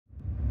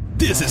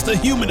This is the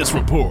Humanist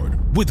Report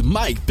with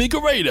Mike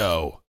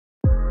Figueredo.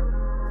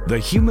 The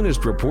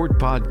Humanist Report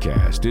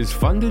podcast is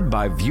funded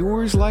by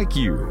viewers like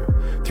you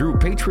through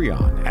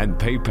Patreon and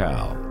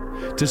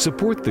PayPal. To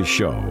support the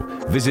show,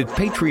 visit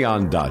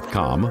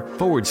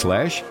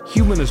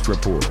patreon.com/Humanist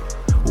Report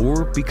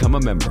or become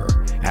a member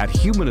at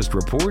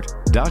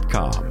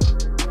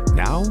humanistreport.com.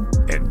 Now,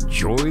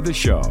 enjoy the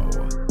show.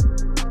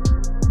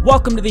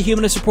 Welcome to the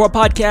Humanist Report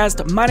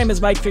podcast. My name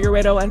is Mike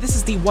Figueredo, and this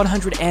is the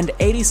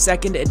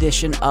 182nd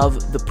edition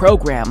of the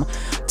program.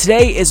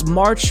 Today is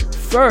March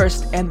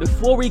 1st, and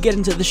before we get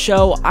into the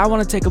show, I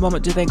want to take a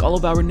moment to thank all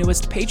of our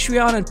newest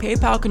Patreon and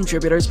PayPal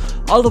contributors,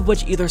 all of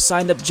which either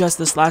signed up just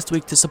this last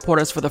week to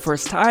support us for the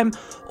first time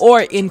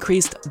or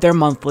increased their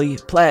monthly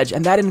pledge.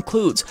 And that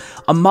includes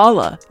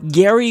Amala,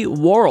 Gary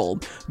Worrell,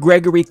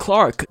 Gregory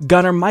Clark,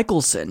 Gunnar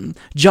Michelson,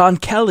 John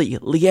Kelly,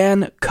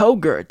 Leanne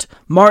Kogert,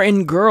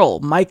 Martin Girl,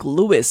 Mike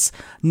Lewis,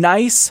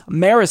 Nice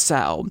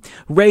Marisau,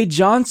 Ray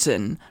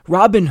Johnson,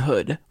 Robin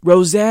Hood,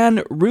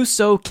 Roseanne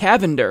Russo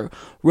Cavender,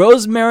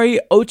 Rosemary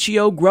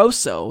Ochio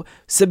Grosso,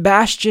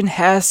 Sebastian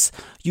Hess,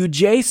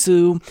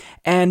 Ujesu,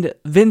 and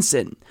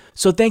Vincent.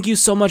 So thank you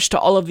so much to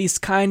all of these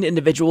kind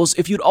individuals.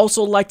 If you'd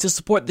also like to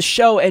support the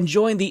show and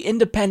join the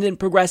independent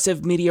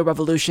progressive media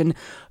revolution,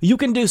 you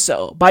can do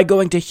so by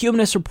going to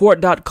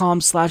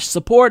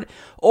humanistreport.com/support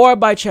or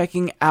by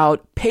checking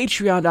out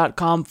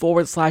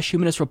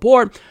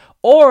patreon.com/humanistreport.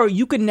 Or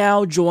you can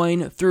now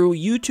join through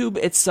YouTube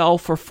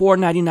itself for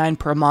 $4.99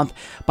 per month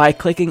by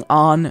clicking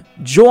on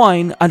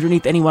join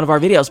underneath any one of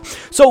our videos.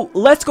 So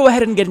let's go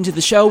ahead and get into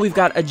the show. We've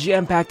got a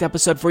jam-packed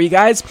episode for you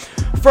guys.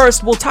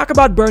 First, we'll talk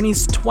about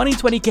Bernie's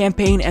 2020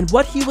 campaign and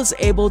what he was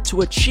able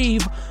to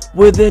achieve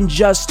within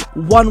just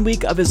 1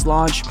 week of his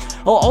launch.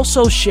 I'll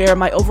also share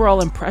my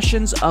overall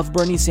impressions of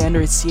Bernie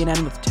Sanders'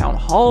 CNN with Town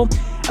Hall,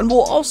 and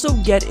we'll also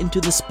get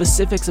into the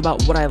specifics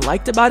about what I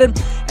liked about it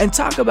and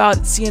talk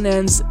about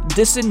CNN's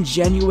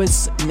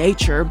disingenuous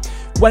nature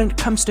when it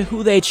comes to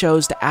who they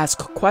chose to ask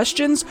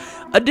questions.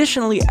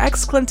 Additionally,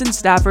 ex-Clinton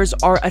staffers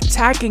are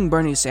attacking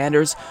Bernie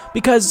Sanders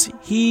because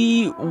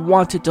he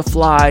wanted to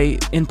fly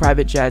in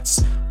private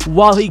jets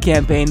while he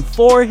campaigned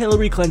for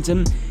Hillary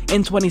Clinton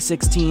in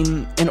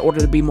 2016 in order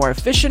to be more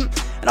efficient.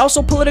 And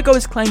also, Politico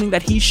is claiming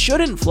that he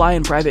shouldn't fly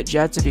in private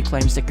jets if he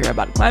claims to care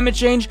about climate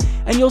change,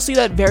 and you'll see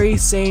that very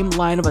same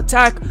line of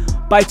attack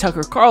by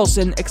Tucker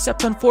Carlson,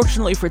 except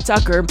unfortunately for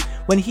Tucker,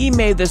 when he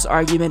made this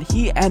argument,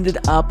 he ended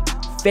up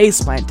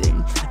face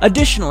planting.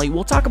 Additionally,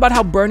 we'll talk about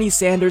how Bernie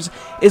Sanders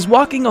is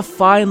walking a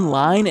fine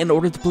line in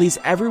order to please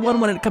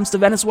everyone when it comes to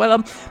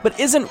Venezuela, but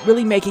isn't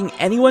really making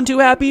anyone too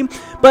happy.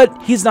 But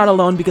he's not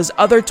alone, because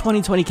other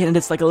 2020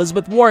 candidates like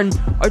Elizabeth Warren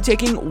are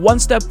taking one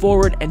step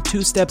forward and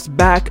two steps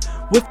back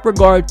with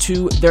regard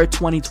to their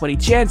 2020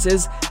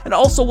 chances. And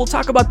also, we'll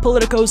talk about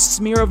Politico's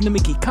smear of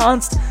Nimiki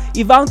Konst,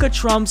 Ivanka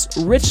Trump's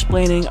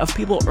richsplaining of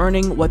people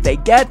earning what they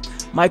get,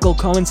 Michael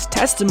Cohen's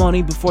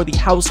testimony before the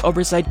House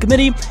Oversight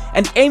Committee,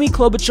 and Amy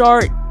Klobuchar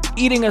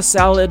eating a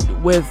salad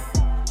with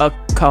a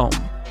comb.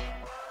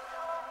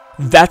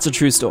 That's a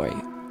true story.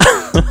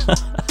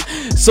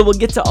 So we'll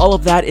get to all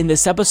of that in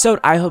this episode.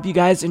 I hope you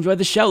guys enjoy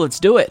the show. Let's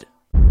do it.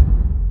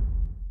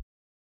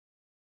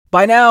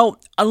 By now,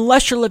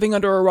 unless you're living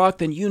under a rock,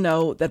 then you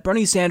know that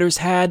Bernie Sanders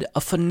had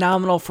a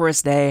phenomenal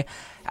first day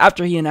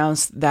after he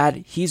announced that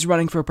he's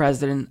running for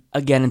president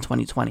again in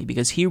 2020,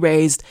 because he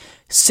raised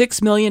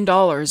 $6 million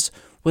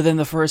within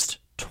the first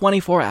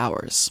 24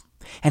 hours.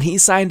 And he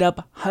signed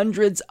up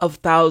hundreds of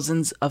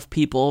thousands of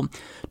people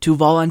to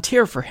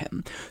volunteer for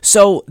him.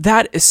 So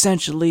that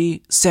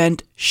essentially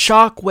sent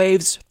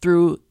shockwaves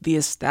through the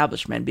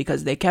establishment,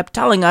 because they kept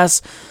telling us,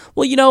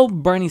 well, you know,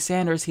 Bernie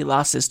Sanders, he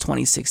lost his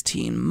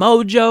 2016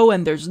 mojo,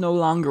 and there's no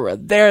longer a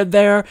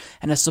there,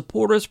 and his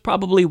supporters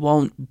probably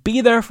won't be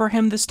there for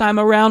him this time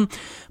around.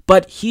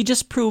 But he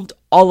just proved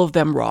all of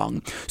them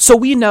wrong. So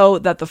we know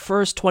that the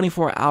first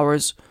 24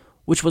 hours,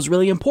 which was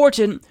really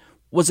important,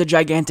 was a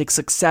gigantic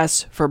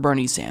success for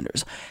Bernie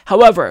Sanders.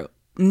 However,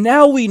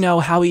 now we know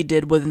how he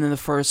did within the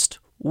first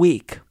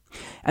week.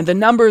 And the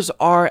numbers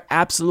are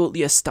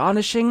absolutely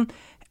astonishing,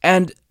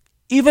 and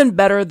even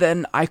better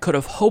than I could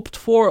have hoped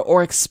for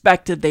or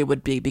expected they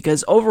would be,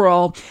 because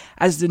overall,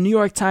 as the New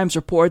York Times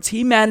reports,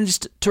 he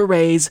managed to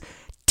raise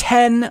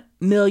 $10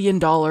 million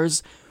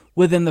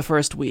within the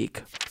first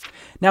week.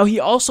 Now,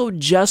 he also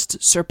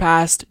just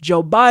surpassed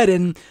Joe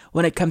Biden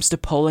when it comes to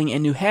polling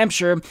in New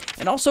Hampshire,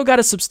 and also got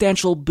a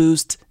substantial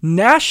boost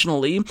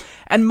nationally.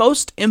 And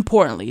most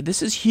importantly,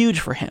 this is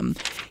huge for him,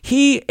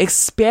 he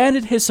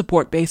expanded his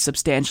support base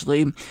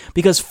substantially,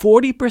 because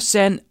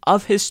 40%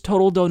 of his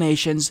total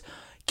donations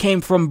came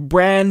from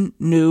brand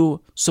new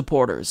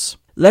supporters.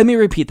 Let me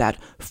repeat that.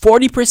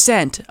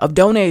 40% of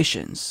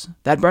donations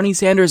that Bernie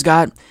Sanders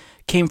got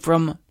came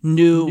from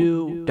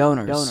new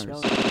donors.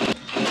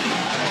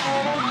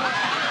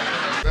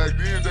 Back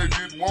then they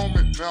didn't want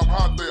me, now I'm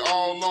hot, they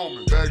all on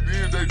me. Back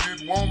then they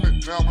didn't want me,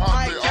 now I'm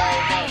hot, they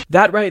all on me.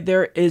 That right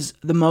there is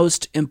the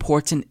most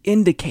important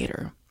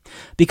indicator,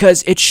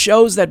 because it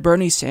shows that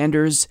Bernie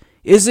Sanders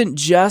isn't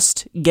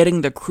just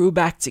getting the crew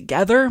back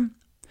together,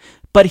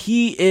 but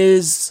he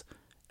is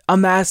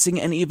amassing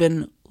an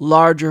even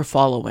larger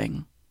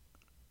following.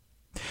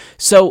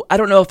 So, I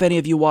don't know if any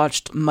of you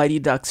watched Mighty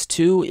Ducks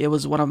 2. It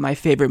was one of my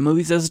favorite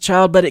movies as a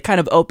child, but it kind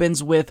of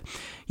opens with,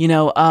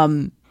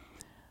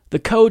 the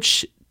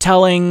coach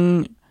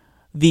telling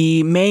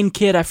the main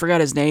kid, I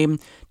forgot his name,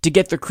 to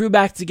get the crew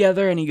back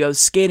together, and he goes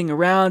skating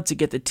around to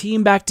get the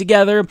team back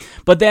together.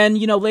 But then,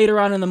 later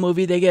on in the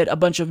movie, they get a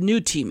bunch of new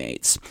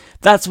teammates.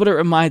 That's what it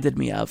reminded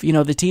me of.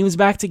 The team's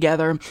back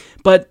together,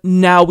 but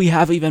now we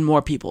have even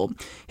more people.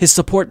 His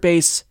support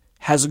base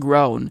has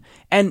grown.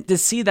 And to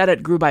see that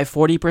it grew by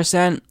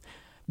 40%,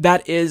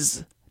 that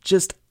is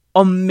just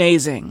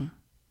amazing.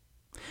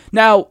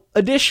 Now,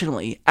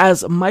 additionally,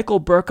 as Michael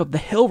Burke of The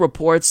Hill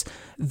reports,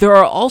 there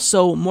are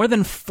also more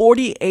than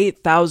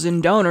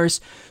 48,000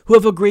 donors who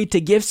have agreed to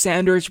give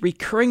Sanders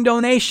recurring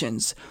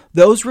donations.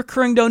 Those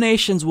recurring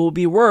donations will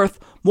be worth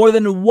more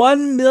than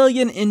 $1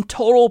 million in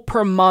total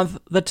per month,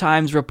 the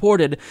Times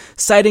reported,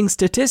 citing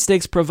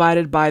statistics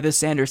provided by the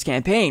Sanders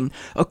campaign.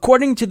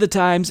 According to the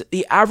Times,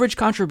 the average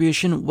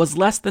contribution was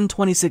less than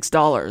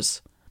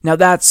 $26. Now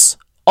that's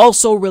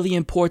also really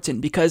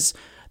important because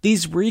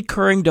these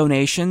recurring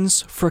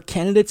donations for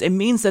candidates, it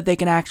means that they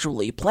can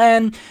actually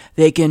plan,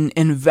 they can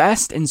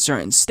invest in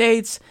certain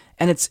states,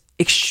 and it's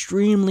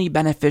extremely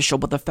beneficial.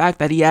 But the fact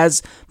that he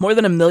has more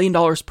than $1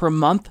 million per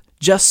month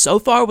just so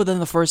far within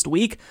the first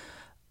week,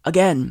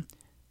 again,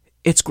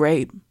 it's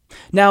great.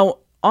 Now,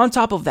 on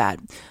top of that,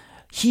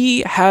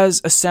 he has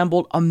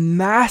assembled a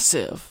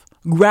massive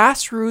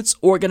grassroots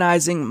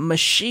organizing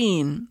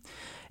machine,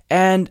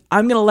 and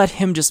I'm going to let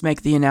him just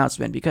make the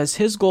announcement because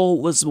his goal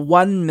was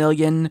 1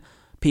 million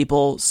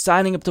people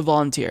signing up to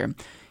volunteer.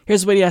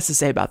 Here's what he has to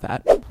say about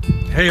that.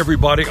 Hey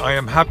everybody, I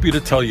am happy to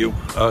tell you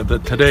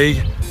that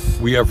today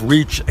we have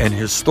reached an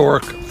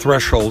historic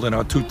threshold in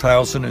our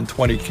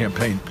 2020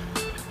 campaign.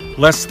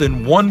 Less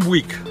than 1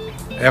 week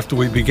after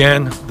we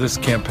began this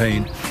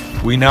campaign,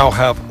 we now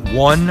have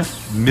 1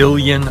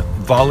 million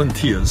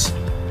volunteers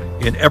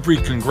in every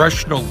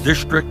congressional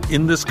district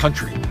in this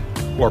country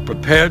who are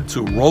prepared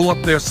to roll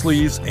up their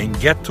sleeves and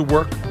get to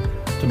work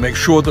to make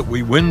sure that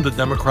we win the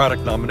Democratic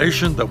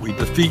nomination, that we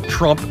defeat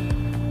Trump,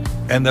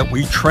 and that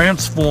we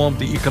transform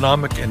the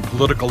economic and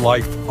political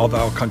life of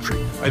our country.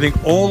 I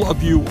think all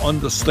of you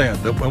understand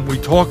that when we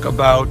talk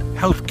about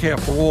health care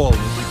for all,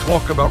 when we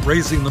talk about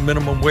raising the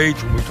minimum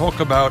wage, when we talk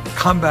about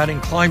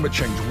combating climate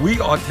change, we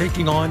are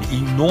taking on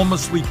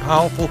enormously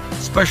powerful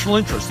special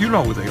interests. You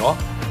know who they are.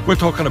 We're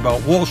talking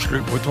about Wall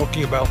Street. We're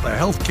talking about the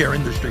healthcare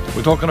industry.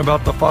 We're talking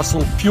about the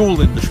fossil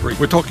fuel industry.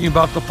 We're talking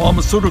about the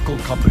pharmaceutical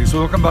companies.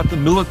 We're talking about the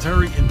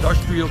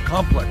military-industrial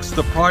complex,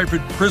 the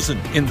private prison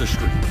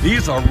industry.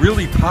 These are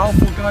really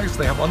powerful guys.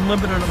 They have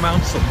unlimited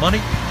amounts of money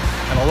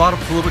and a lot of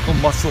political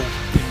muscle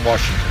in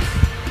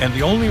Washington. And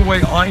the only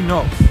way I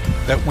know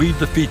that we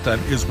defeat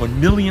them is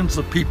when millions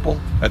of people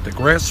at the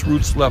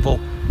grassroots level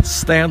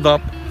stand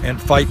up and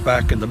fight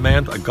back and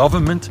demand a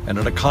government and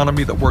an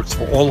economy that works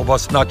for all of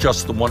us, not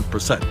just the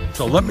 1%.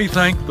 So let me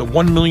thank the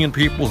 1 million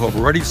people who have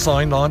already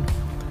signed on.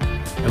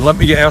 And let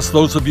me ask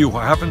those of you who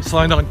haven't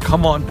signed on,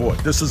 come on board.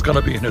 This is going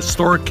to be an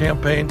historic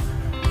campaign,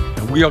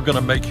 and we are going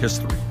to make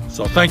history.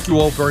 So thank you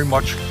all very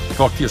much.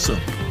 Talk to you soon.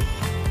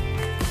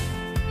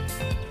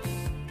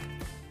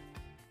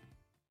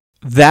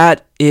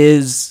 That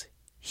is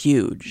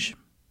huge.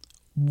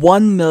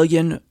 1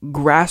 million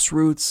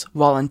grassroots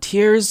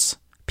volunteers,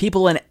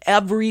 people in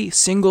every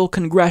single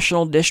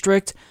congressional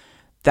district.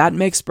 That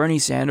makes Bernie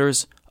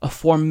Sanders a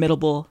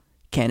formidable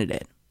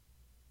candidate.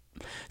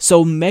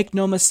 So make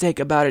no mistake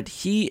about it,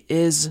 he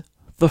is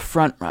the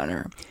front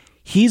runner.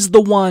 He's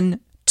the one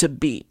to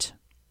beat.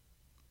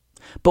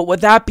 But with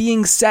that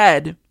being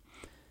said,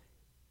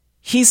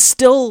 he's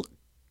still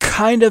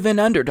kind of an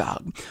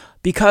underdog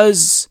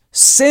because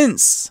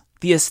since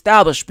the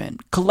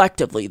establishment,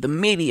 collectively, the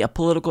media,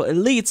 political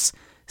elites,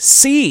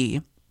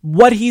 see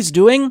what he's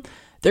doing,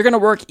 they're going to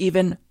work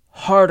even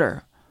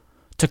harder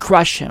to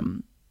crush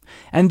him.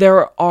 And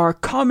there are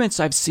comments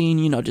I've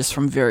seen, just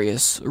from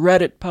various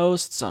Reddit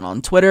posts and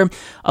on Twitter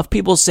of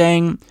people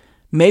saying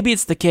maybe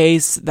it's the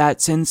case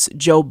that since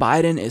Joe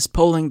Biden is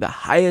polling the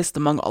highest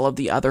among all of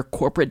the other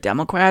corporate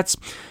Democrats,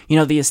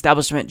 the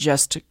establishment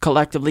just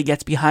collectively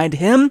gets behind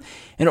him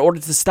in order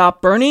to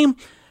stop Bernie.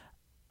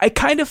 I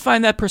kind of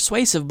find that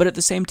persuasive, but at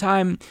the same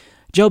time,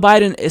 Joe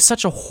Biden is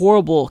such a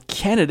horrible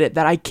candidate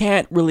that I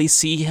can't really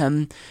see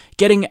him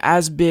getting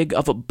as big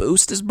of a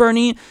boost as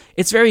Bernie.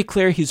 It's very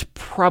clear he's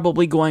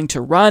probably going to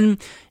run,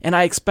 and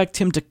I expect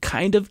him to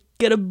kind of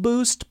get a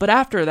boost. But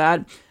after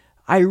that,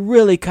 I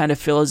really kind of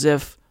feel as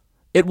if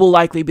it will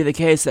likely be the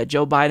case that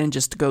Joe Biden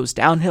just goes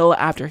downhill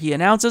after he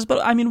announces.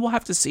 But we'll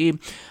have to see.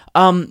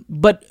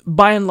 But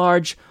by and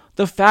large,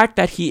 the fact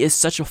that he is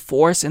such a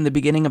force in the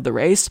beginning of the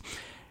race,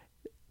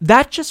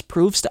 that just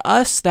proves to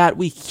us that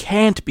we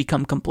can't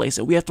become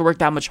complacent. We have to work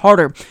that much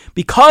harder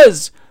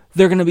because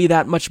they're going to be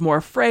that much more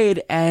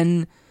afraid,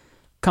 and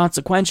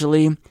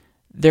consequentially,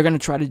 they're going to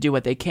try to do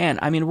what they can.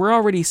 We're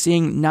already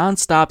seeing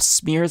nonstop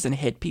smears and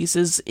hit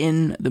pieces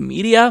in the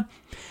media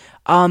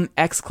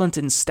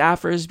Ex-Clinton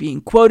staffers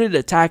being quoted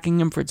attacking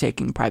him for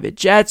taking private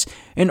jets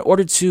in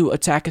order to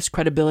attack his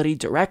credibility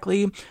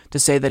directly, to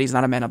say that he's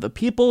not a man of the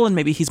people and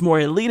maybe he's more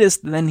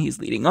elitist than he's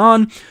leading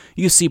on.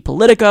 You see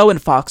Politico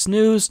and Fox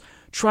News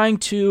trying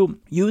to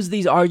use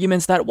these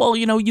arguments that, well,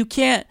 you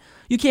can't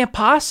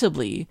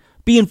possibly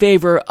be in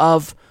favor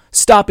of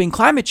stopping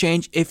climate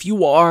change if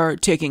you are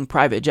taking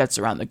private jets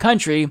around the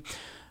country.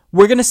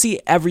 We're going to see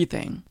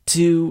everything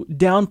to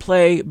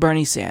downplay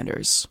Bernie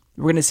Sanders.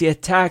 We're going to see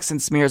attacks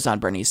and smears on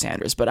Bernie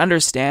Sanders. But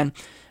understand,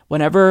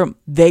 whenever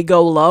they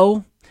go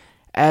low,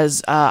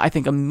 as I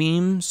think a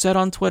meme said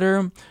on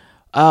Twitter,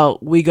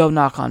 we go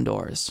knock on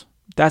doors.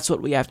 That's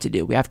what we have to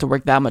do. We have to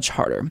work that much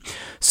harder.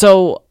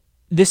 So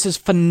this is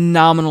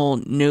phenomenal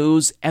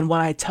news. And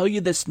when I tell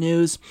you this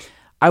news,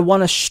 I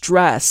want to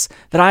stress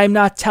that I am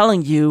not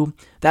telling you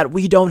that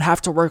we don't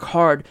have to work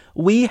hard.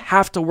 We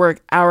have to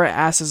work our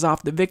asses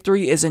off. The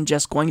victory isn't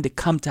just going to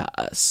come to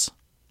us.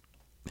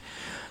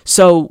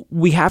 So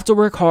we have to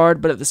work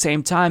hard, but at the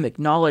same time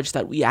acknowledge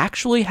that we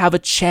actually have a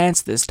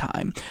chance this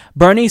time.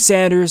 Bernie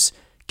Sanders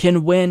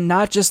can win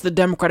not just the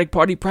Democratic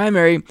Party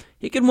primary,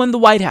 he can win the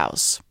White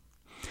House.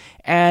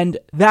 And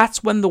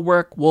that's when the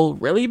work will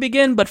really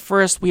begin, but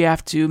first we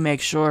have to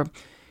make sure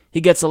he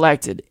gets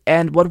elected.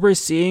 And what we're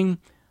seeing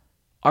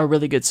are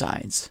really good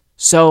signs.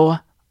 So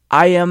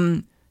I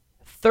am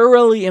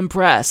thoroughly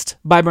impressed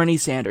by Bernie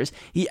Sanders.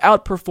 He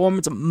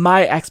outperformed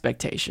my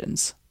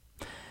expectations.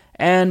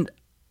 And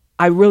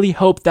I really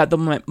hope that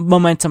the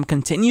momentum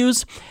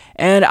continues.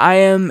 And I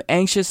am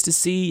anxious to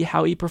see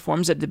how he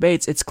performs at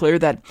debates. It's clear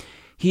that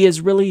he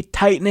is really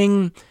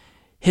tightening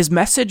his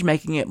message,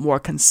 making it more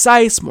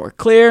concise, more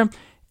clear.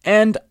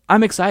 And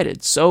I'm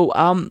excited. So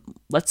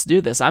let's do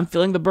this. I'm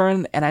feeling the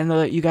burn, and I know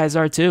that you guys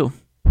are too.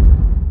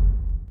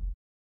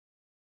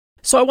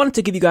 So I wanted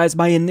to give you guys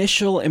my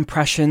initial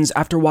impressions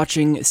after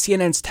watching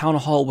CNN's town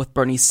hall with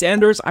Bernie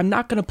Sanders. I'm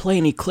not going to play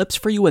any clips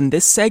for you in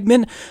this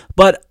segment,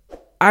 but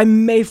I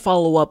may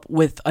follow up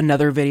with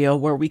another video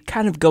where we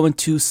kind of go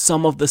into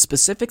some of the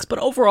specifics. But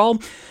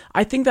overall,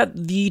 I think that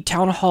the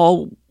town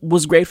hall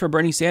was great for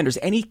Bernie Sanders.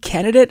 Any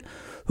candidate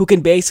who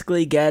can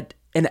basically get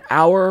an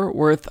hour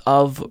worth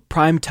of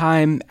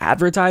primetime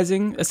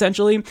advertising,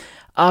 essentially,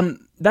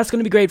 that's going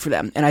to be great for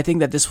them. And I think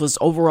that this was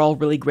overall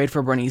really great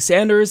for Bernie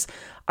Sanders.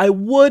 I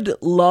would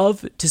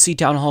love to see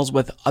town halls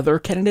with other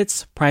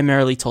candidates,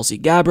 primarily Tulsi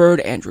Gabbard,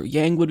 Andrew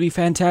Yang would be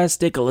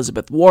fantastic,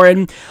 Elizabeth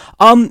Warren.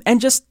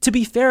 And just to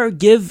be fair,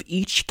 give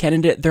each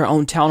candidate their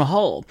own town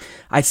hall.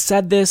 I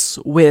said this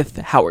with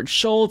Howard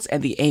Schultz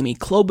and the Amy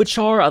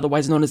Klobuchar,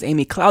 otherwise known as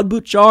Amy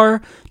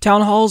Cloudbuchar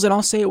town halls, and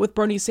I'll say it with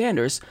Bernie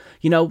Sanders.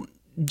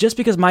 Just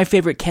because my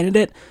favorite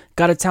candidate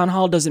got a town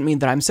hall doesn't mean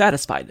that I'm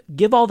satisfied.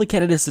 Give all the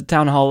candidates a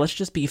town hall. Let's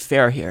just be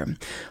fair here.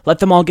 Let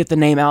them all get the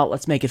name out.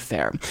 Let's make it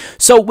fair.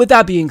 So with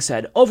that being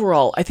said,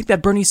 overall, I think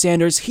that Bernie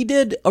Sanders, he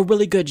did a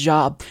really good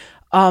job.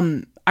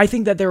 I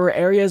think that there were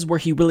areas where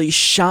he really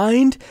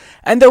shined,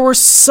 and there were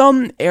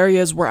some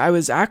areas where I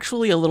was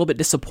actually a little bit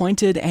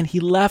disappointed, and he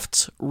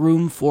left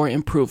room for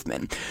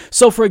improvement.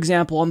 So, for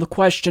example, on the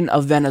question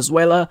of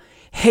Venezuela,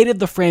 hated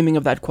the framing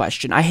of that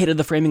question. I hated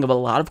the framing of a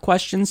lot of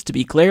questions, to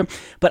be clear,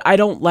 but I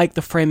don't like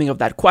the framing of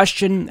that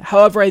question.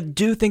 However, I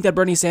do think that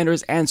Bernie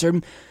Sanders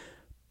answered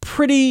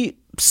pretty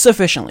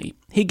sufficiently.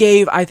 He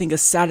gave, I think, a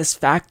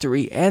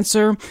satisfactory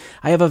answer.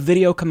 I have a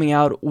video coming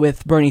out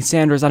with Bernie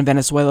Sanders on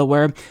Venezuela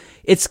where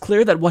it's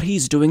clear that what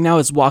he's doing now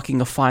is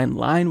walking a fine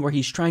line where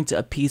he's trying to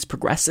appease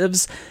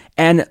progressives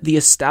and the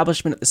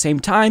establishment at the same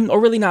time, or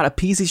really not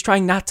appease, he's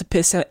trying not to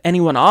piss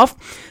anyone off.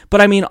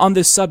 But I mean, on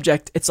this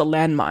subject, it's a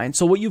landmine.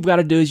 So what you've got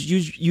to do is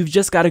you've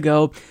just got to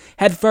go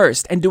head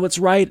first and do what's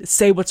right,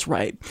 say what's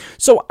right.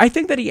 So I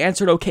think that he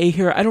answered okay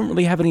here. I don't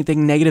really have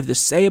anything negative to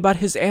say about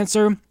his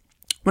answer.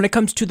 When it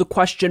comes to the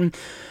question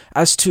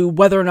as to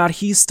whether or not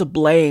he's to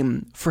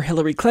blame for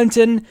Hillary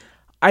Clinton,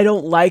 I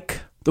don't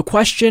like the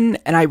question,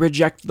 and I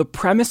reject the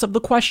premise of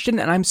the question,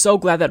 and I'm so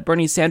glad that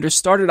Bernie Sanders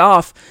started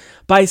off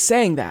by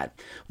saying that.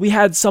 We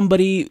had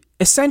somebody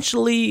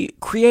essentially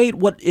create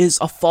what is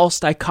a false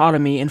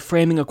dichotomy in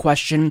framing a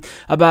question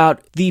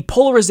about the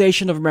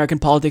polarization of American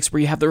politics, where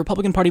you have the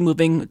Republican Party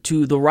moving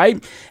to the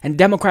right and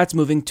Democrats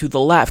moving to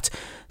the left.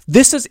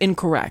 This is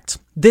incorrect.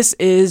 This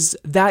is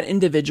that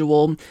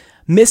individual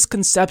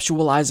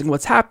misconceptualizing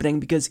what's happening,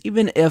 because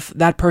even if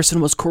that person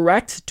was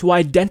correct to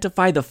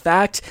identify the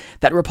fact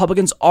that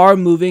Republicans are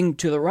moving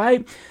to the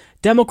right,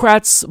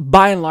 Democrats,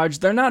 by and large,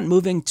 they're not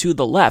moving to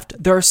the left.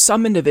 There are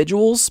some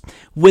individuals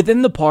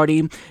within the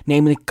party,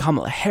 namely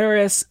Kamala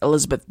Harris,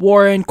 Elizabeth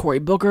Warren, Cory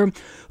Booker,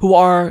 who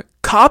are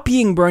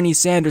copying Bernie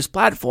Sanders'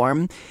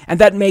 platform, and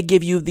that may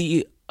give you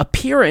the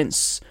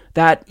appearance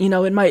that,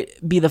 it might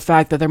be the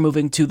fact that they're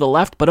moving to the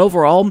left, but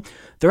overall,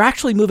 they're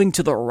actually moving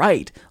to the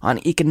right. On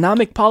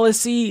economic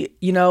policy,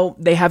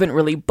 they haven't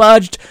really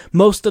budged.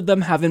 Most of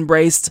them have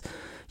embraced,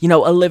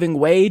 a living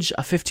wage,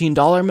 a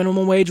 $15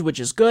 minimum wage, which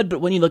is good. But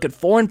when you look at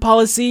foreign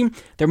policy,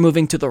 they're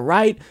moving to the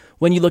right.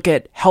 When you look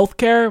at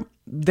healthcare,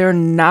 they're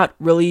not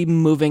really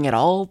moving at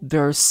all.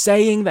 They're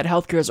saying that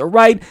healthcare is a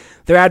right.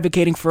 They're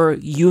advocating for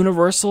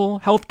universal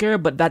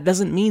healthcare, but that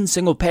doesn't mean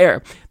single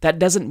payer. That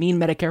doesn't mean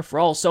Medicare for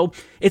all. So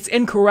it's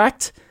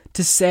incorrect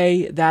to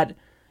say that,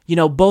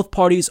 both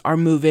parties are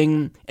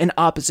moving in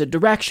opposite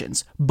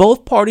directions.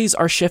 Both parties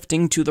are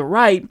shifting to the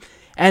right,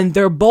 and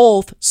they're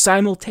both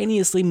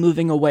simultaneously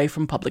moving away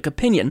from public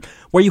opinion,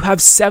 where you have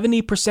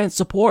 70%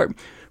 support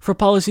for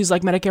policies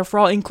like Medicare for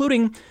all,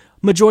 including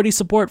majority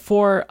support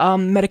for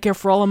Medicare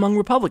for all among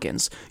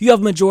Republicans. You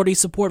have majority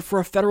support for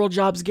a federal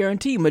jobs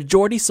guarantee,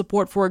 majority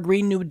support for a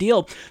Green New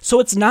Deal. So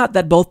it's not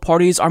that both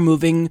parties are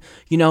moving,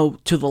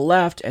 to the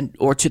left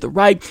or to the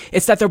right.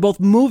 It's that they're both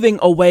moving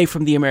away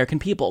from the American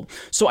people.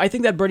 So I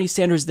think that Bernie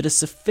Sanders did a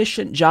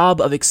sufficient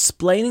job of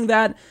explaining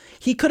that.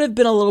 He could have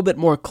been a little bit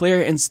more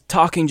clear in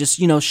talking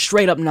just,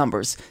 straight up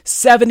numbers.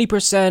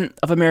 70%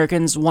 of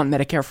Americans want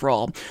Medicare for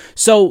all.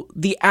 So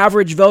the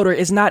average voter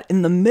is not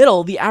in the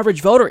middle. The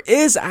average voter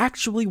is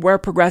actually where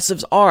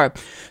progressives are.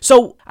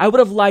 So I would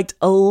have liked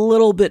a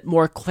little bit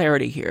more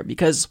clarity here,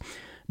 because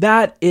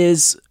that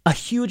is a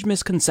huge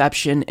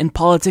misconception in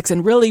politics.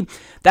 And really,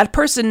 that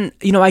person,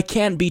 I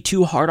can't be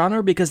too hard on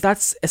her, because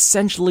that's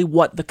essentially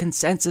what the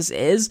consensus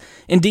is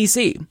in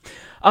DC.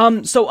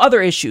 So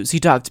other issues he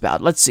talked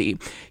about. Let's see.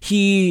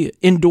 He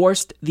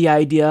endorsed the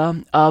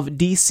idea of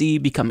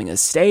DC becoming a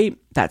state.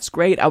 That's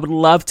great. I would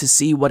love to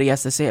see what he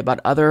has to say about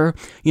other,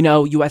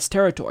 U.S.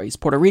 territories,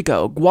 Puerto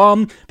Rico,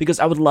 Guam, because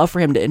I would love for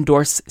him to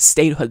endorse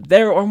statehood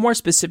there, or more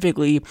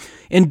specifically,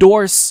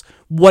 endorse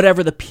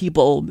whatever the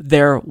people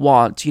there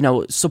want,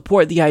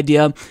 support the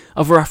idea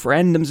of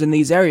referendums in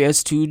these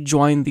areas to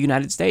join the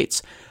United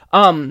States.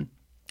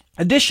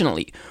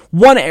 Additionally,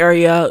 one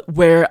area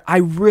where I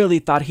really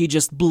thought he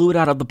just blew it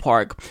out of the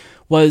park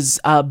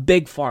was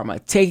Big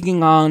Pharma,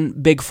 taking on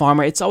Big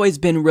Pharma. It's always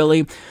been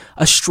really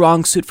a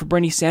strong suit for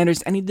Bernie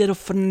Sanders, and he did a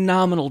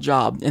phenomenal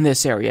job in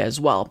this area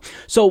as well.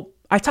 So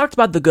I talked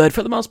about the good.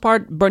 For the most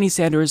part, Bernie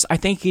Sanders, I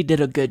think he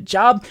did a good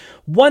job.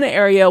 One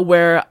area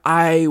where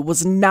I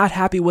was not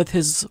happy with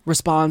his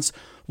response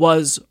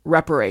was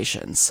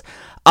reparations.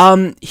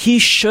 He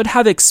should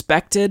have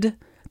expected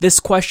this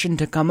question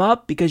to come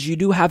up, because you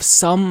do have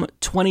some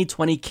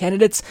 2020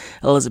 candidates,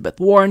 Elizabeth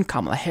Warren,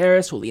 Kamala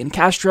Harris, Julian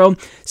Castro,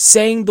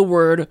 saying the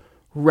word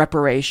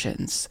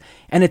reparations.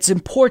 And it's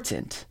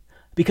important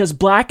because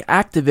Black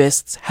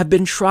activists have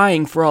been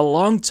trying for a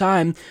long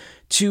time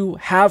to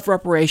have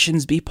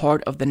reparations be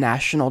part of the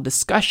national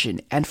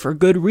discussion, and for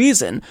good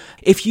reason.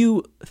 If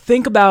you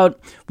think about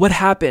what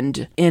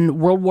happened in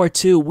World War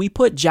II, we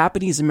put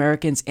Japanese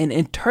Americans in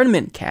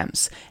internment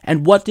camps,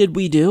 and what did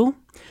we do?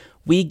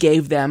 We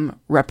gave them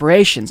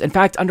reparations. In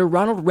fact, under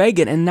Ronald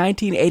Reagan in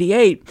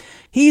 1988,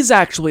 he's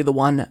actually the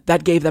one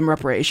that gave them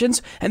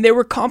reparations, and they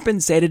were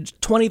compensated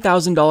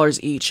 $20,000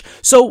 each.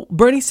 So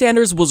Bernie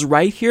Sanders was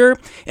right here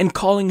in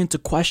calling into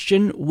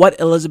question what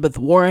Elizabeth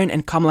Warren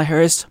and Kamala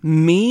Harris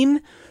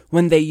mean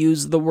when they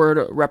use the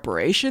word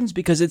reparations,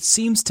 because it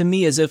seems to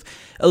me as if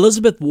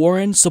Elizabeth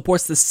Warren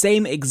supports the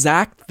same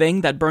exact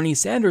thing that Bernie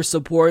Sanders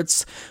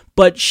supports,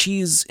 but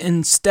she's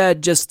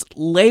instead just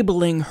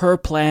labeling her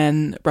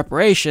plan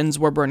reparations,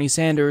 where Bernie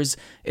Sanders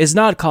is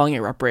not calling it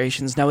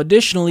reparations. Now,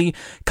 additionally,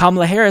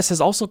 Kamala Harris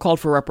has also called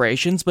for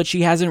reparations, but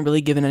she hasn't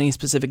really given any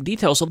specific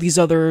details. So these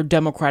other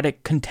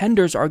Democratic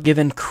contenders are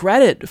given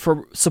credit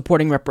for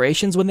supporting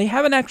reparations when they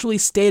haven't actually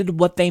stated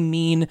what they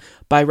mean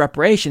by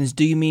reparations.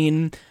 Do you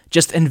mean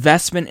just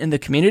investment in the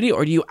community,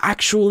 or do you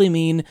actually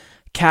mean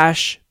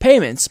cash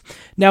payments?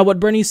 Now,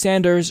 what Bernie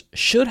Sanders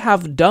should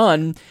have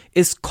done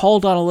is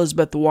called on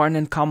Elizabeth Warren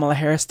and Kamala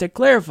Harris to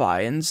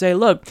clarify and say,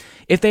 look,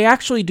 if they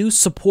actually do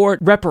support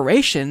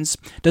reparations,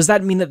 does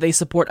that mean that they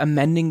support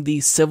amending the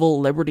Civil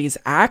Liberties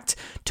Act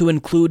to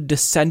include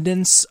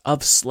descendants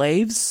of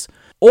slaves?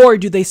 Or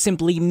do they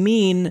simply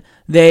mean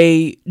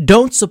they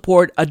don't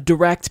support a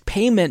direct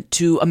payment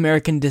to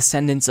American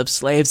descendants of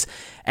slaves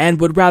and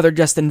would rather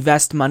just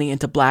invest money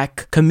into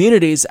Black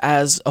communities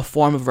as a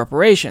form of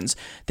reparations?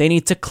 They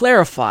need to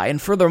clarify.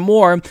 And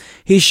furthermore,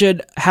 he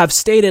should have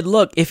stated,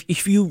 look,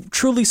 if you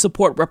truly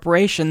support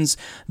reparations,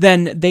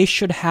 then they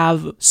should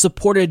have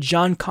supported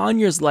John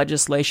Conyers'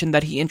 legislation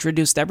that he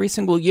introduced every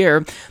single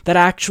year that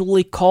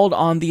actually called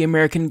on the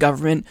American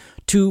government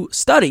to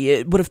study.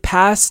 It would have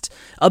passed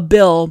a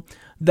bill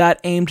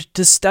that aimed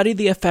to study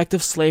the effect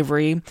of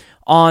slavery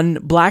on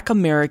Black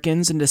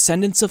Americans and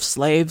descendants of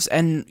slaves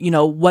and,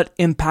 what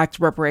impact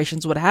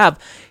reparations would have.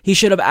 He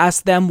should have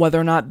asked them whether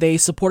or not they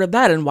supported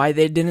that and why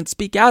they didn't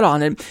speak out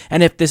on it,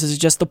 and if this is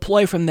just a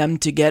ploy from them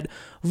to get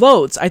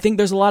votes. I think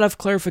there's a lot of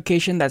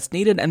clarification that's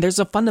needed, and there's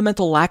a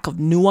fundamental lack of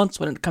nuance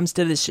when it comes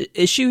to this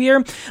issue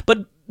here.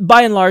 But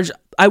by and large,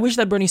 I wish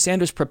that Bernie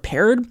Sanders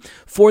prepared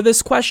for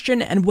this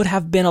question and would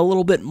have been a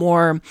little bit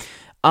more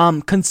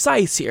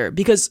concise here,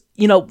 because,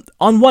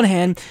 on one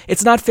hand,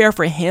 it's not fair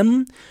for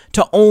him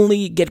to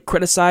only get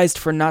criticized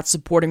for not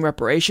supporting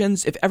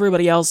reparations if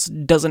everybody else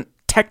doesn't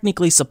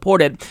technically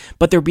support it,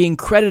 but they're being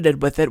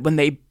credited with it when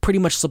they pretty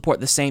much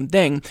support the same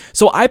thing.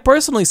 So I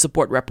personally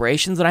support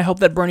reparations, and I hope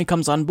that Bernie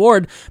comes on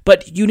board,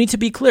 but you need to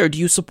be clear. Do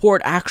you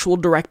support actual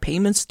direct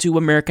payments to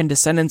American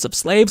descendants of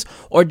slaves,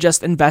 or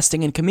just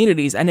investing in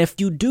communities? And if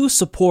you do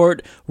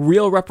support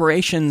real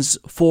reparations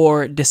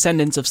for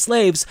descendants of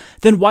slaves,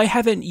 then why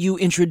haven't you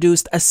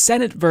introduced a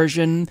Senate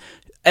version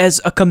as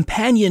a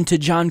companion to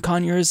John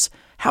Conyers'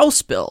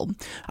 House bill?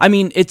 I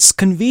mean, it's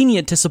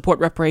convenient to support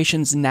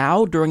reparations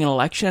now during an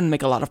election and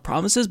make a lot of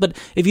promises, but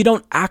if you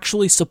don't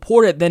actually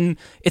support it, then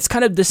it's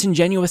kind of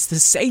disingenuous to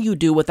say you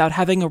do without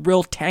having a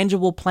real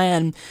tangible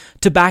plan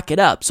to back it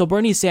up. So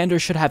Bernie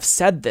Sanders should have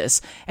said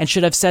this, and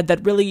should have said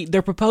that really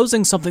they're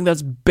proposing something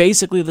that's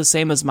basically the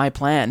same as my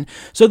plan.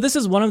 So this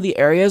is one of the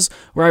areas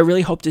where I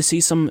really hope to see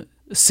some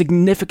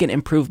significant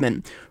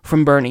improvement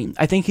from Bernie.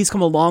 I think he's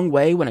come a long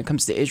way when it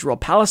comes to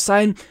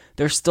Israel-Palestine.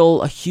 There's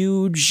still a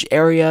huge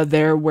area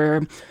there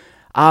where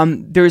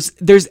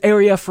there's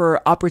area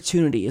for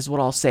opportunity, is what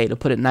I'll say, to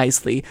put it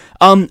nicely.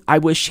 I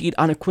wish he'd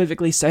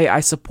unequivocally say, I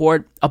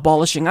support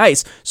abolishing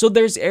ICE. So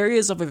there's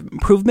areas of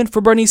improvement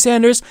for Bernie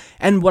Sanders,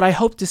 and what I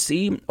hope to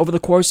see over the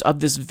course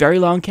of this very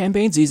long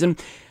campaign season,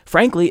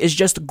 frankly, is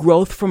just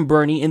growth from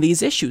Bernie in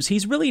these issues.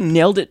 He's really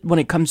nailed it when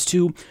it comes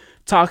to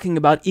talking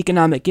about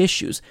economic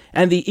issues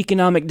and the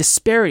economic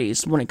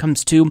disparities when it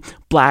comes to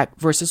black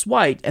versus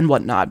white and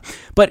whatnot.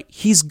 But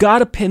he's got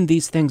to pin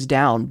these things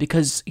down,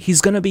 because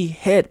he's going to be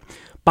hit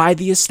by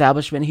the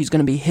establishment. He's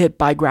going to be hit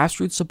by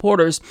grassroots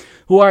supporters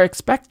who are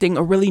expecting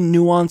a really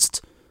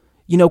nuanced,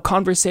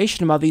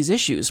 conversation about these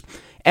issues.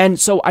 And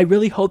so I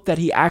really hope that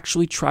he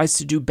actually tries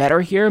to do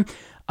better here.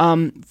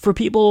 For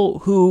people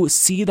who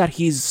see that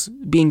he's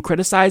being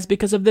criticized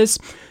because of this,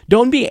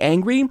 don't be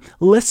angry.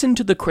 Listen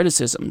to the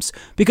criticisms.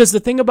 Because the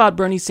thing about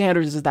Bernie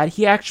Sanders is that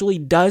he actually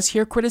does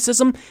hear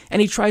criticism,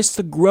 and he tries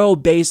to grow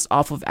based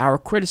off of our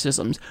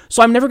criticisms.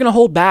 So I'm never going to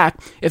hold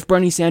back if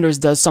Bernie Sanders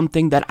does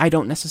something that I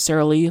don't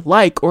necessarily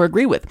like or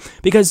agree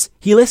with, because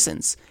he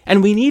listens.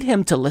 And we need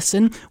him to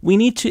listen. We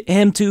need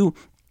him to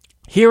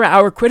hear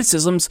our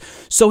criticisms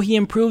so he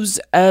improves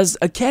as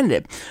a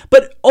candidate.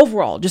 But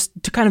overall, just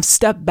to kind of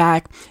step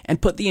back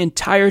and put the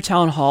entire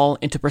town hall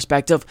into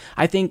perspective,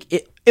 I think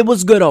it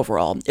was good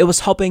overall. It was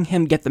helping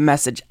him get the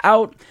message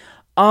out.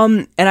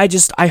 And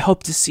I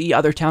hope to see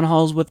other town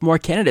halls with more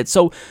candidates.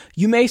 So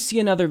you may see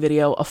another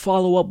video, a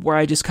follow-up, where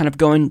I just kind of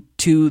go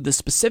into the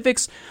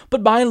specifics.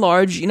 But by and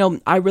large,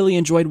 I really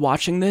enjoyed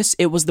watching this.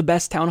 It was the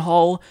best town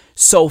hall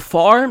so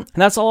far, and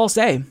that's all I'll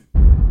say.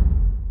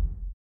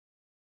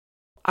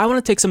 I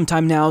want to take some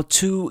time now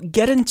to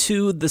get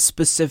into the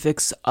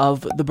specifics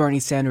of the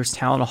Bernie Sanders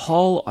town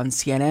hall on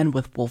CNN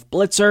with Wolf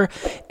Blitzer.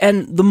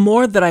 And the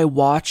more that I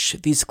watch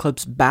these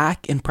clips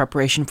back in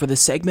preparation for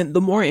this segment,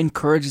 the more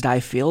encouraged I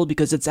feel,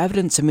 because it's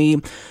evident to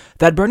me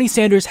that Bernie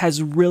Sanders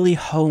has really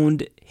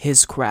honed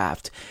his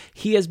craft.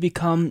 He has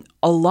become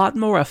a lot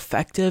more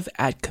effective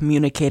at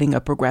communicating a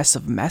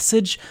progressive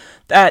message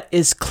that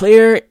is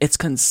clear, it's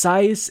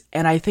concise,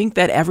 and I think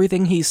that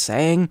everything he's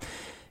saying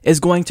is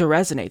going to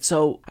resonate.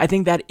 So I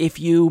think that if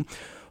you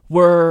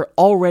were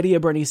already a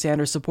Bernie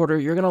Sanders supporter,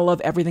 you're going to love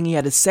everything he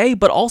had to say.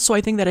 But also,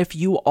 I think that if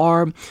you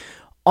are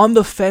on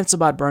the fence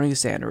about Bernie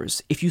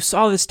Sanders, if you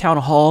saw this town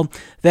hall,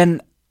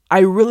 then I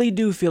really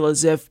do feel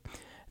as if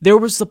there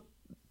was the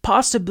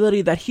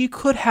possibility that he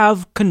could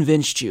have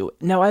convinced you.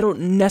 Now, I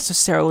don't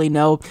necessarily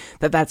know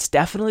that that's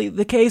definitely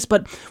the case,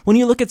 but when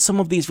you look at some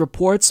of these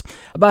reports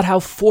about how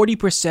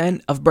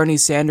 40% of Bernie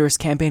Sanders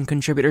campaign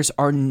contributors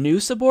are new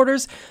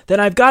supporters, then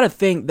I've got to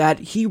think that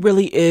he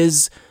really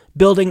is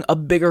building a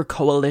bigger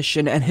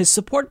coalition, and his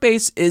support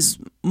base is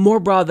more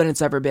broad than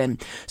it's ever been.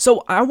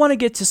 So I want to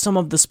get to some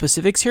of the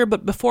specifics here,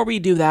 but before we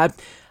do that,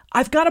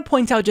 I've got to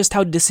point out just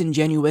how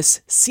disingenuous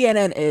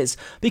CNN is,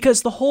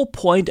 because the whole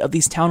point of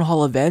these town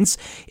hall events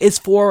is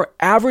for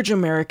average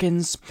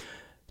Americans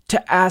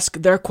to ask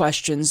their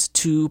questions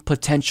to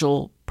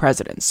potential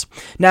presidents.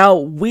 Now,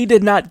 we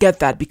did not get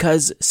that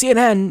because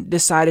CNN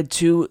decided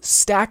to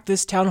stack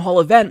this town hall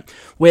event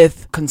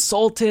with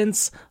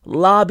consultants,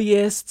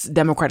 lobbyists,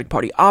 Democratic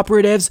Party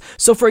operatives.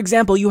 So, for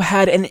example, you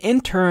had an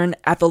intern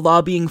at the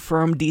lobbying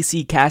firm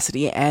DC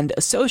Cassidy and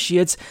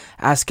Associates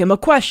ask him a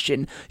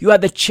question. You had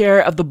the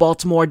chair of the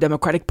Baltimore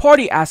Democratic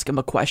Party ask him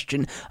a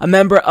question. A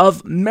member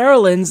of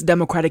Maryland's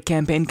Democratic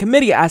Campaign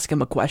Committee ask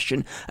him a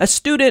question. A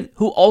student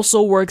who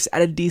also works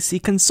at a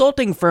DC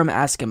consulting firm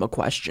ask him a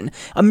question.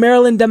 A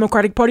Maryland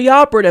Democratic Party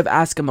operative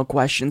ask him a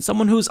question.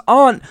 Someone whose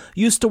aunt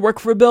used to work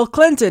for Bill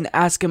Clinton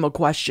ask him a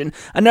question.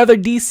 Another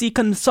DC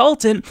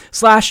consultant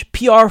 /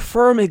 PR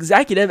firm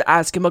executive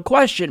ask him a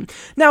question.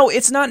 Now,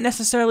 it's not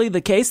necessarily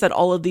the case that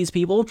all of these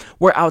people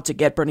were out to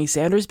get Bernie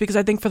Sanders, because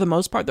I think for the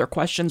most part their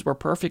questions were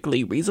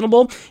perfectly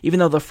reasonable,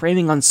 even though the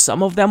framing on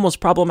some of them was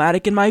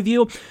problematic in my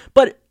view.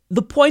 But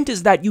the point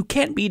is that you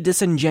can't be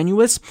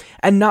disingenuous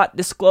and not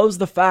disclose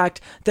the fact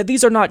that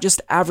these are not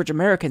just average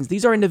Americans.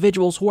 These are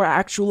individuals who are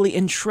actually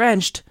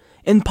entrenched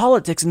in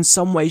politics in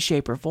some way,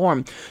 shape, or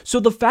form. So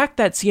the fact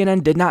that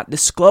CNN did not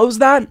disclose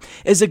that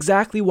is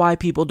exactly why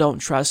people don't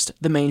trust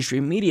the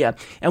mainstream media.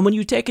 And when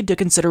you take into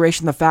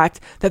consideration the fact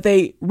that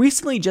they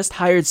recently just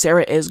hired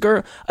Sarah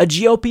Isgur, a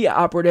GOP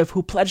operative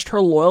who pledged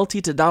her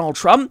loyalty to Donald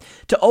Trump,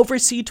 to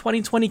oversee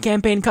 2020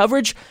 campaign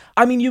coverage,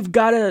 I mean, you've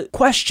got to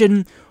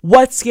question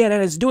what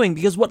CNN is doing,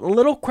 because what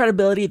little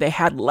credibility they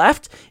had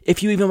left,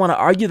 if you even want to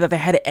argue that they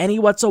had any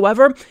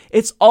whatsoever,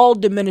 it's all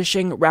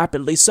diminishing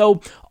rapidly.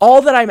 So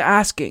all that I'm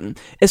asking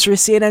is for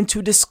CNN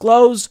to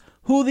disclose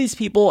who these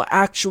people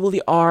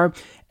actually are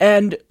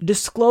and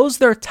disclose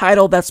their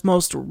title that's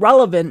most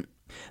relevant,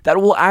 that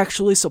will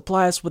actually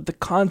supply us with the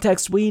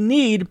context we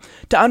need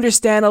to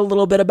understand a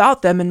little bit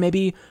about them and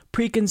maybe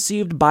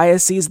preconceived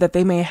biases that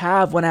they may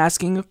have when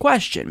asking a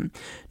question.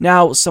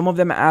 Now, some of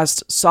them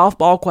asked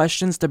softball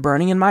questions to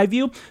Bernie, in my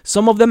view.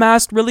 Some of them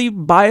asked really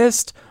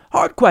biased,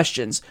 hard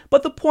questions.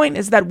 But the point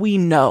is that we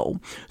know.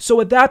 So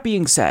with that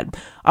being said,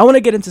 I want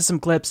to get into some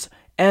clips,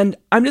 and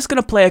I'm just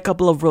going to play a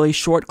couple of really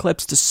short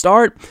clips to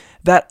start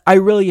that I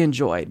really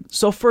enjoyed.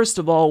 So first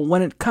of all,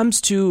 when it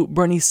comes to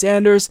Bernie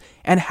Sanders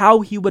and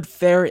how he would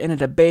fare in a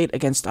debate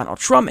against Donald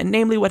Trump, and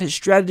namely what his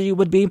strategy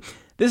would be,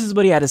 this is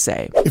what he had to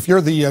say. If you're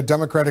the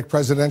Democratic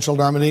presidential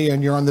nominee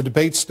and you're on the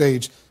debate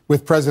stage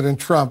with President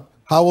Trump,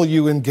 how will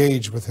you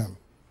engage with him?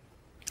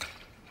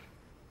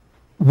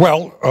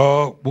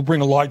 Well, we'll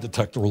bring a lie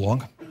detector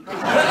along.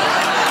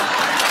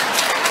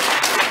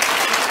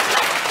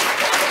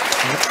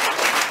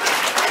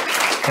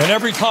 And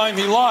every time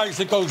he lies,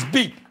 it goes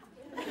beep.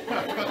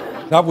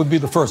 That would be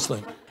the first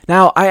thing.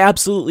 Now, I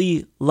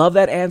absolutely love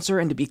that answer,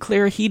 and to be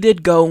clear, he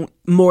did go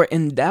more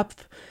in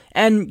depth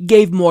and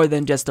gave more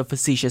than just a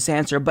facetious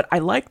answer, but I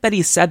like that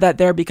he said that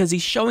there because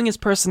he's showing his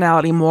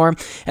personality more,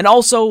 and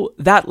also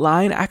that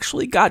line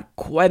actually got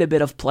quite a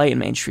bit of play in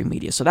mainstream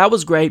media, so that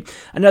was great.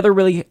 Another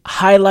really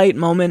highlight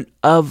moment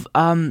of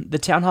the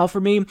town hall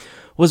for me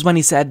was when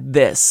he said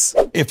this.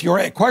 If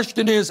your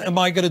question is, am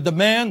I going to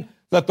demand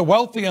that the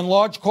wealthy and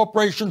large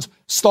corporations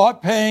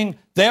start paying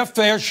their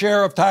fair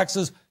share of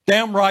taxes?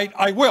 Damn right,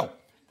 I will.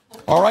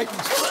 All right?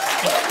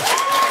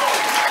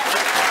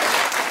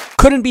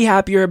 Couldn't be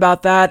happier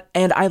about that,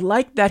 and I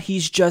like that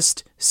he's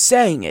just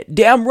saying it.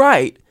 Damn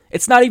right.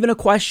 It's not even a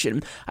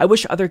question. I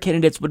wish other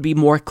candidates would be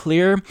more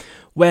clear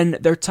when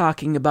they're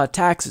talking about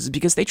taxes,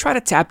 because they try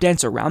to tap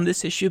dance around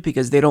this issue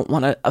because they don't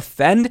want to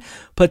offend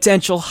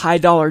potential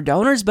high-dollar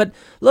donors. But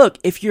look,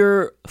 if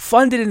you're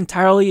funded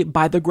entirely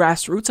by the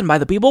grassroots and by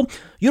the people,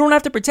 you don't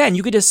have to pretend.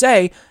 You could just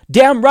say,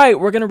 damn right,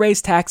 we're going to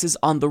raise taxes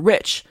on the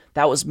rich.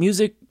 That was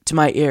music to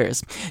my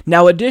ears.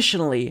 Now,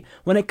 additionally,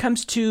 when it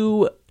comes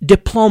to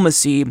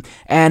diplomacy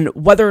and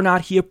whether or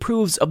not he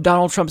approves of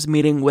Donald Trump's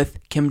meeting with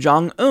Kim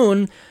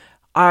Jong-un,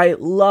 I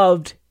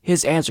loved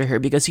his answer here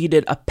because he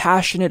did a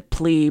passionate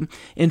plea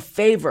in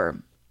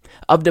favor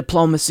of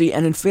diplomacy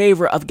and in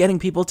favor of getting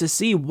people to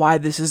see why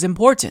this is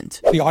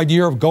important. The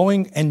idea of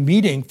going and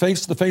meeting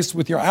face-to-face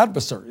with your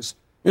adversaries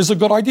is a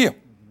good idea.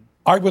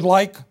 I would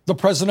like the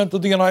President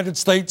of the United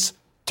States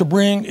to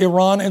bring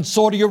Iran and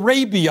Saudi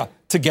Arabia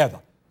together,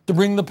 to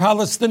bring the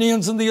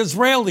Palestinians and the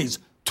Israelis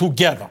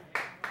together.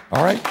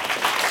 All right?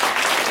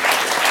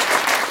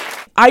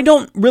 I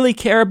don't really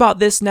care about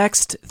this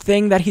next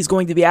thing that he's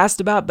going to be asked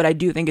about, but I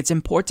do think it's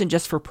important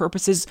just for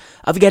purposes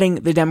of getting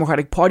the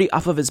Democratic Party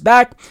off of his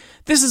back.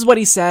 This is what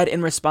he said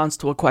in response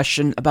to a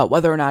question about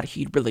whether or not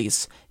he'd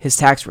release his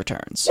tax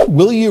returns.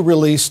 Will you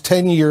release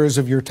 10 years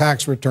of your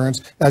tax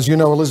returns? As you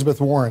know,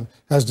 Elizabeth Warren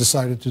has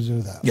decided to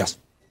do that. Yes.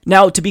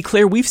 Now, to be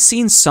clear, we've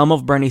seen some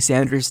of Bernie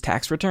Sanders'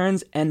 tax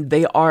returns, and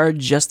they are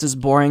just as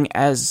boring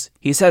as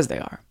he says they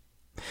are.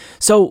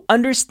 So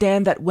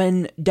understand that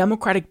when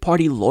Democratic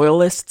Party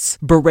loyalists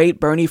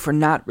berate Bernie for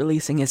not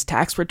releasing his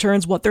tax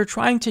returns, what they're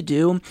trying to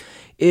do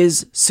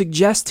is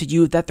suggest to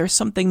you that there's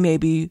something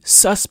maybe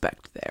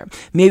suspect there.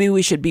 Maybe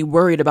we should be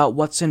worried about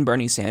what's in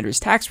Bernie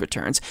Sanders' tax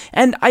returns.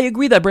 And I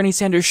agree that Bernie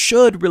Sanders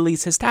should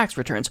release his tax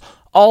returns.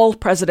 All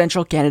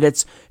presidential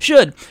candidates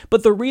should.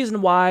 But the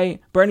reason why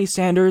Bernie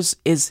Sanders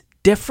is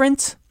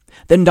different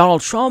than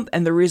Donald Trump,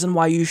 and the reason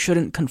why you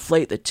shouldn't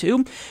conflate the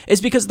two,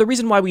 is because the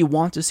reason why we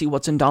want to see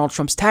what's in Donald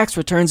Trump's tax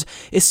returns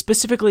is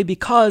specifically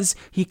because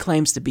he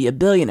claims to be a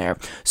billionaire.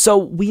 So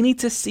we need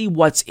to see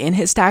what's in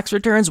his tax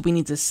returns. We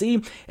need to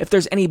see if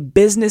there's any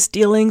business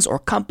dealings or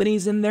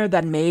companies in there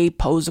that may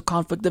pose a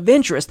conflict of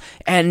interest.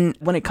 And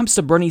when it comes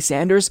to Bernie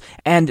Sanders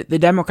and the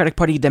Democratic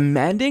Party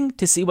demanding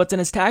to see what's in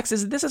his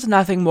taxes, this is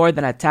nothing more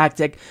than a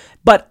tactic.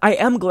 But I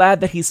am glad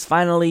that he's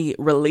finally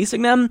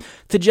releasing them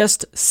to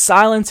just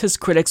silence his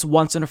critics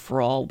once and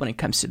for all when it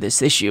comes to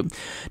this issue.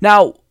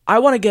 Now, I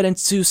want to get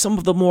into some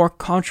of the more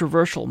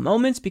controversial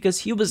moments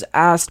because he was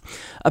asked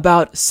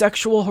about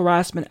sexual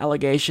harassment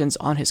allegations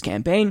on his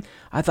campaign.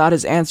 I thought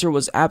his answer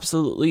was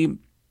absolutely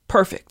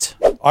perfect.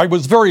 I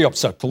was very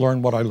upset to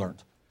learn what I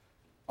learned.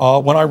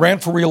 When I ran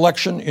for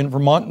re-election in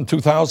Vermont in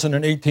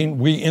 2018,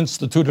 we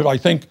instituted, I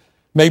think,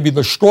 maybe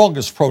the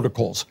strongest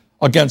protocols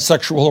against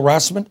sexual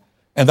harassment,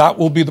 and that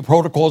will be the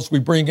protocols we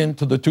bring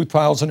into the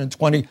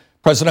 2020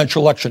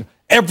 presidential election.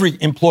 Every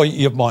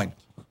employee of mine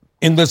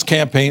in this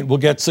campaign will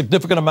get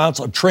significant amounts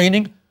of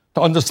training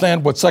to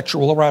understand what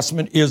sexual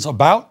harassment is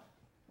about.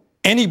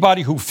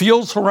 Anybody who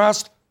feels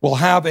harassed will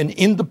have an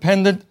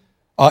independent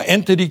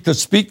entity to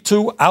speak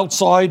to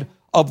outside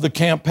of the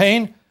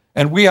campaign.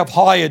 And we have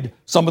hired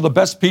some of the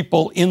best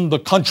people in the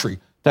country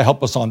to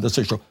help us on this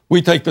issue.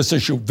 We take this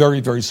issue very,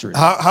 very seriously.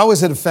 How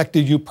has it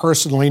affected you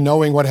personally,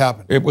 knowing what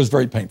happened? It was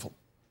very painful.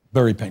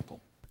 Very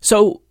painful.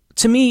 So,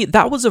 to me,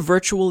 that was a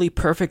virtually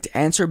perfect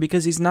answer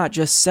because he's not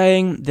just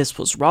saying this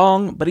was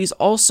wrong, but he's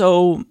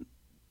also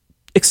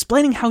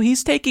explaining how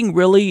he's taking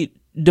really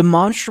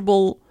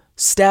demonstrable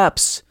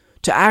steps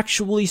to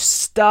actually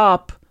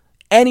stop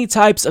any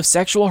types of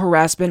sexual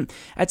harassment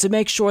and to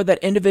make sure that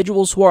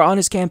individuals who are on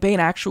his campaign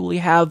actually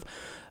have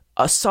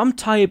some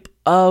type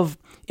of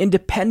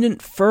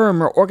independent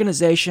firm or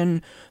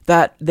organization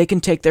that they can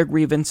take their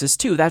grievances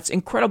to. That's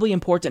incredibly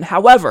important.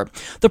 However,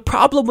 the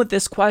problem with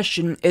this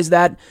question is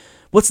that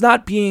what's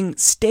not being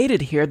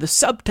stated here, the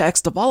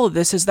subtext of all of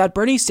this, is that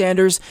Bernie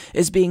Sanders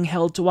is being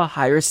held to a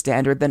higher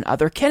standard than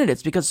other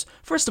candidates. Because,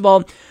 first of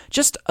all,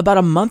 just about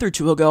a month or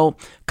two ago,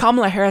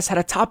 Kamala Harris had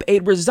a top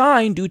aide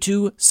resign due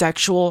to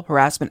sexual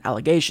harassment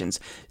allegations.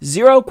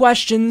 0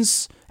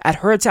 questions at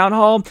her town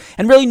hall,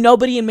 and really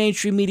nobody in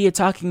mainstream media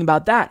talking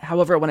about that.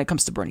 However, when it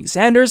comes to Bernie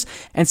Sanders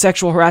and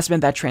sexual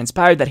harassment that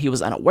transpired that he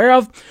was unaware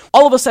of,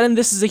 all of a sudden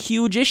this is a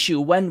huge issue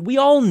when we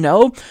all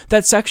know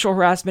that sexual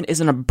harassment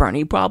isn't a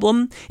Bernie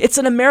problem. It's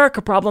an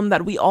America problem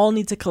that we all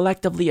need to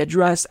collectively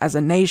address as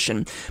a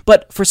nation.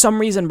 But for some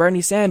reason,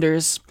 Bernie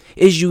Sanders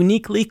is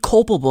uniquely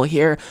culpable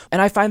here,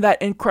 and I find that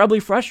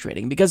incredibly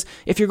frustrating because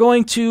if you're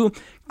going to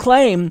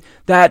claim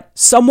that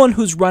someone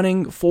who's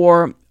running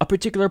for a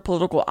particular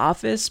political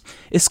office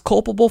is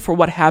culpable for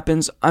what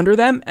happens under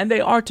them, and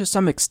they are to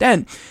some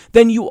extent,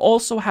 then you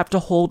also have to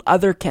hold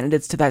other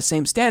candidates to that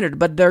same standard.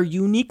 But they're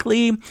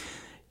uniquely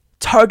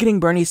targeting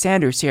Bernie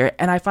Sanders here,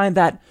 and I find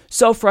that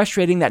so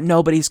frustrating that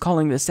nobody's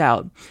calling this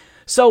out.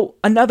 So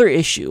another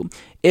issue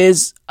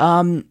is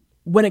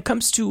when it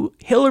comes to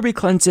Hillary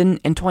Clinton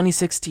in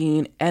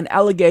 2016 and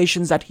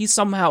allegations that he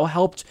somehow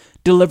helped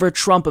deliver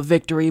Trump a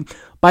victory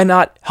by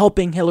not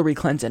helping Hillary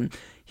Clinton.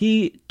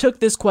 He took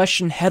this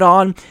question head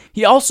on.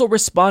 He also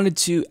responded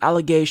to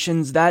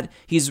allegations that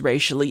he's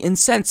racially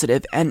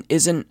insensitive and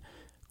isn't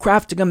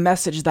crafting a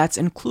message that's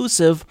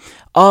inclusive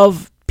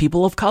of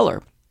people of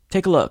color.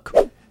 Take a look.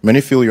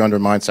 Many feel you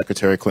undermined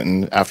Secretary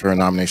Clinton after her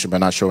nomination by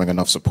not showing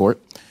enough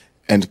support,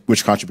 and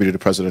which contributed to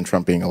President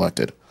Trump being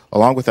elected.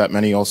 Along with that,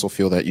 many also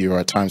feel that you are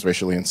at times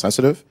racially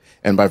insensitive,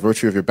 and by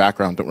virtue of your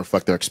background, don't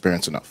reflect their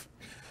experience enough.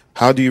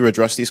 How do you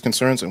address these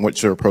concerns, and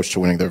what's your approach to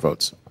winning their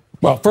votes?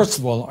 Well, first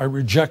of all, I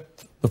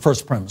reject the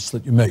first premise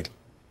that you made.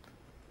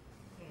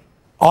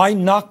 I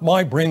knocked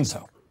my brains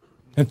out.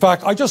 In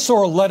fact, I just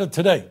saw a letter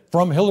today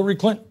from Hillary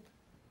Clinton,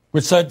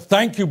 which said,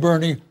 "Thank you,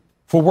 Bernie,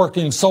 for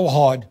working so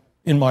hard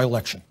in my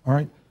election." All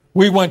right.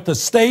 We went to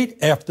state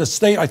after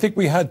state. I think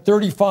we had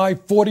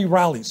 35, 40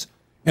 rallies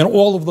in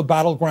all of the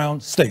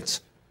battleground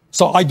states.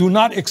 So I do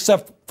not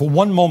accept for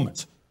one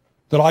moment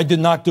that I did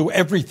not do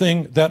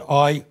everything that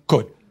I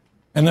could.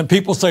 And then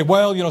people say,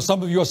 well, you know,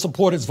 some of your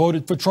supporters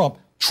voted for Trump.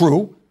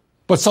 True.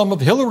 But some of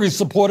Hillary's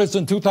supporters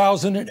in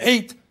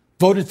 2008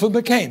 voted for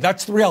McCain.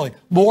 That's the reality.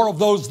 More of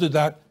those did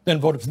that than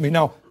voted for me.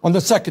 Now, on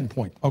the second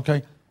point,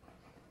 okay,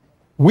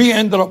 we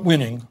ended up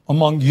winning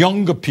among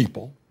younger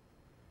people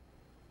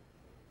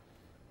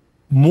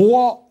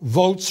more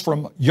votes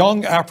from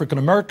young African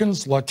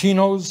Americans,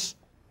 Latinos,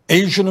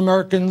 Asian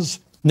Americans,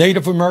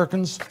 Native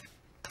Americans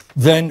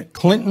than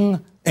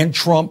Clinton and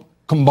Trump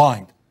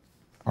combined.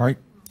 All right.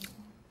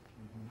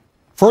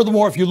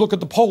 Furthermore, if you look at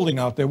the polling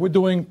out there, we're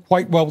doing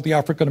quite well with the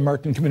African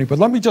American community. But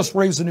let me just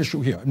raise an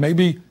issue here.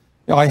 Maybe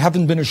I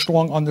haven't been as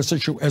strong on this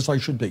issue as I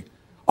should be.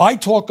 I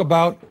talk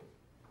about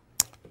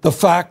the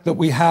fact that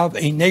we have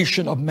a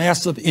nation of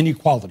massive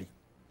inequality.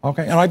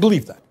 Okay. And I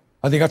believe that.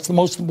 I think that's the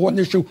most important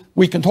issue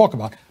we can talk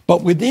about.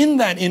 But within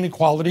that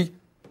inequality,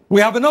 we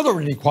have another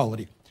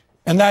inequality,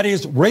 and that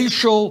is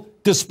racial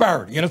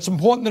disparity. And it's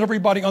important that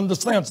everybody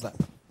understands that.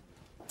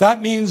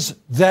 That means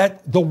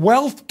that the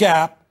wealth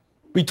gap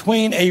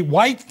between a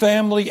white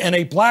family and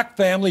a black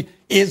family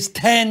is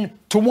 10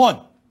 to 1.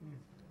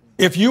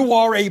 If you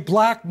are a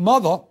black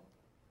mother,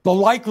 the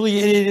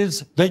likelihood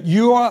is that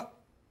you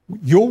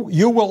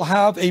will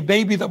have a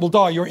baby that will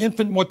die. Your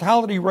infant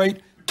mortality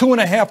rate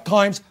 2.5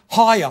 times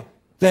higher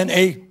than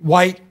a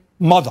white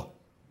mother.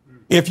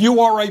 If you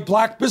are a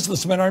black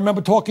businessman, I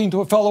remember talking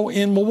to a fellow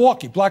in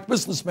Milwaukee, black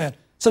businessman,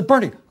 said,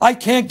 Bernie, I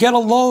can't get a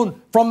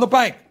loan from the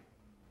bank.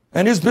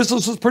 And his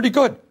business is pretty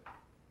good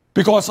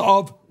because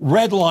of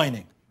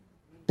redlining.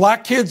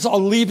 Black kids are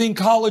leaving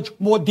college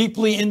more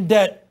deeply in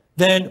debt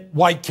than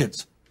white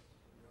kids.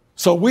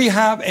 So we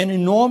have an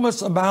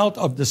enormous amount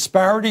of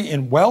disparity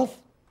in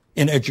wealth,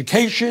 in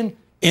education,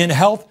 in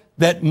health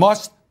that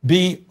must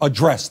be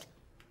addressed.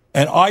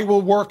 And I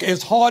will work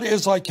as hard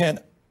as I can.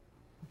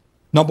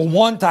 Number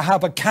one, to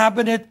have a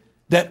cabinet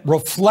that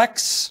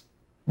reflects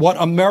what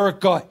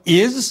America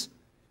is.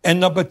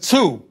 And number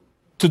two,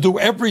 to do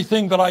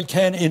everything that I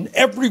can in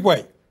every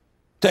way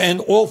to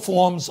end all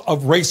forms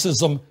of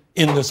racism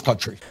in this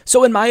country.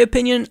 So in my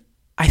opinion,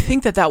 I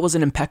think that was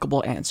an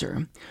impeccable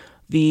answer.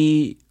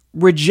 The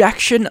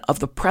rejection of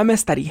the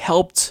premise that he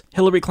helped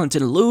Hillary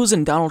Clinton lose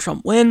and Donald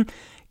Trump win,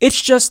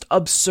 it's just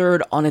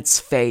absurd on its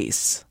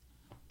face.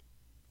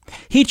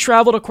 He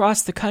traveled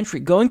across the country,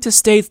 going to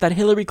states that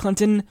Hillary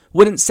Clinton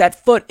wouldn't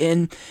set foot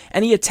in,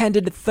 and he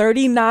attended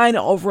 39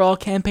 overall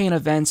campaign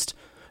events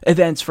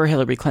for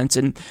Hillary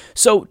Clinton.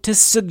 So to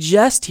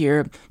suggest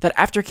here that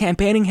after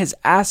campaigning his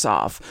ass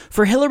off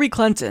for Hillary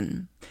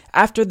Clinton,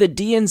 after the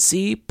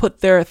DNC put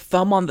their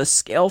thumb on the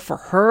scale for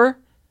her,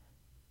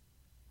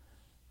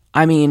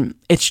 I mean,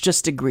 it's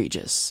just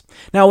egregious.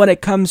 Now, when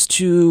it comes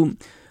to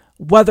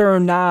whether or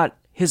not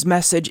his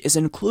message is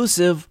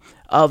inclusive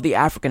of the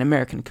African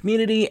American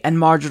community and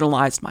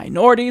marginalized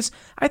minorities,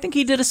 I think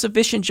he did a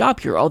sufficient job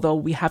here, although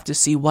we have to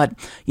see what,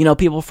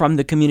 people from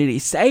the community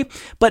say.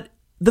 But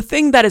the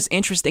thing that is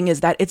interesting is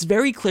that it's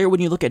very clear when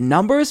you look at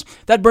numbers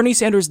that Bernie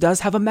Sanders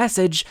does have a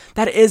message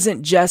that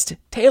isn't just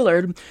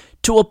tailored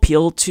to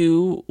appeal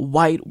to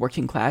white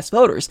working class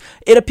voters.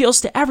 It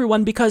appeals to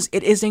everyone because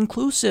it is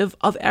inclusive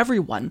of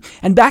everyone.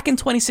 And back in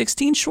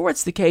 2016, sure,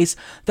 it's the case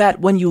that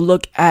when you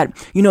look at,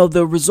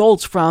 the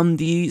results from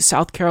the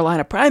South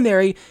Carolina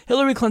primary,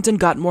 Hillary Clinton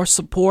got more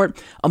support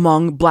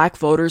among black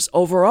voters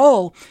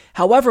overall.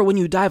 However, when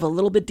you dive a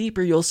little bit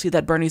deeper, you'll see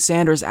that Bernie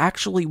Sanders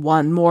actually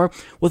won more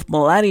with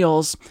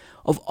millennials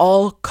of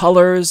all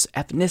colors,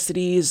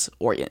 ethnicities,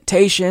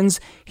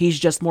 orientations. He's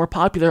just more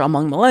popular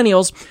among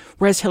millennials,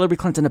 whereas Hillary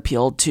Clinton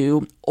appealed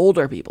to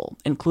older people,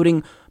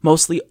 including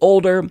mostly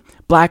older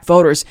black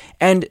voters.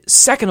 And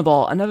second of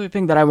all, another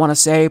thing that I want to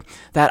say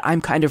that I'm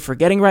kind of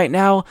forgetting right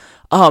now,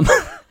 what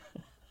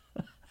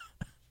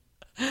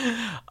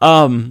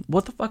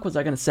the fuck was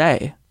I going to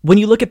say? When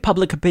you look at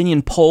public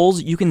opinion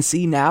polls, you can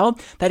see now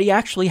that he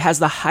actually has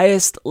the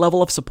highest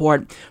level of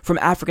support from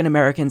African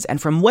Americans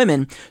and from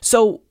women.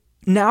 So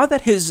now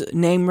that his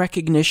name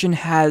recognition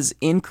has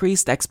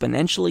increased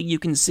exponentially, you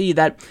can see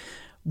that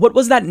what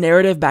was that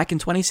narrative back in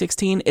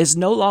 2016 is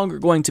no longer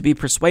going to be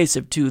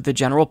persuasive to the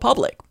general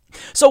public.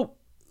 So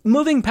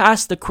moving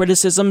past the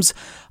criticisms,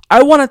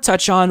 I want to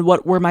touch on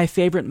what were my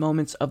favorite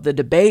moments of the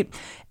debate.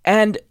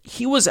 And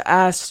he was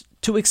asked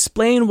to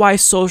explain why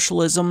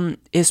socialism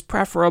is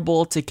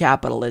preferable to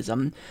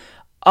capitalism.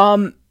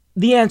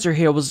 The answer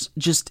here was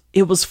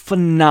it was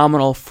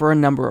phenomenal for a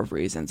number of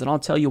reasons. And I'll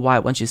tell you why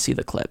once you see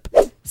the clip.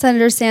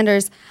 Senator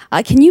Sanders,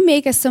 can you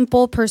make a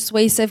simple,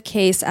 persuasive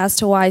case as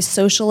to why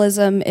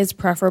socialism is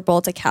preferable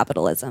to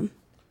capitalism?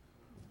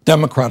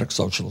 Democratic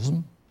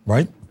socialism,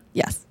 right?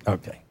 Yes.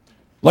 Okay.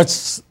 Let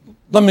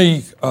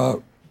me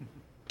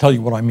tell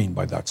you what I mean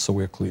by that so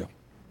we're clear.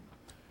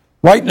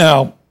 Right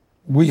now,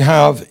 we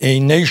have a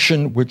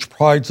nation which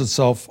prides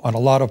itself on a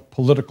lot of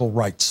political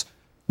rights.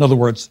 In other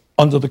words,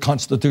 under the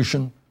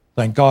Constitution,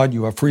 thank God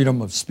you have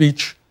freedom of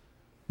speech.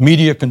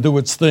 Media can do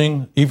its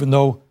thing, even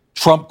though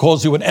Trump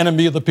calls you an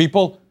enemy of the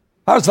people.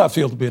 How does that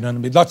feel to be an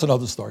enemy? That's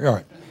another story. All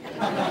right.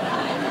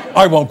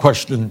 I won't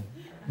question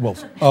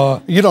Wolf.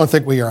 You don't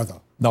think we are,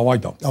 though? No, I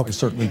don't. Okay. I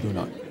certainly do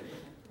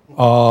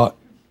not.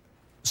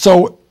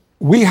 So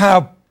we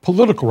have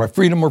political right,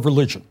 freedom of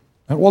religion,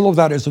 and all of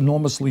that is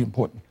enormously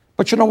important.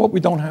 But you know what we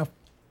don't have?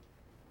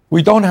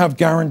 We don't have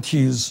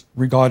guarantees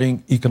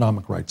regarding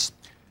economic rights.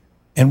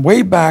 And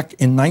way back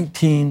in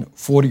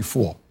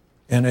 1944,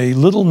 in a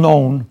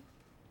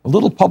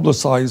little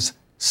publicized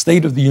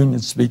State of the Union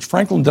speech,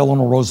 Franklin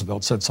Delano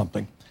Roosevelt said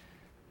something,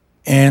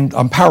 and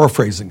I'm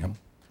paraphrasing him,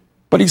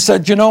 but he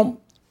said,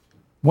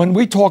 when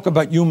we talk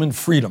about human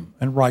freedom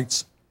and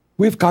rights,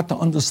 we've got to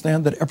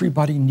understand that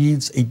everybody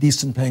needs a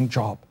decent paying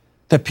job,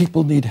 that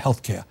people need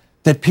health care,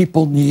 that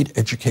people need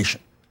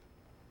education.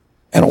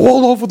 And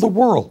all over the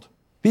world,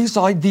 these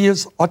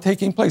ideas are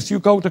taking place. You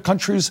go to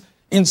countries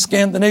in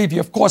Scandinavia,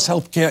 of course,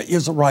 health care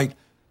is a right.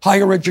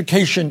 Higher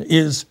education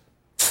is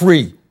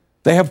free.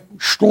 They have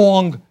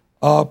strong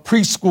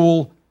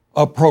preschool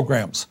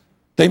programs.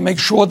 They make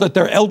sure that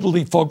their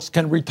elderly folks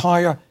can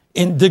retire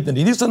in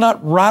dignity. These are not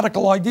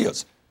radical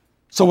ideas.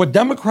 So what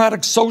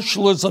democratic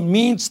socialism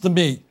means to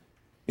me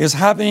is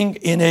having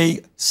in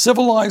a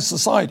civilized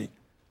society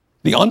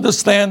the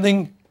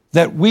understanding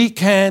that we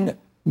can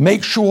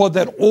make sure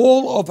that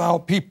all of our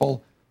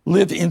people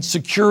live in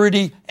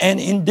security and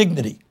in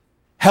dignity.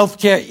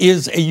 Healthcare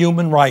is a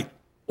human right.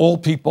 All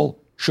people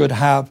should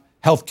have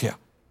healthcare.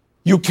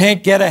 You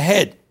can't get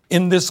ahead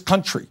in this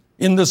country,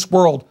 in this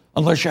world,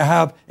 unless you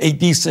have a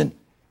decent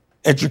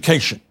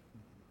education.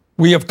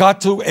 We have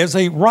got to, as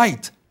a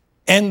right,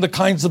 end the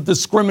kinds of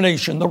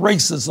discrimination, the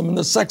racism and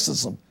the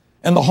sexism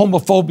and the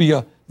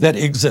homophobia that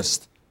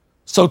exist.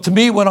 So to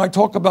me, when I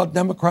talk about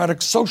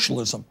democratic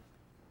socialism,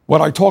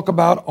 what I talk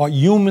about are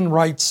human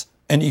rights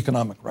and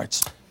economic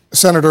rights.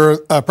 Senator,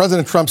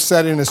 President Trump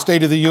said in his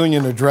State of the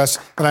Union address,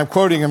 and I'm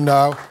quoting him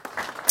now,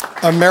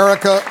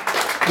 America,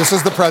 this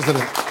is the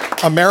president,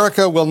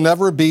 America will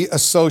never be a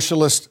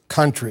socialist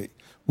country.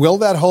 Will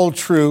that hold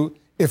true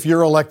if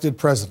you're elected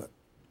president?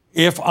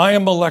 If I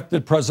am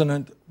elected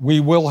president, we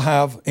will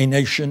have a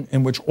nation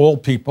in which all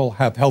people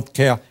have health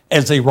care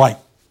as a right.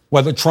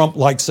 whether Trump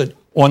likes it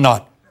or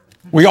not.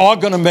 We are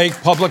going to make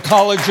public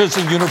colleges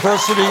and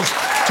universities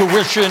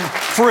tuition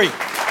free.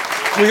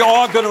 We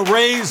are going to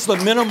raise the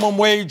minimum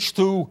wage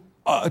to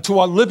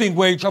a living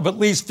wage of at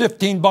least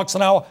 $15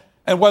 an hour.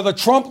 And whether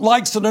Trump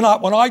likes it or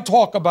not, when I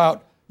talk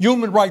about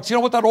human rights, you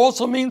know what that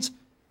also means?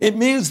 It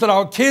means that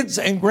our kids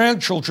and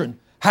grandchildren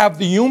have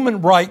the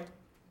human right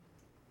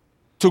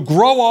to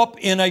grow up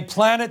in a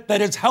planet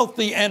that is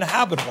healthy and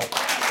habitable.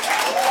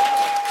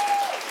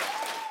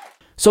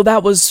 So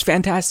that was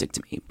fantastic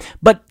to me.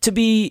 But to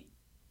be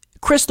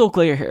crystal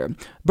clear here,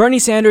 Bernie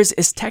Sanders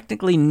is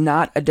technically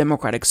not a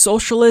democratic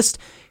socialist.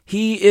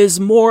 He is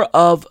more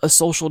of a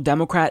social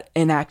democrat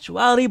in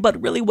actuality,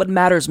 but really what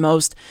matters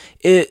most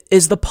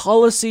is the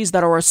policies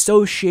that are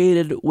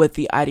associated with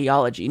the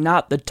ideology,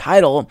 not the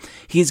title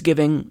he's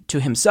giving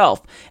to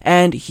himself.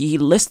 And he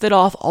listed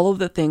off all of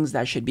the things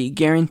that should be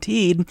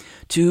guaranteed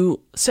to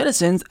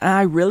citizens, and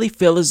I really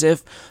feel as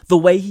if the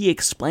way he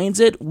explains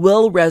it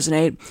will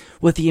resonate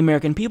with the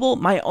American people.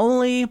 My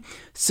only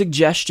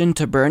suggestion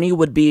to Bernie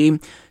would be,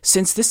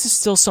 since this is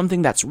still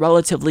something that's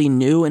relatively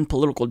new in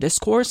political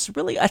discourse,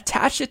 really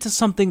attach it to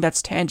something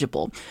that's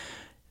tangible.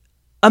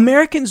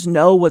 Americans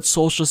know what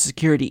Social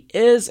Security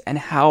is and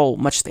how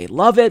much they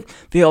love it.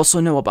 They also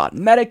know about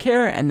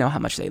Medicare and know how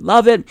much they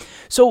love it.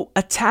 So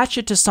attach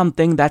it to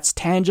something that's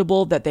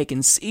tangible that they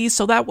can see,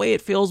 so that way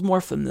it feels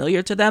more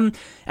familiar to them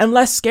and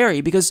less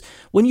scary, because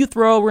when you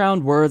throw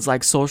around words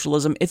like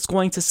socialism, it's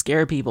going to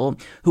scare people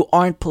who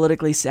aren't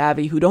politically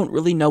savvy, who don't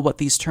really know what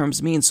these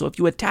terms mean. So if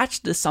you attach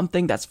it to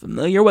something that's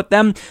familiar with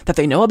them, that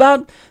they know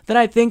about, then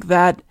I think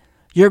that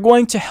you're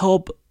going to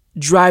help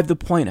drive the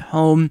point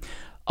home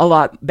a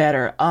lot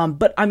better.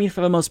 But I mean,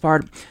 for the most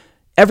part,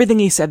 everything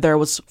he said there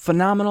was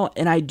phenomenal,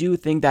 and I do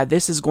think that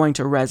this is going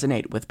to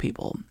resonate with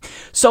people.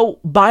 So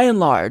by and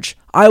large,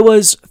 I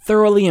was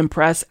thoroughly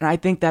impressed, and I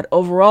think that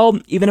overall,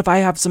 even if I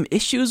have some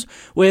issues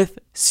with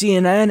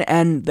CNN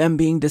and them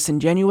being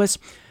disingenuous,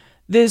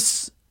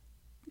 this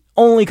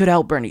only could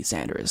help Bernie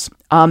Sanders.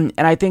 And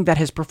I think that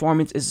his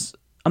performance is,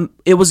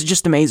 it was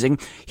just amazing.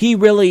 He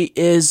really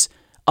is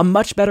a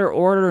much better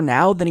orator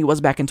now than he was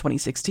back in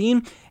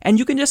 2016, and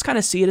you can just kind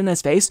of see it in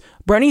his face.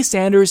 Bernie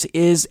Sanders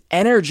is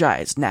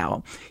energized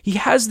now. He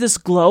has this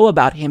glow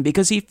about him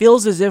because he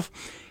feels as if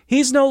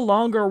he's no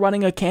longer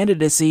running a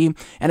candidacy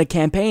and a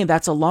campaign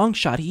that's a long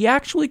shot. He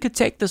actually could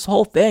take this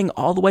whole thing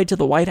all the way to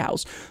the White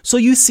House. So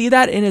you see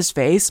that in his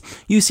face,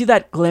 you see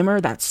that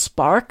glimmer, that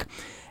spark,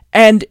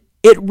 and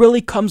it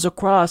really comes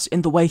across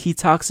in the way he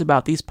talks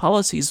about these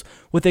policies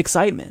with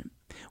excitement,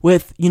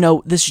 with,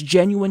 this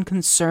genuine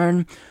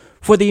concern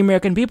for the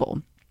American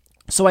people.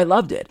 So I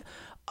loved it.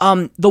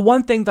 The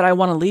one thing that I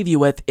want to leave you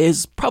with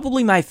is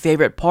probably my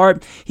favorite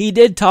part. He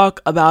did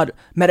talk about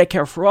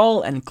Medicare for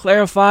All and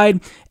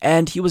clarified,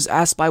 and he was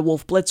asked by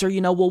Wolf Blitzer,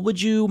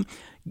 would you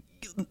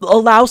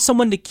allow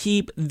someone to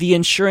keep the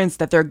insurance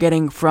that they're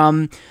getting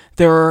from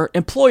their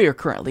employer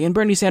currently? And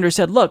Bernie Sanders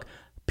said, look,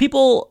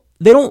 people,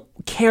 they don't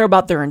care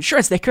about their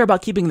insurance. They care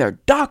about keeping their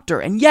doctor.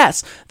 And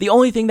yes, the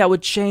only thing that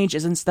would change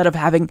is instead of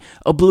having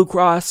a Blue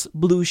Cross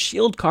Blue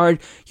Shield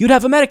card, you'd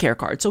have a Medicare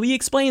card. So he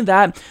explained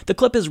that. The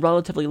clip is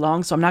relatively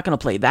long, so I'm not going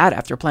to play that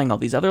after playing all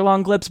these other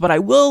long clips, but I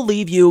will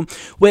leave you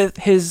with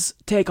his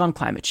take on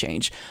climate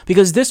change,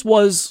 because this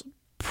was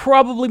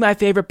probably my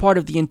favorite part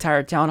of the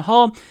entire town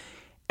hall,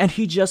 and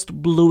he just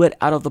blew it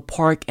out of the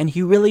park, and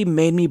he really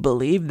made me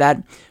believe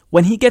that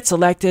when he gets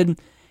elected,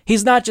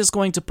 he's not just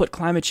going to put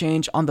climate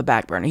change on the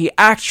back burner. He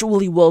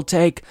actually will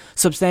take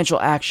substantial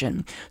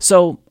action.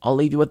 So I'll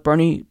leave you with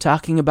Bernie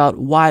talking about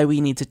why we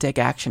need to take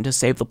action to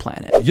save the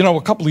planet.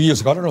 A couple of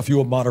years ago, I don't know if you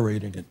were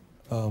moderating it,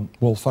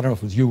 Wolf, I don't know if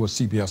it was you or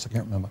CBS, I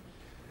can't remember.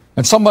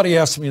 And somebody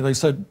asked me, they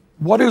said,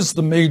 what is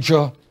the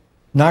major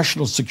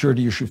national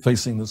security issue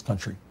facing this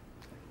country?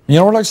 And you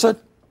know what I said?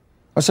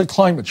 I said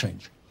climate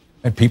change.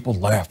 And people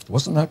laughed.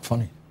 Wasn't that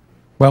funny?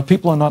 Well,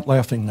 people are not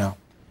laughing now,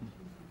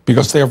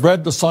 because they have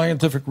read the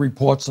scientific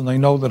reports and they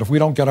know that if we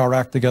don't get our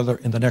act together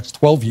in the next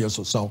 12 years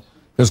or so,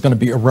 there's going to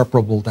be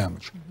irreparable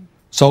damage.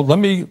 So let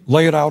me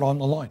lay it out on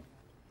the line.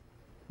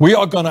 We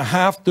are going to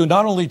have to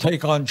not only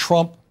take on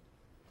Trump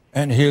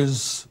and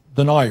his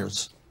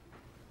deniers,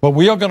 but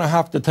we are going to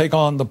have to take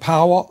on the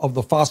power of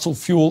the fossil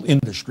fuel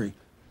industry.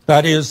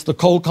 That is the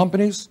coal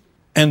companies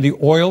and the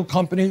oil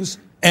companies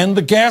and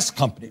the gas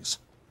companies.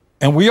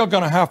 And we are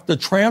going to have to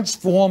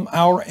transform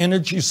our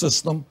energy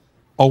system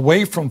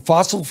away from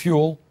fossil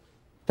fuel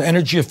to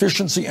energy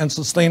efficiency and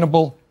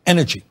sustainable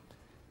energy.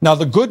 Now,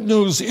 the good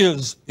news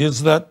is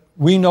that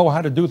we know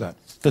how to do that.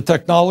 The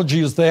technology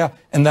is there,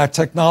 and that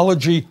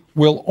technology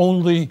will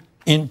only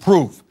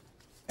improve.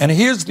 And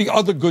here's the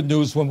other good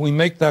news when we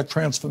make that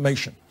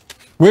transformation.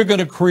 We're going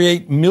to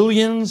create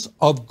millions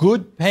of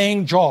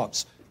good-paying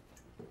jobs,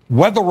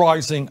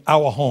 weatherizing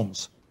our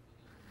homes,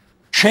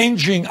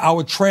 changing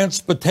our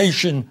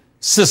transportation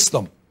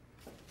system,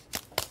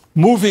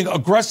 moving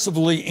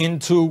aggressively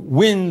into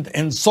wind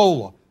and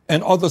solar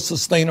and other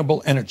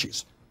sustainable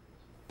energies.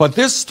 But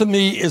this, to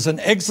me, is an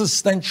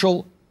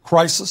existential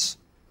crisis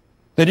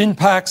that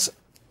impacts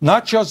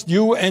not just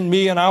you and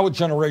me and our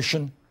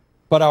generation,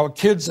 but our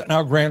kids and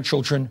our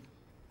grandchildren.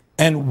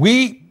 And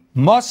we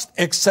must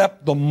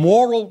accept the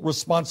moral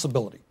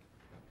responsibility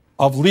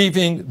of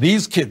leaving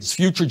these kids,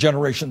 future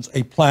generations,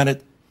 a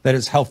planet that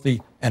is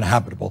healthy and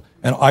habitable.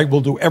 And I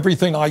will do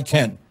everything I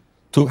can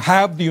to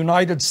have the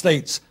United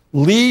States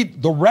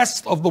lead the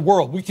rest of the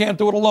world. We can't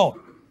do it alone.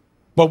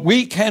 But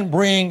we can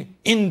bring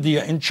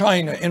India and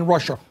China and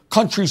Russia,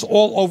 countries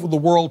all over the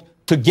world,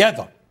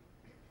 together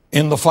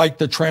in the fight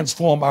to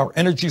transform our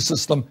energy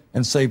system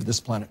and save this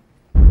planet.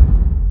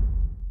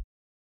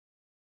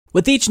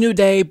 With each new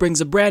day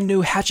brings a brand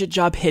new hatchet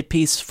job hit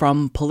piece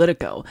from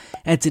Politico.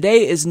 And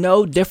today is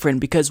no different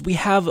because we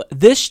have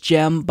this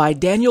gem by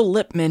Daniel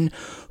Lippman,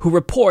 who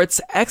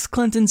reports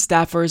ex-Clinton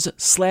staffers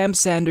slam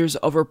Sanders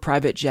over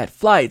private jet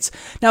flights.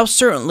 Now,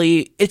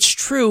 certainly, it's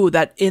true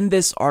that in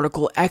this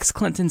article,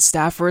 ex-Clinton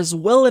staffers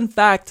will in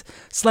fact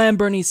slam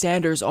Bernie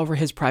Sanders over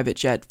his private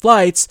jet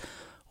flights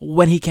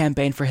when he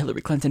campaigned for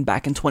Hillary Clinton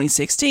back in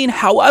 2016.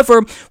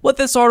 However, what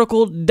this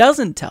article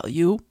doesn't tell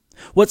you,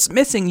 what's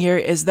missing here,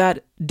 is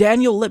that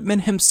Daniel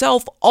Lippman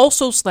himself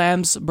also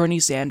slams Bernie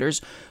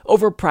Sanders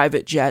over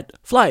private jet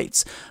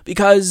flights.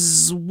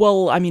 Because,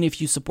 well, I mean,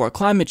 if you support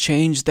climate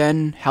change,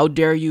 then how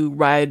dare you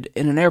ride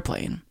in an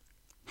airplane?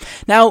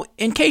 Now,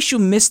 in case you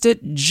missed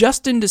it,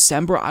 just in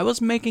December, I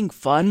was making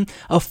fun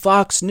of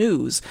Fox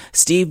News,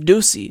 Steve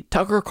Doocy,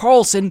 Tucker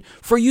Carlson,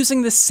 for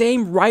using the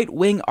same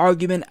right-wing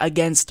argument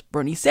against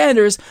Bernie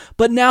Sanders,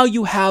 but now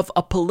you have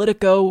a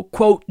Politico,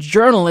 quote,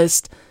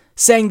 journalist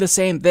saying the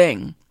same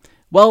thing.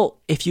 Well,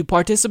 if you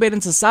participate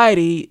in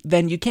society,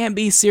 then you can't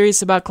be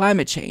serious about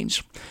climate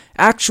change.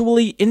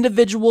 Actually,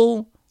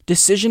 individual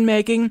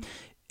decision-making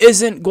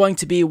isn't going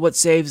to be what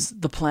saves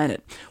the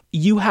planet.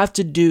 You have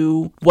to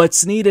do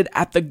what's needed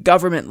at the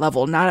government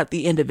level, not at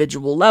the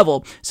individual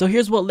level. So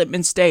here's what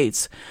Lippman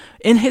states.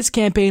 In his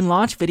campaign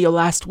launch video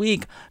last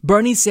week,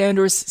 Bernie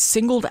Sanders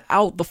singled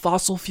out the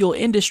fossil fuel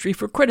industry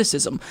for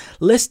criticism,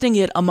 listing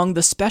it among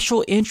the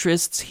special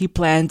interests he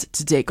planned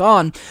to take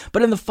on.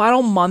 But in the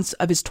final months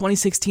of his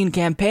 2016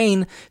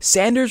 campaign,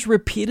 Sanders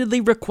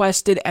repeatedly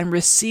requested and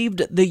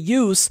received the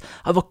use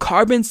of a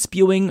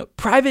carbon-spewing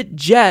private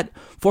jet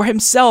for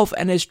himself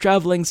and his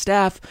traveling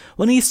staff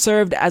when he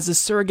served as a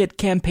surrogate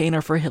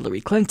campaigner for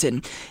Hillary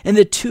Clinton. In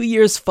the 2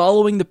 years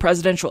following the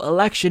presidential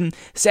election,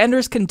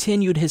 Sanders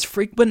continued his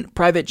frequent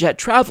private jet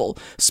travel,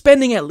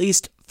 spending at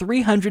least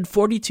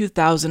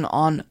 $342,000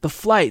 on the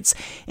flights.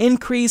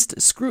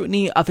 Increased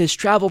scrutiny of his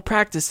travel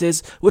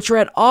practices, which are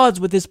at odds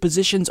with his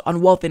positions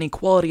on wealth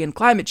inequality and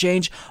climate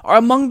change, are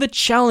among the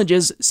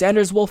challenges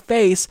Sanders will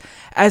face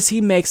as he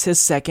makes his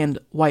second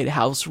White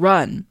House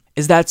run.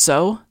 Is that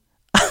so?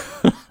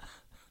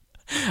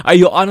 Are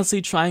you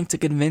honestly trying to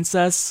convince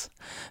us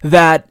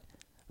that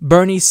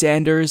Bernie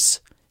Sanders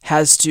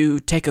has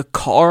to take a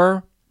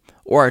car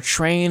or a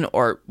train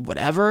or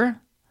whatever?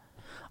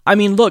 I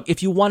mean, look,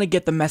 if you want to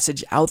get the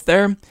message out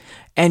there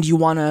and you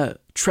want to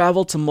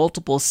travel to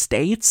multiple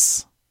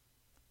states,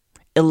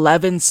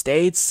 11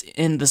 states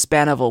in the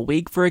span of a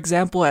week, for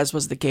example, as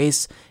was the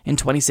case in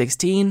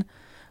 2016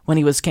 when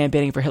he was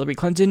campaigning for Hillary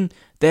Clinton,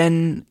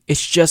 then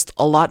it's just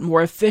a lot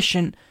more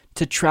efficient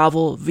to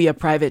travel via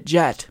private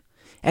jet.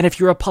 And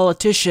if you're a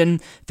politician,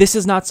 this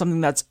is not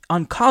something that's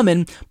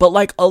uncommon, but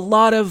like a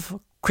lot of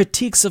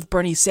critiques of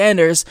Bernie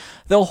Sanders,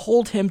 they'll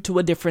hold him to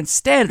a different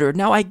standard.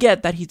 Now, I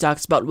get that he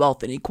talks about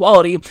wealth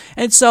inequality,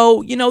 and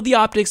so, the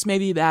optics may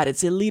be bad.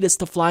 It's elitist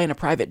to fly in a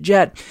private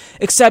jet,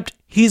 except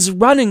he's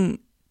running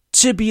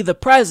to be the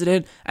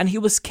president, and he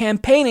was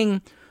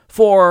campaigning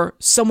for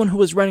someone who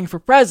was running for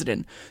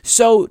president.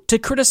 So to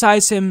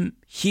criticize him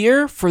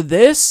here for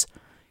this,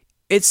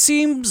 it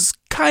seems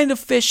kind of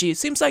fishy. It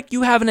seems like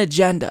you have an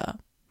agenda.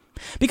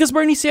 Because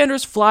Bernie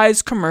Sanders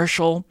flies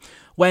commercial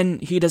when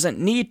he doesn't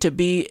need to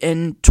be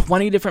in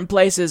 20 different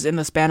places in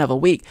the span of a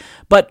week.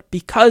 But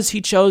because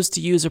he chose to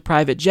use a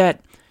private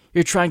jet,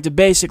 you're trying to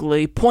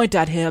basically point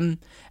at him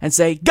and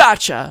say,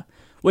 gotcha,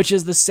 which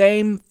is the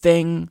same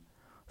thing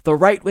the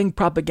right-wing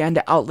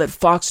propaganda outlet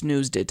Fox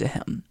News did to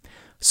him.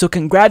 So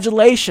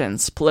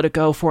congratulations,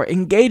 Politico, for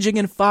engaging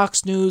in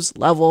Fox News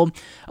level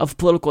of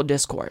political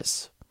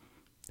discourse.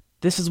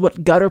 This is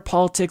what gutter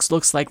politics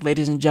looks like,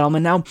 ladies and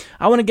gentlemen. Now,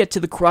 I want to get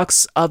to the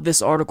crux of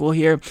this article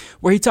here,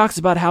 where he talks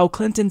about how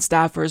Clinton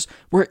staffers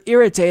were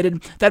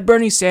irritated that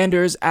Bernie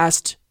Sanders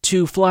asked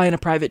to fly in a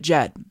private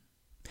jet.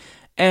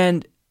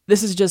 And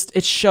this is just,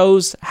 it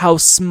shows how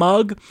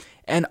smug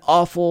and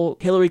awful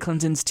Hillary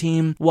Clinton's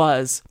team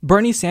was.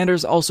 Bernie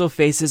Sanders also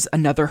faces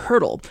another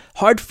hurdle,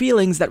 hard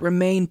feelings that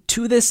remain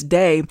to this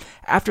day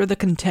after the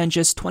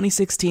contentious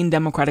 2016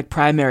 Democratic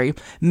primary.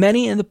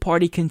 Many in the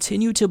party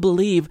continue to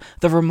believe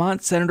the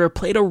Vermont senator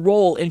played a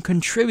role in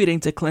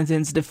contributing to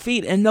Clinton's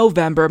defeat in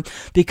November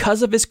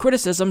because of his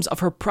criticisms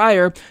of her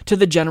prior to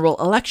the general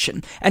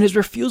election and his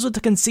refusal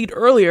to concede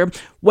earlier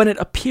when it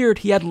appeared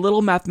he had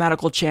little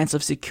mathematical chance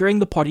of securing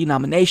the party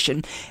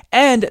nomination.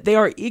 And they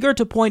are eager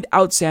to point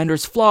out Sanders'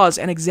 Sanders' flaws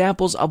and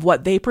examples of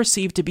what they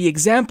perceive to be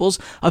examples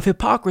of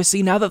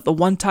hypocrisy now that the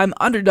one-time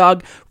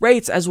underdog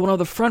rates as one of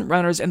the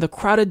frontrunners in the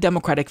crowded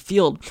Democratic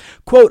field.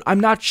 Quote, I'm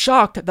not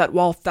shocked that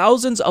while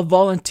thousands of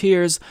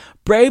volunteers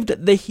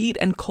braved the heat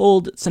and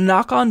cold to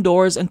knock on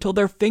doors until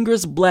their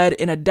fingers bled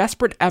in a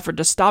desperate effort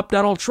to stop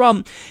Donald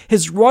Trump,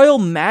 His Royal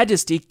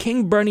Majesty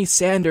King Bernie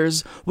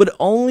Sanders would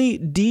only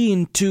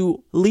deign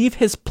to leave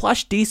his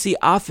plush DC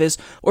office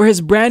or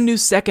his brand new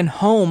second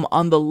home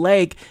on the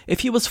lake if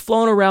he was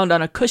flown around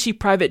on a cushy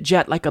private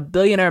jet like a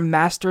billionaire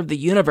master of the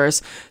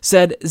universe,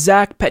 said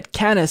Zach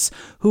Petkanis,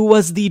 who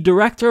was the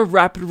director of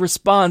rapid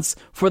response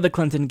for the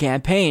Clinton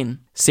campaign.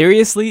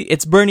 Seriously,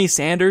 it's Bernie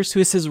Sanders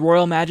who is His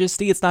Royal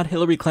Majesty. It's not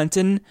Hillary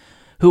Clinton,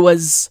 who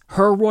was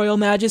Her Royal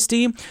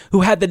Majesty,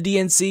 who had the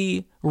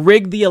DNC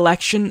rig the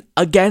election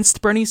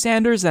against Bernie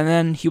Sanders, and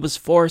then he was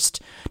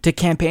forced to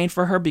campaign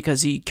for her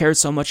because he cared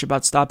so much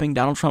about stopping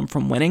Donald Trump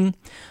from winning.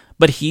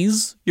 But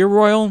he's your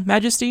Royal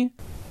Majesty?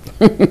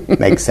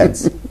 Makes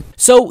sense.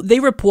 So they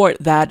report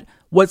that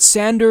what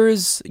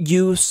Sanders'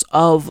 use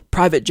of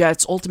private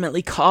jets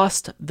ultimately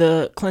cost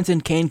the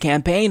Clinton-Kaine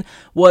campaign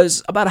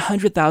was about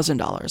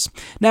 $100,000.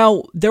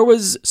 Now, there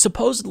was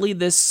supposedly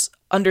this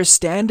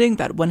understanding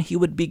that when he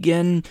would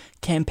begin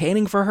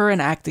campaigning for her and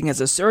acting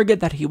as a surrogate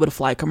that he would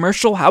fly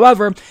commercial.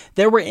 However,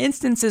 there were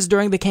instances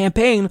during the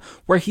campaign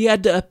where he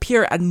had to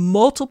appear at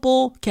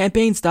multiple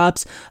campaign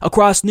stops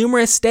across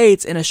numerous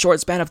states in a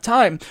short span of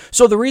time.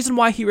 So the reason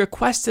why he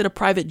requested a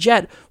private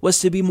jet was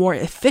to be more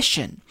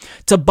efficient,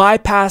 to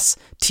bypass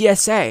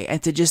TSA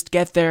and to just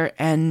get there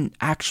and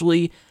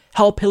actually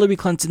help Hillary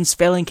Clinton's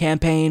failing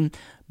campaign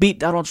beat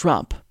Donald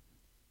Trump.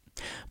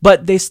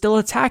 But they still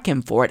attack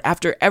him for it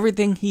after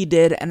everything he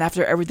did and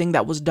after everything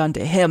that was done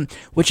to him,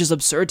 which is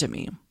absurd to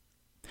me.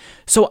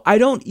 So I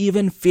don't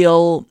even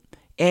feel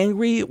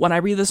angry when I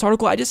read this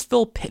article. I just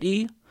feel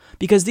pity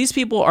because these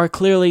people are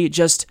clearly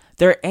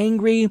they're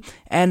angry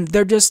and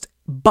they're just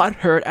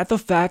butthurt at the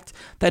fact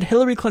that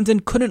Hillary Clinton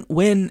couldn't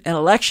win an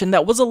election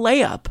that was a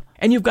layup.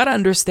 And you've got to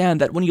understand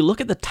that when you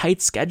look at the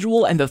tight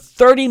schedule and the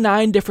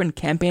 39 different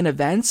campaign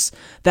events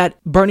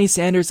that Bernie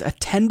Sanders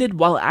attended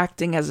while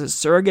acting as a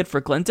surrogate for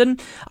Clinton,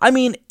 I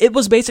mean, it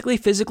was basically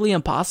physically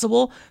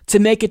impossible to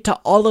make it to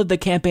all of the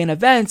campaign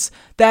events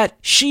that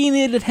she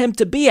needed him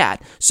to be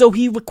at. So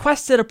he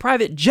requested a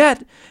private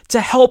jet to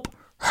help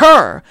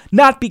her,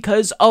 not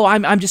because,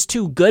 I'm just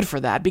too good for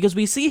that, because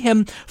we see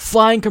him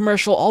flying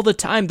commercial all the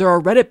time. There are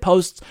Reddit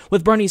posts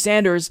with Bernie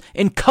Sanders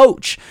in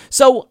coach.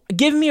 So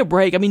give me a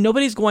break. I mean,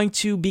 nobody's going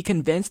to be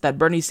convinced that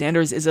Bernie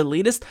Sanders is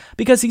elitist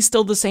because he's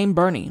still the same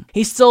Bernie.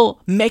 He's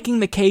still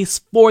making the case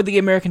for the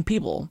American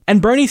people. And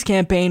Bernie's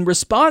campaign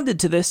responded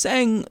to this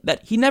saying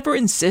that he never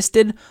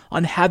insisted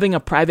on having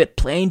a private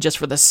plane just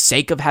for the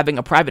sake of having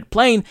a private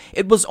plane.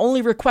 It was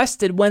only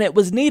requested when it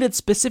was needed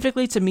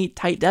specifically to meet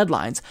tight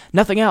deadlines,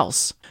 nothing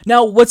else.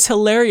 Now, what's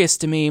hilarious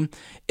to me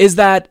is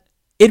that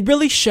it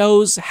really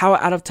shows how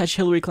out of touch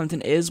Hillary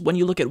Clinton is when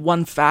you look at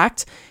one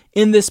fact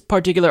in this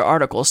particular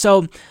article.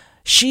 So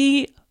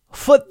she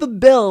foot the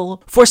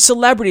bill for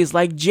celebrities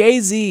like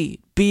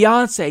Jay-Z,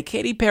 Beyonce,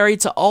 Katy Perry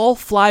to all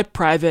fly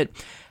private.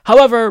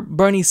 However,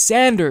 Bernie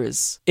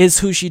Sanders is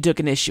who she took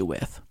an issue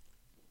with.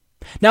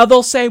 Now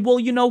they'll say, well,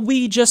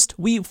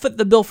 we foot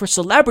the bill for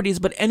celebrities,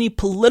 but any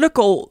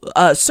political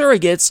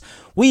surrogates,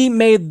 we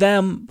made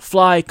them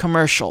fly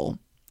commercial.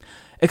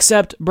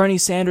 Except Bernie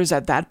Sanders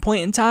at that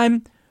point in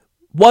time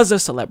was a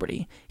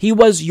celebrity. He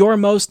was your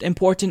most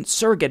important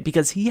surrogate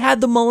because he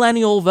had the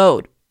millennial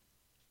vote.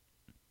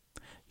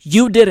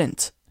 You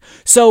didn't.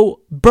 So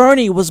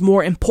Bernie was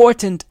more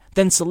important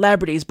than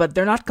celebrities, but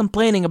they're not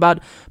complaining about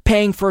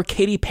paying for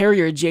Katy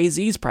Perry or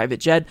Jay-Z's private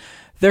jet.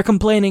 They're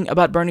complaining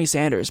about Bernie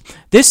Sanders.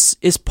 This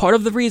is part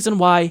of the reason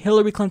why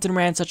Hillary Clinton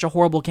ran such a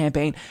horrible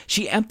campaign.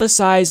 She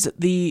emphasized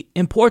the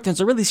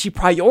importance, or really she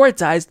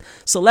prioritized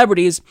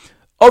celebrities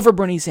over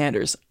Bernie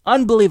Sanders.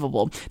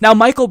 Unbelievable. Now,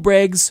 Michael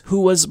Briggs, who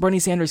was Bernie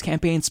Sanders'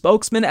 campaign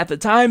spokesman at the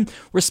time,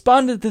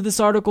 responded to this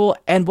article,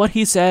 and what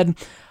he said,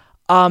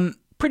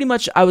 pretty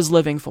much I was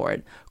living for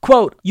it.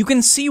 Quote, you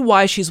can see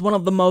why she's one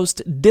of the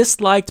most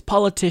disliked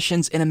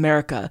politicians in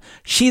America.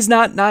 She's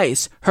not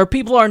nice. Her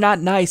people are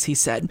not nice, he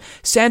said.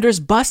 Sanders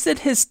busted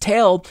his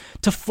tail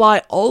to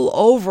fly all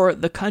over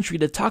the country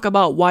to talk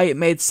about why it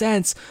made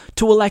sense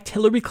to elect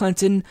Hillary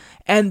Clinton,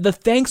 and the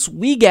thanks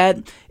we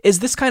get is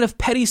this kind of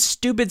petty,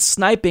 stupid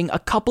sniping a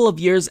couple of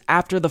years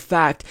after the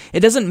fact. It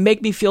doesn't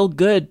make me feel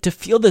good to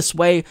feel this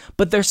way,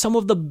 but they're some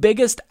of the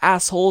biggest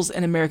assholes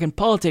in American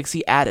politics,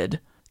 he added.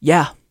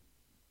 Yeah.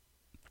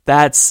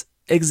 That's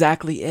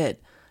exactly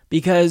it,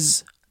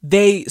 because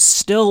they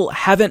still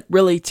haven't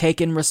really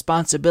taken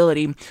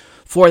responsibility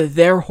for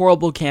their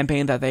horrible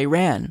campaign that they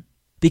ran,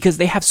 because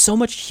they have so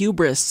much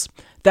hubris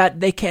that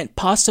they can't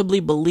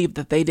possibly believe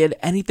that they did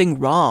anything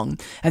wrong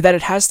and that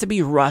it has to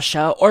be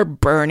Russia or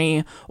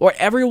Bernie or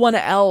everyone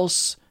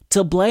else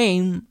to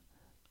blame,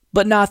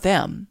 but not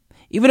them.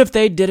 Even if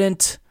they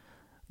didn't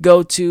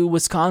go to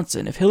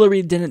Wisconsin, if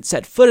Hillary didn't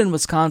set foot in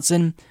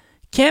Wisconsin,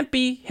 can't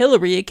be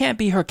Hillary, it can't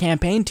be her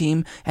campaign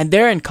team, and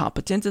they're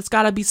incompetent, it's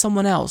gotta be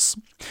someone else.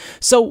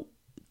 So,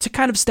 to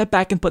kind of step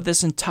back and put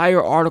this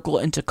entire article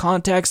into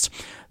context,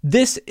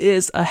 this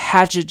is a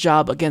hatchet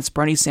job against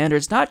Bernie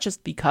Sanders, not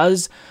just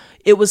because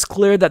it was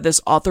clear that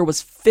this author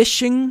was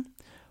fishing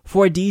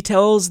for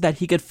details that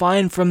he could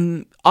find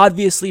from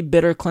obviously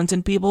bitter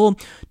Clinton people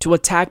to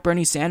attack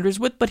Bernie Sanders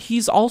with, but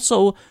he's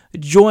also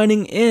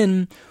joining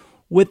in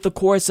with the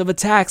chorus of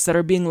attacks that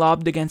are being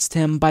lobbed against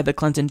him by the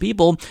Clinton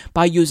people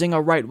by using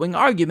a right-wing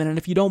argument. And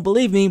if you don't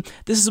believe me,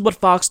 this is what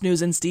Fox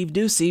News and Steve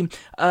Doocy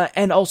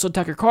and also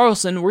Tucker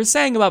Carlson were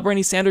saying about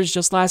Bernie Sanders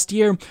just last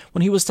year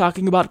when he was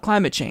talking about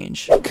climate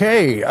change.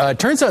 Okay,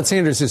 turns out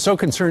Sanders is so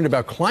concerned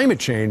about climate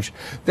change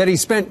that he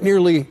spent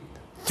nearly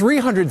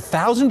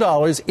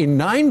 $300,000 in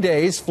 9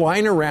 days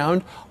flying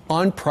around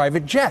on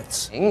private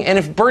jets. And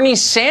if Bernie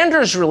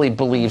Sanders really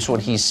believes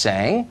what he's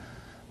saying,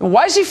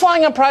 why is he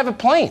flying on private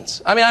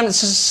planes? I mean,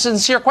 it's a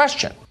sincere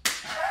question.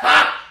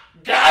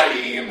 Got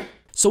him!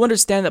 So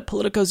understand that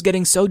Politico's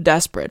getting so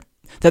desperate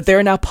that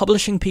they're now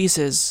publishing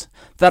pieces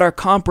that are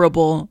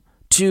comparable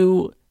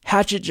to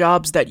hatchet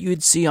jobs that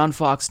you'd see on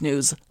Fox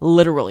News,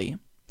 literally.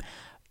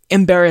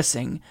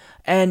 Embarrassing.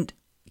 And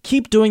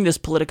keep doing this,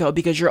 Politico,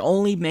 because you're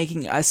only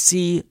making us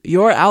see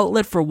your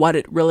outlet for what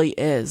it really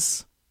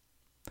is.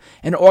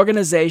 An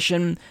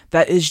organization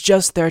that is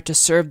just there to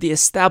serve the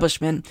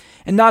establishment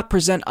and not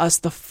present us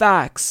the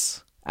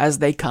facts as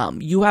they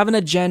come. You have an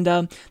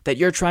agenda that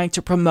you're trying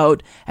to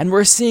promote, and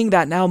we're seeing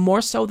that now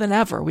more so than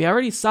ever. We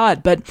already saw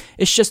it, but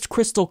it's just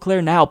crystal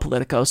clear now,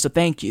 Politico, so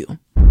thank you.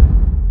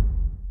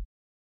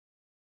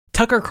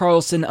 Tucker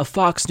Carlson of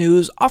Fox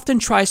News often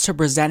tries to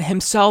present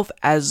himself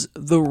as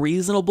the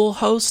reasonable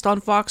host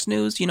on Fox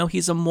News. You know,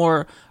 he's a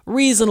more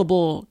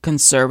reasonable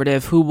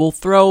conservative who will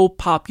throw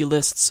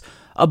populists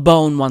a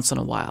bone once in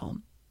a while.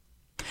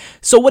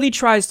 So what he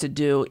tries to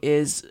do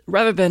is,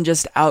 rather than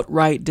just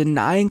outright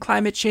denying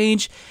climate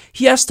change,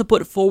 he has to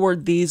put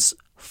forward these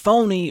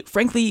phony,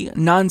 frankly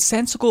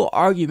nonsensical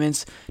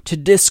arguments to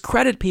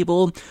discredit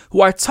people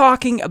who are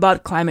talking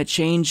about climate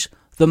change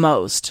the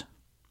most.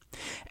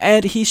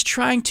 And he's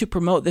trying to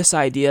promote this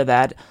idea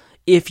that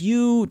if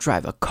you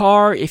drive a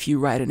car, if you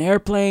ride in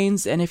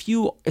airplanes, and if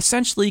you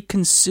essentially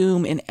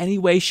consume in any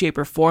way, shape,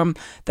 or form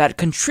that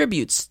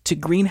contributes to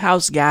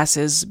greenhouse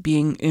gases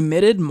being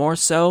emitted more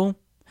so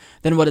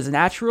than what is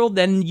natural,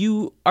 then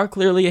you are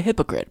clearly a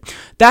hypocrite.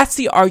 That's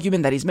the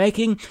argument that he's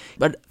making,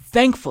 but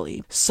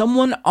thankfully,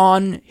 someone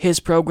on his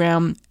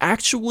program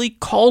actually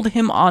called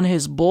him on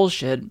his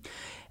bullshit,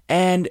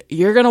 and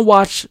you're going to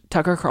watch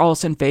Tucker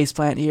Carlson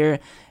faceplant here,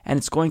 and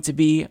it's going to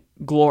be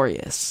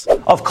glorious.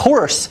 Of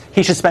course,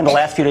 he should spend the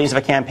last few days of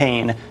a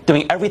campaign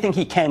doing everything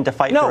he can to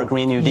fight for a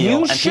Green New Deal.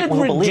 You should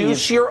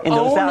reduce your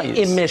own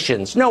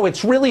emissions. No,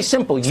 it's really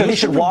simple. So you he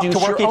should walk to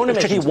work.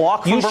 Should he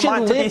walk from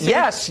Vermont to DC?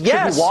 Yes. Should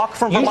he walk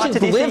from Vermont to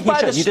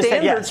DC? You just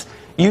said yes.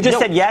 You just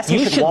said yes.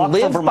 He should walk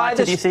from Vermont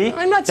to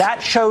DC.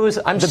 That shows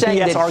the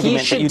BS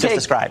argument that you just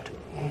described.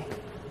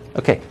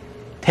 Okay.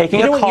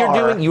 Taking what you're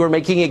doing? You are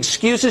making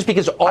excuses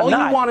because all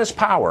you want is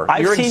power.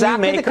 You're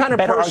exactly the kind of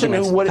person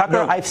who would.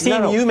 Tucker, I've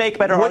seen you make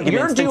better arguments.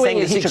 What you're doing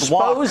is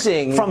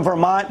exposing from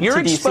Vermont to DC. You're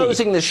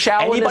exposing the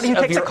shallowness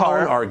of your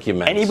own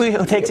argument. Anybody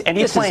who takes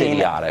any plane. This is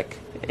idiotic.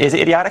 Is it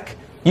idiotic?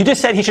 You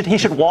just said he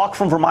should walk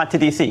from Vermont to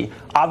DC.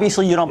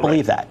 Obviously, you don't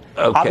believe that.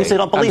 Okay. Obviously, you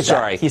don't believe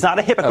that. He's not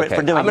a hypocrite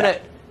for doing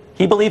that.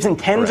 He believes in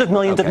tens of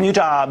millions of new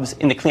jobs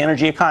in the clean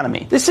energy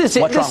economy. This is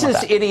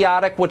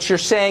idiotic what you're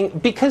saying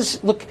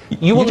because look,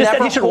 you will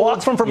never he should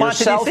walk from Vermont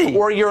to DC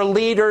or your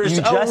leaders.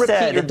 You just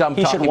said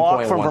he should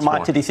walk from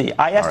Vermont to DC.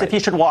 I asked if he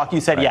should walk. You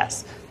said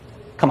yes.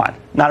 Come on,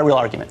 not a real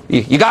argument.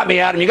 You got me,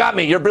 Adam. You got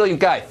me. You're a brilliant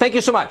guy. Thank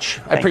you so much.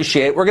 I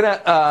appreciate it. We're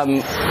gonna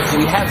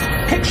we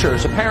have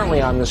pictures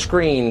apparently on the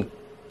screen.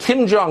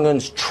 Kim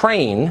Jong-un's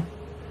train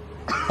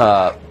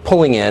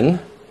pulling in.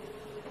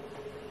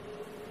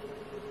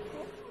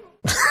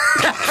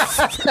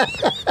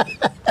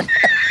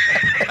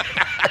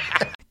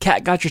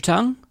 Cat got your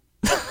tongue?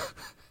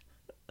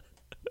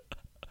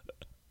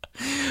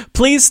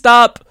 Please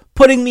stop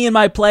putting me in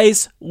my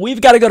place.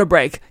 We've got to go to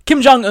break.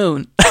 Kim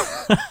Jong-un.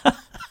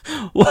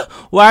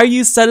 Why are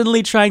you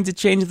suddenly trying to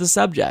change the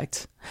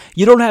subject?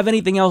 You don't have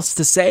anything else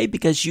to say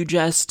because you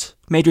just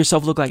made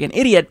yourself look like an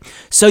idiot,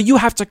 so you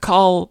have to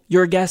call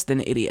your guest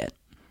an idiot.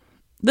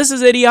 This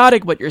is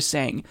idiotic what you're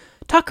saying.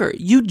 Tucker,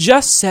 you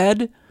just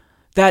said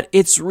that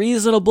it's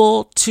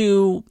reasonable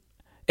to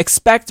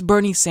expect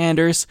Bernie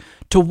Sanders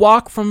to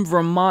walk from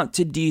Vermont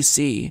to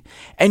DC,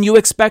 and you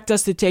expect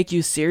us to take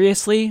you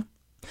seriously?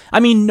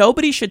 I mean,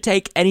 nobody should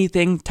take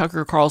anything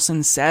Tucker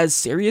Carlson says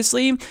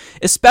seriously,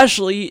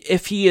 especially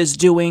if he is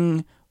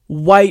doing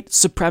white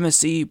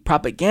supremacy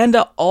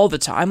propaganda all the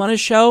time on his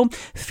show,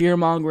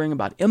 fear-mongering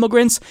about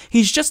immigrants.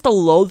 He's just a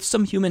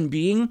loathsome human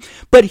being,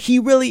 but he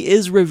really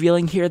is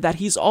revealing here that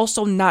he's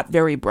also not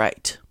very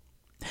bright.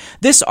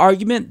 This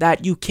argument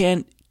that you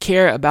can't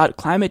care about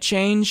climate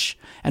change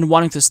and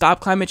wanting to stop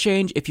climate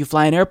change if you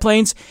fly in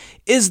airplanes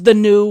is the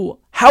new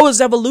How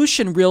is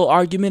evolution real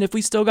argument if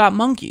we still got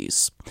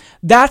monkeys?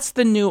 That's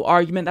the new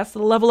argument. That's the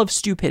level of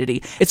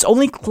stupidity. It's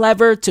only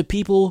clever to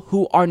people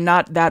who are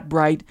not that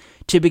bright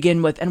to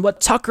begin with. And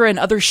what Tucker and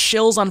other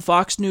shills on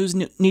Fox News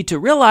need to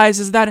realize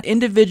is that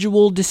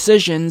individual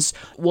decisions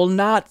will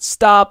not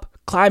stop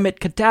climate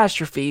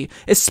catastrophe,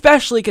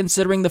 especially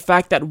considering the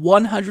fact that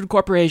 100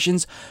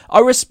 corporations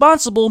are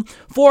responsible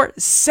for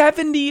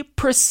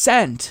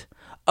 70%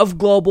 of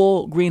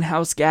global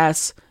greenhouse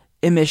gas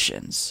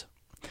emissions.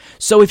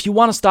 So if you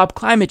want to stop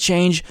climate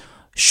change,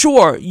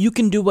 sure, you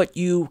can do what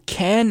you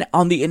can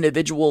on the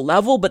individual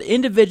level, but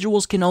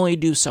individuals can only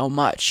do so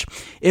much.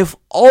 If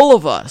all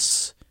of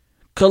us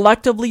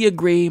collectively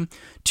agree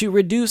to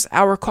reduce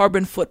our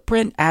carbon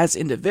footprint as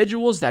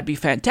individuals, that'd be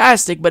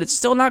fantastic, but it's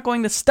still not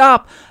going to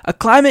stop a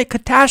climate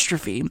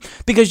catastrophe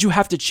because you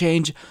have to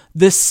change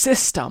the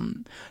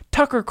system.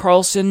 Tucker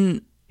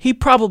Carlson, he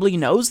probably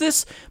knows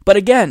this, but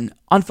again,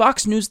 on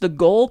Fox News, the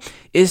goal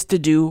is to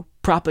do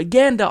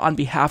propaganda on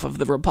behalf of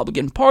the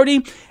Republican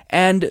Party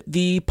and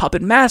the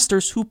puppet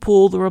masters who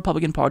pull the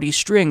Republican Party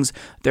strings,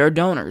 their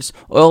donors,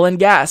 oil and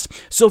gas.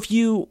 So if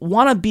you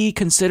want to be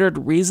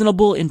considered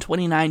reasonable in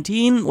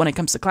 2019 when it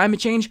comes to climate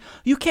change,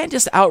 you can't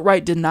just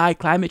outright deny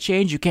climate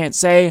change. You can't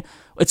say,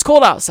 it's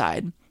cold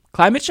outside.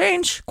 Climate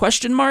change? ?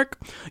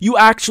 You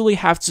actually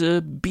have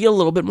to be a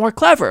little bit more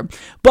clever.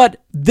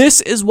 But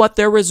this is what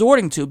they're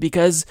resorting to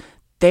because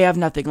they have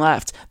nothing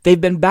left. They've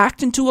been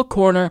backed into a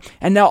corner,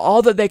 and now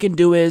all that they can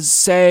do is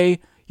say,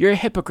 you're a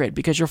hypocrite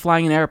because you're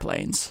flying in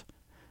airplanes.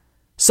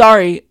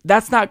 Sorry,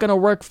 that's not going to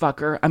work,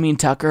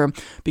 Tucker,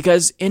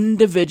 because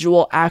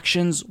individual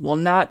actions will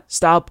not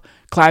stop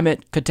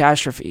climate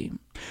catastrophe.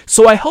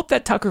 So I hope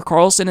that Tucker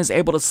Carlson is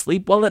able to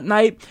sleep well at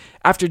night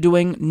after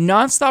doing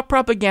nonstop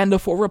propaganda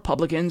for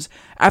Republicans,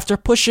 after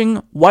pushing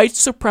white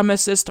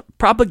supremacist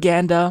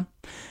propaganda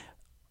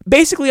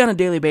basically on a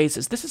daily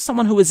basis. This is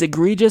someone who is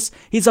egregious.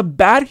 He's a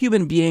bad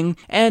human being,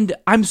 and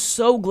I'm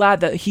so glad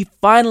that he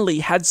finally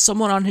had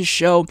someone on his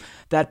show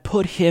that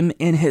put him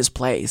in his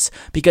place,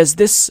 because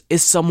this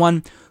is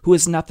someone who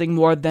is nothing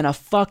more than a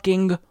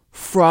fucking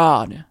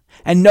fraud.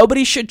 And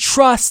nobody should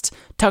trust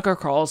Tucker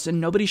Carlson,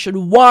 nobody should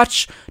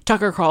watch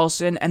Tucker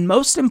Carlson, and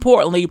most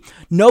importantly,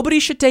 nobody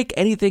should take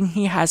anything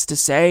he has to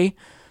say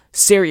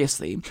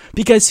seriously,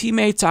 because he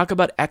may talk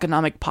about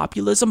economic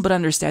populism, but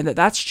understand that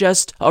that's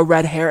just a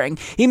red herring.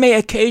 He may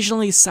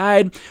occasionally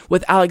side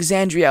with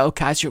Alexandria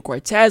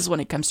Ocasio-Cortez when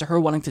it comes to her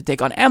wanting to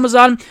take on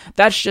Amazon.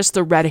 That's just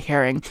a red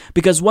herring,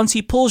 because once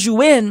he pulls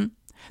you in,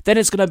 then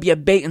it's going to be a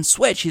bait and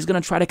switch. He's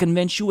going to try to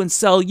convince you and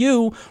sell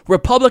you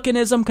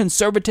republicanism,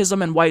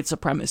 conservatism, and white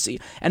supremacy.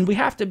 And we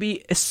have to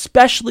be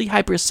especially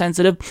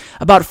hypersensitive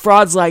about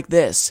frauds like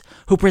this,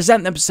 who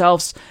present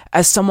themselves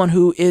as someone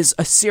who is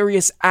a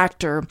serious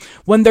actor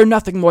when they're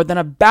nothing more than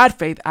a bad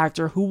faith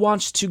actor who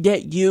wants to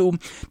get you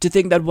to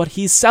think that what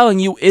he's selling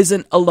you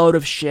isn't a load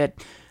of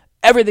shit.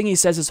 Everything he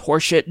says is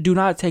horseshit. Do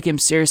not take him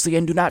seriously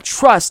and do not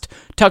trust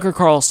Tucker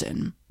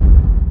Carlson.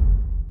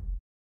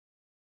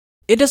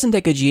 It doesn't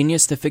take a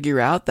genius to figure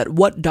out that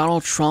what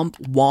Donald Trump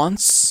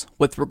wants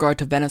with regard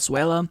to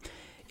Venezuela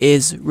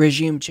is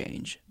regime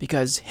change,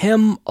 because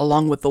him,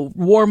 along with the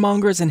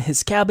warmongers in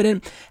his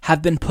cabinet,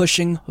 have been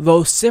pushing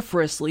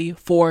vociferously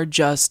for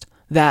just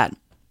that.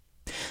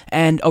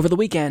 And over the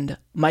weekend,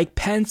 Mike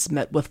Pence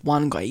met with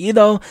Juan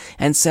Guaido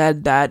and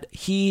said that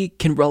he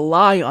can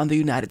rely on the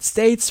United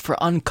States for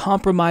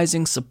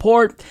uncompromising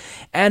support.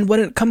 And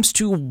when it comes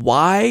to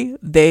why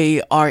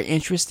they are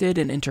interested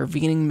in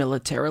intervening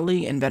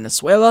militarily in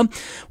Venezuela,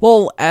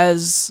 well,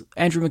 as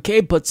Andrew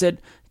McCabe puts it,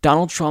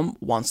 Donald Trump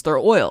wants their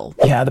oil.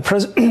 Yeah, the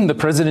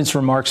president's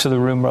remarks to the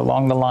room were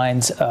along the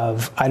lines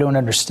of, I don't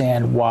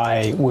understand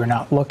why we're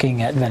not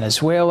looking at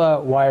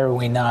Venezuela. Why are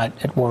we not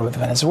at war with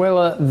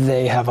Venezuela?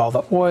 They have all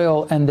the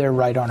oil and they're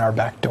right on our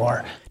back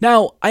door.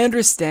 Now, I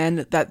understand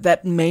that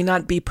that may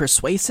not be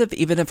persuasive,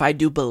 even if I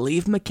do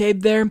believe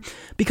McCabe there,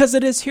 because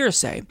it is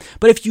hearsay.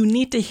 But if you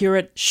need to hear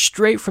it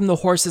straight from the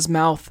horse's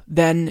mouth,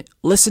 then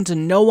listen to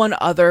no one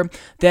other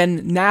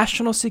than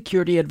National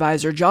Security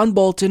Advisor John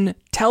Bolton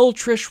tell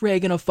Trish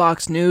Reagan of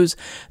Fox News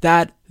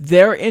that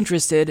they're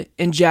interested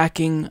in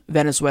jacking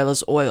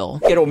Venezuela's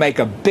oil. It'll make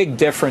a big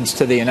difference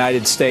to the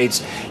United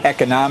States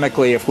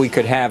economically if we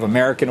could have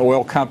American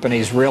oil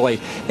companies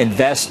really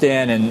invest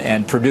in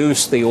and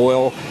produce the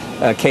oil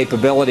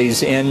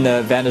capabilities in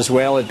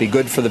Venezuela. It'd be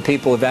good for the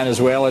people of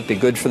Venezuela. It'd be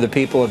good for the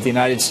people of the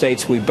United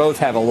States. We both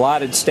have a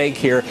lot at stake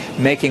here,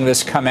 making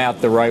this come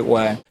out the right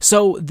way.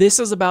 So this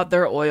is about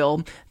their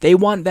oil. They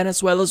want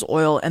Venezuela's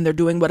oil, and they're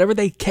doing whatever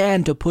they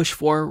can to push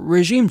for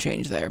regime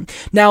change there.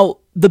 Now,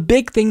 the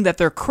big thing that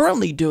they're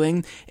currently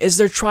doing is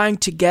they're trying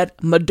to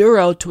get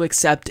Maduro to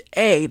accept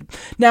aid.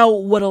 Now,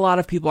 what a lot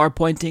of people are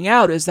pointing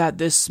out is that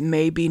this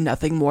may be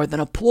nothing more than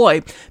a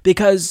ploy,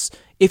 because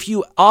if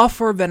you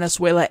offer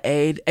Venezuela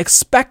aid,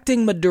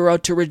 expecting Maduro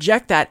to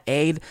reject that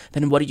aid,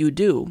 then what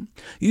do?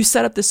 You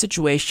set up the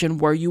situation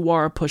where you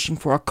are pushing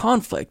for a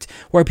conflict,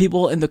 where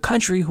people in the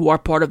country who are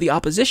part of the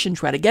opposition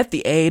try to get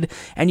the aid,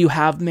 and you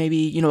have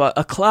maybe,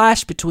 a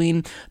clash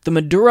between the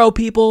Maduro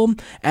people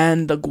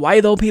and the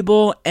Guaido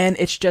people, and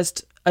it's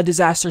just a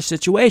disaster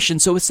situation.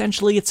 So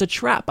essentially it's a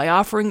trap. By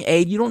offering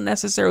aid, you don't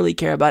necessarily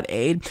care about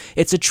aid.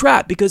 It's a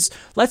trap because,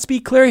 let's be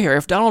clear here,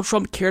 if Donald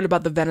Trump cared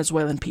about the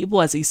Venezuelan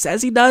people as he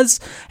says he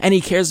does, and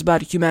he cares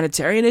about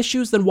humanitarian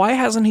issues, then why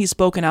hasn't he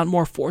spoken out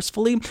more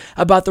forcefully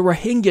about the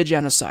Rohingya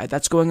genocide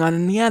that's going on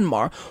in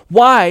Myanmar?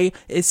 Why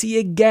is he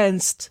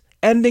against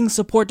ending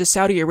support to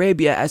Saudi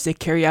Arabia as they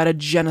carry out a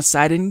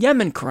genocide in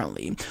Yemen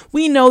currently?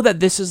 We know that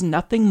this is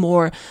nothing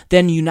more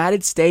than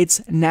United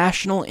States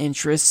national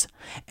interests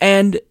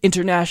and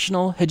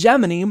international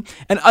hegemony,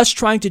 and us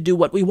trying to do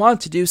what we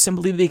want to do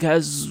simply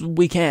because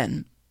we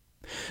can.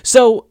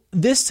 So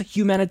this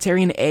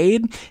humanitarian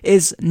aid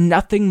is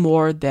nothing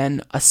more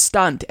than a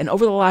stunt. And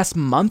over the last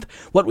month,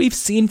 what we've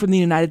seen from the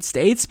United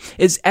States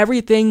is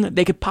everything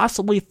they could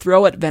possibly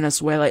throw at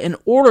Venezuela in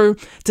order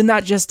to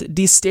not just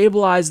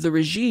destabilize the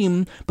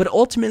regime, but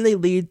ultimately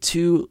lead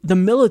to the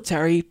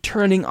military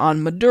turning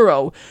on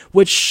Maduro,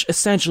 which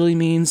essentially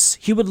means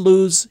he would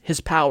lose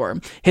his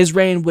power. His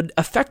reign would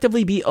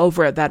effectively be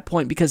over at that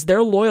point because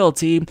their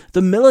loyalty,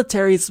 the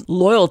military's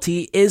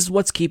loyalty, is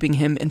what's keeping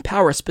him in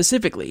power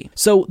specifically.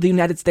 So the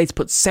United States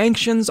put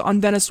sanctions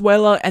on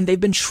Venezuela, and they've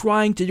been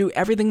trying to do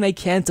everything they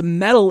can to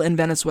meddle in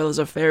Venezuela's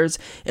affairs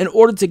in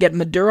order to get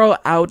Maduro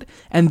out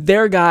and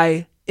their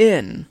guy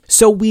in.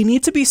 So we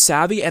need to be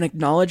savvy and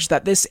acknowledge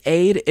that this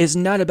aid is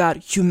not about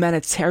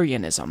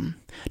humanitarianism.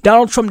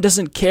 Donald Trump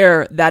doesn't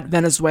care that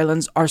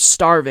Venezuelans are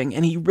starving,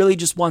 and he really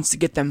just wants to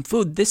get them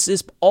food. This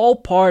is all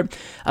part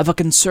of a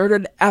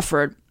concerted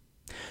effort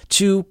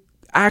to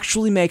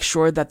actually make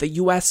sure that the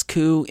U.S.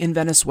 coup in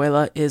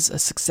Venezuela is a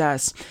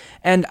success.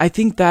 And I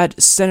think that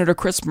Senator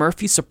Chris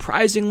Murphy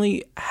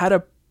surprisingly had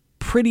a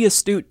pretty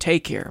astute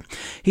take here.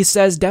 He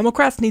says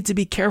Democrats need to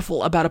be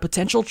careful about a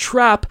potential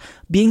trap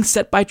being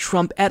set by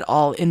Trump et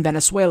al. In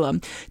Venezuela.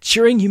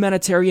 Cheering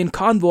humanitarian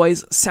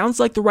convoys sounds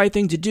like the right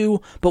thing to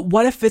do, but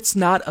what if it's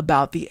not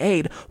about the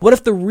aid? What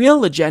if the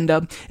real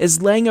agenda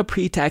is laying a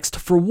pretext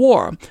for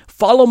war?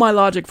 Follow my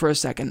logic for a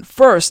second.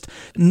 First,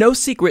 no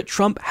secret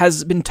Trump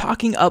has been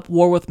talking up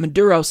war with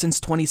Maduro since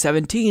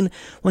 2017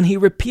 when he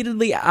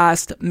repeatedly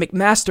asked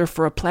McMaster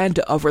for a plan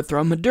to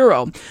overthrow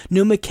Maduro.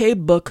 New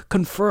McCabe book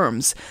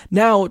confirms.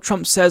 Now,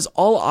 Trump says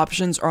all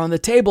options are on the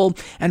table,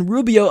 and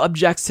Rubio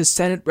objects to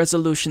Senate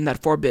resolution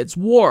that forbids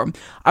war.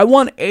 I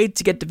want aid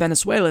to get to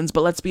Venezuelans,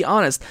 but let's be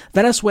honest,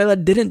 Venezuela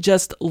didn't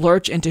just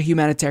lurch into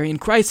humanitarian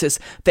crisis.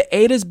 The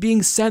aid is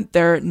being sent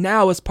there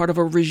now as part of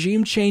a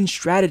regime change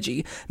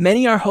strategy.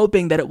 Many are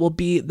hoping that it will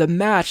be the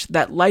match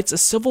that lights a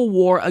civil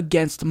war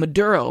against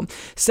Maduro.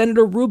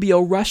 Senator Rubio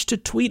rushed to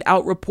tweet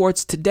out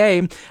reports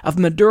today of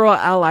Maduro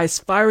allies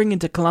firing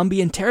into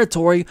Colombian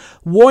territory,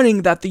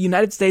 warning that the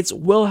United States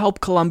will help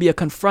Colombia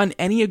confront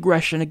any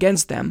aggression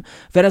against them.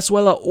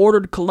 Venezuela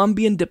ordered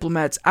Colombian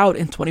diplomats out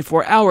in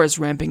 24 hours,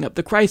 ramping up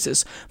the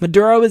crisis.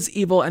 Maduro is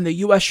evil, and the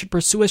U.S. should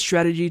pursue a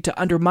strategy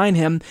to undermine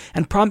him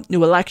and prompt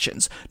new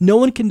elections. No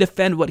one can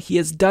defend what he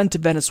has done to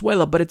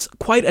Venezuela, but it's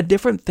quite a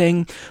different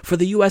thing for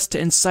the U.S. to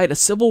incite a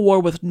civil war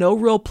with no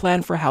real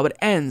plan for how it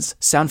ends.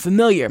 Sound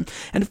familiar?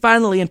 And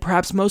finally, and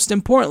perhaps most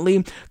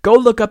importantly, go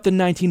look up the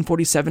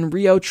 1947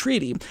 Rio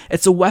Treaty.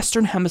 It's a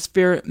Western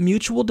Hemisphere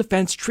mutual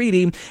defense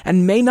treaty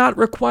and may not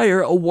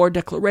require a war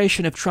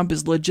declaration if Trump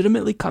is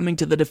legitimately coming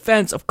to the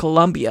defense of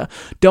Colombia.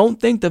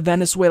 Don't think the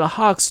Venezuela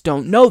hawks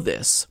don't know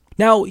this.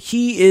 Now,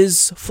 he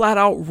is flat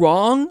out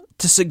wrong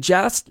to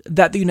suggest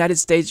that the United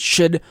States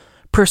should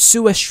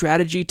pursue a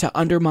strategy to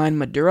undermine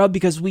Maduro,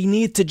 because we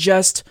need to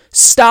just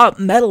stop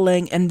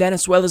meddling in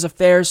Venezuela's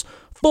affairs.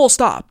 Full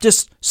stop.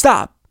 Just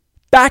stop.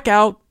 Back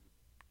out.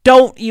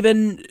 Don't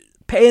even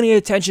pay any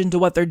attention to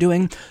what they're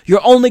doing.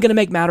 You're only going to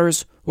make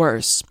matters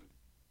worse.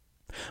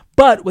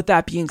 But with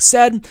that being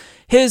said,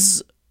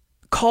 his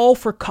call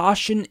for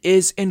caution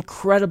is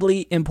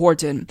incredibly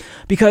important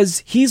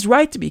because he's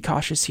right to be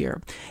cautious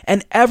here.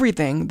 And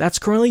everything that's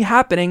currently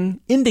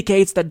happening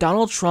indicates that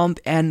Donald Trump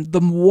and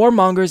the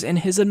warmongers in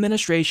his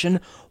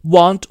administration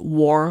want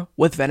war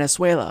with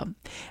Venezuela.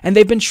 And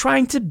they've been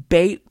trying to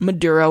bait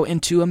Maduro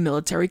into a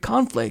military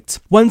conflict.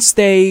 Once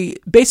they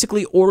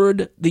basically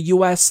ordered the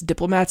U.S.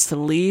 diplomats to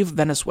leave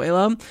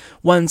Venezuela,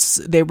 once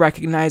they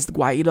recognized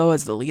Guaido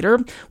as the leader,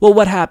 well,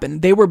 what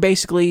happened? They were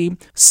basically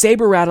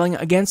saber-rattling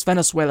against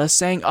Venezuela,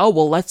 saying, oh,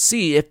 well, let's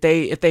see, if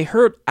they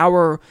hurt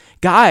our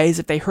guys,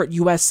 if they hurt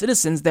U.S.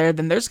 citizens there,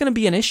 then there's going to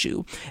be an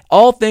issue.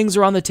 All things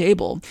are on the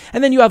table.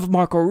 And then you have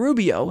Marco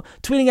Rubio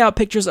tweeting out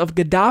pictures of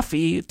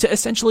Gaddafi to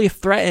essentially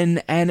threaten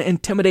and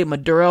intimidate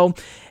Maduro.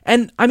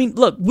 And I mean,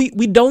 look, we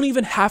don't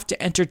even have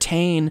to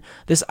entertain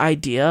this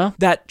idea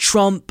that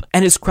Trump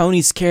and his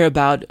cronies care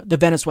about the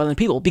Venezuelan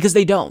people, because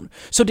they don't.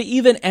 So to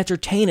even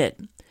entertain it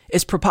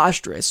is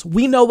preposterous.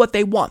 We know what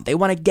they want. They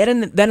want to get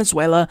in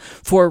Venezuela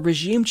for a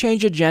regime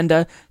change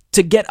agenda,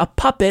 to get a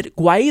puppet,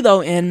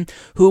 Guaido, in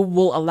who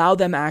will allow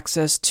them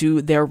access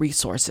to their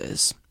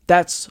resources.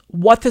 That's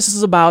what this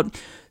is about,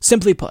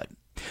 simply put.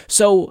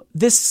 So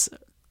this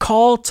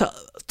call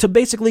to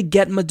basically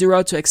get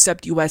Maduro to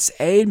accept U.S.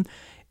 aid,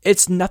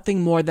 it's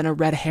nothing more than a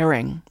red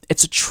herring.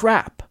 It's a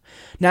trap.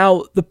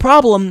 Now, the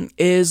problem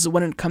is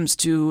when it comes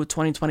to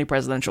 2020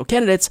 presidential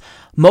candidates,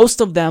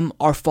 most of them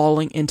are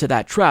falling into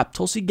that trap.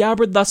 Tulsi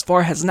Gabbard thus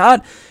far has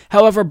not.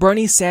 However,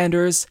 Bernie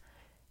Sanders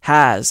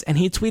has, and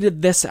he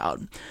tweeted this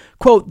out.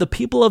 Quote, "The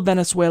people of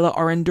Venezuela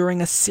are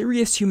enduring a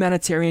serious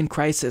humanitarian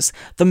crisis.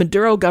 The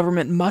Maduro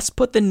government must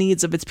put the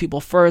needs of its people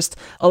first,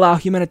 allow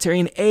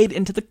humanitarian aid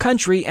into the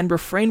country, and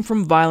refrain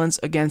from violence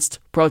against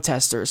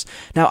protesters."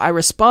 Now, I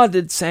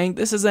responded saying,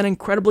 "This is an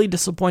incredibly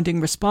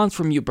disappointing response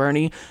from you,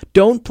 Bernie.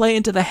 Don't play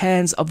into the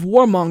hands of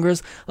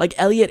warmongers like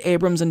Elliot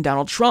Abrams and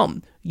Donald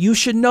Trump. You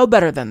should know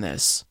better than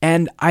this."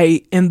 And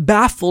I am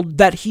baffled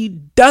that he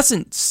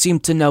doesn't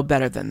seem to know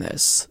better than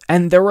this.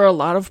 And there were a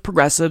lot of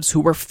progressives who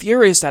were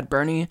furious at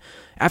Bernie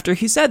after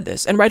he said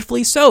this, and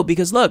rightfully so,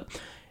 because look,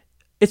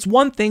 it's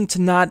one thing to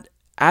not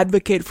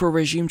advocate for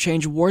regime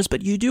change wars,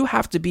 but you do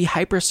have to be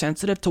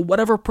hypersensitive to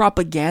whatever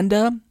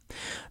propaganda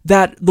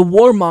that the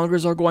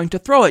warmongers are going to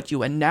throw at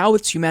you. And now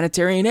it's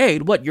humanitarian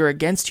aid. What, you're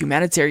against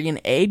humanitarian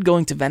aid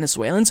going to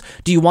Venezuelans?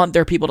 Do you want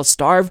their people to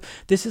starve?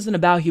 This isn't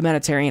about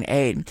humanitarian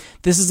aid.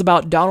 This is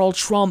about Donald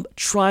Trump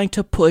trying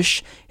to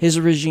push his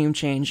regime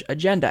change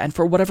agenda. And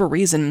for whatever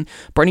reason,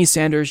 Bernie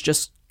Sanders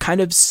just kind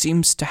of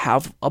seems to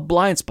have a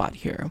blind spot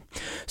here.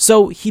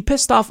 So he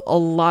pissed off a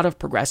lot of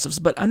progressives,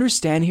 but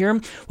understand here,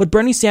 what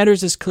Bernie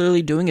Sanders is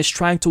clearly doing is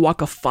trying to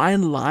walk a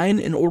fine line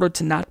in order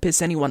to not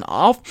piss anyone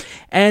off.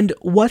 And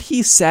what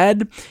he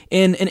said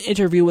in an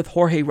interview with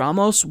Jorge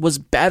Ramos was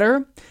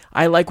better.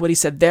 I like what he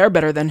said there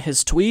better than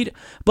his tweet,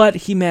 but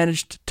he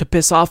managed to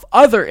piss off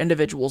other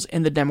individuals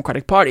in the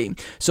Democratic Party.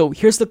 So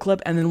here's the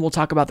clip, and then we'll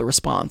talk about the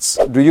response.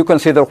 Do you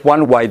consider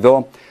Juan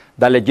Guaido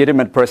the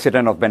legitimate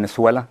president of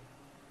Venezuela?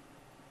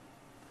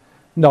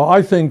 No,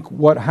 I think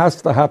what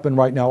has to happen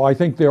right now, I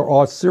think there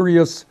are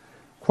serious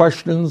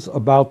questions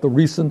about the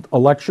recent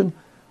election.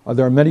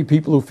 There are many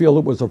people who feel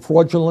it was a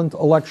fraudulent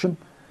election.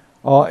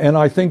 And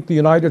I think the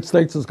United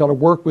States has got to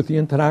work with the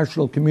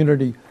international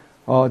community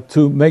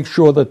to make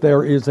sure that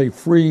there is a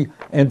free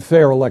and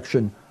fair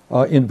election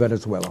in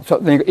Venezuela. So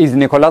is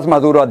Nicolás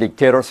Maduro a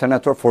dictator,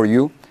 Senator, for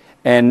you?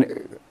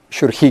 And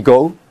should he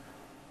go?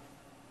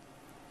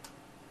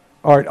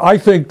 All right, I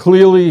think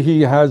clearly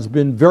he has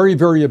been very,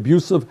 very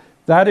abusive.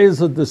 That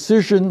is a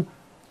decision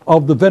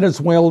of the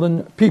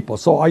Venezuelan people.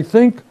 So I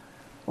think,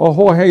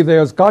 Jorge,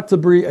 there's got to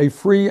be a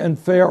free and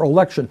fair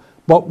election.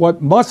 But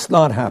what must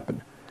not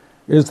happen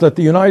is that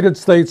the United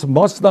States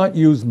must not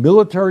use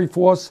military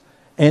force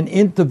and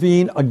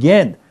intervene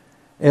again,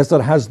 as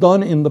it has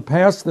done in the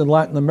past in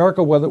Latin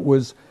America, whether it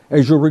was,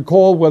 as you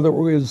recall, whether it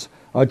was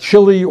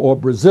Chile or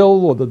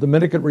Brazil or the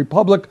Dominican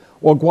Republic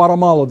or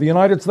Guatemala. The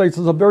United States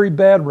has a very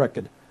bad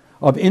record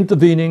of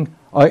intervening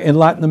in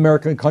Latin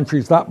American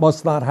countries. That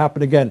must not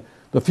happen again.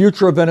 The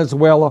future of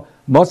Venezuela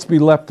must be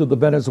left to the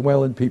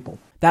Venezuelan people.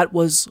 That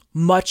was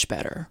much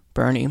better,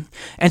 Bernie.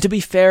 And to be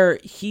fair,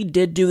 he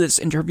did do this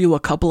interview a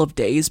couple of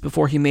days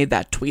before he made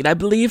that tweet, I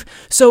believe.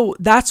 So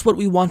that's what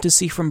we want to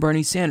see from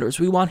Bernie Sanders.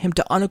 We want him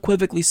to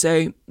unequivocally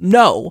say,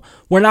 no,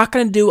 we're not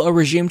going to do a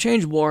regime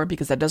change war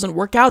because that doesn't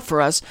work out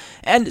for us.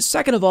 And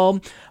second of all,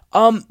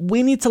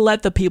 we need to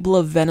let the people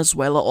of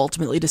Venezuela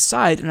ultimately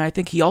decide. And I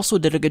think he also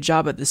did a good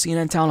job at the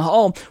CNN town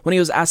hall when he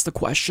was asked the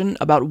question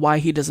about why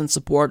he doesn't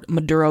support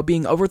Maduro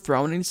being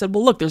overthrown. And he said,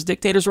 well, look, there's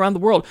dictators around the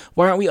world.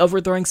 Why aren't we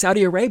overthrowing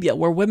Saudi Arabia,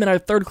 where women are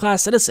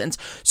third-class citizens?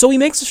 So he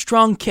makes a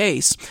strong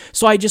case.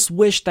 So I just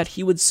wish that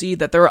he would see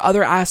that there are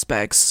other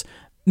aspects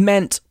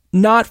meant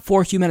not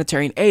for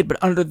humanitarian aid,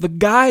 but under the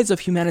guise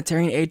of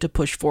humanitarian aid to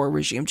push for a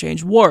regime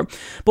change war.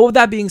 But with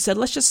that being said,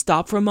 let's just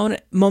stop for a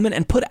moment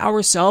and put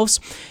ourselves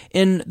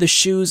in the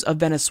shoes of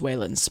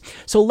Venezuelans.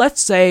 So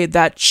let's say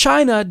that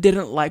China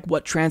didn't like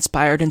what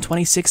transpired in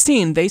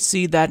 2016. They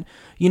see that,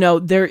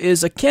 there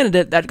is a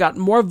candidate that got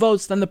more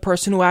votes than the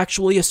person who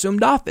actually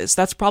assumed office.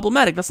 That's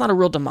problematic. That's not a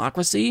real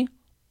democracy.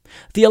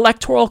 The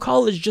Electoral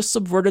College just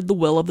subverted the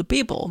will of the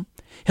people.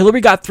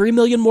 Hillary got 3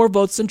 million more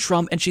votes than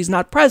Trump, and she's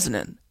not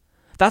president.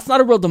 That's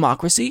not a real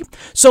democracy.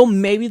 So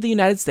maybe the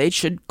United States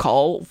should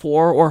call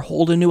for or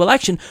hold a new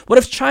election. What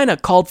if China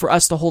called for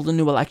us to hold a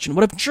new election?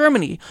 What if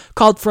Germany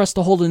called for us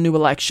to hold a new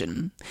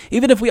election?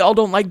 Even if we all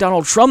don't like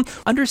Donald Trump,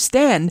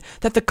 understand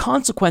that the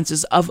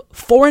consequences of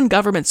foreign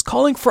governments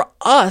calling for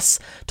us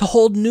to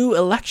hold new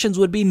elections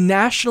would be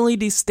nationally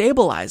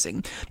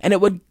destabilizing, and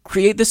it would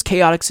create this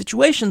chaotic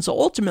situation. So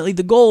ultimately,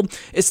 the goal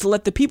is to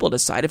let the people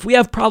decide. If we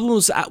have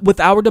problems with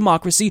our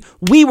democracy,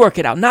 we work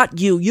it out, not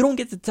you. You don't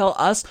get to tell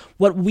us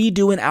what we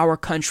do in our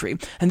country.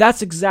 And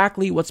that's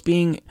exactly what's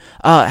being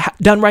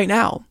done right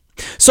now.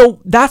 So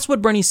that's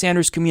what Bernie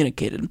Sanders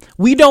communicated.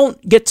 We don't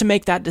get to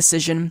make that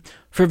decision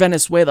for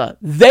Venezuela.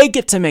 They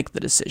get to make the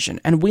decision,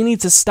 and we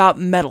need to stop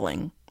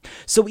meddling.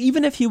 So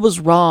even if he was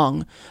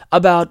wrong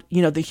about,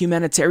 the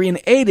humanitarian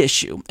aid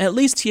issue, at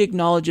least he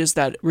acknowledges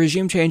that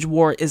regime change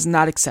war is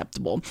not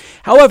acceptable.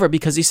 However,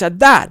 because he said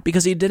that,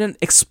 because he didn't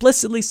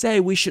explicitly say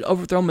we should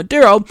overthrow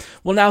Maduro,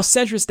 well, now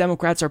centrist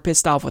Democrats are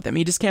pissed off with him.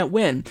 He just can't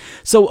win.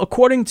 So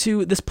according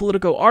to this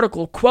Politico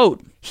article,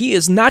 quote, he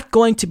is not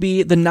going to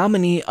be the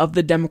nominee of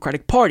the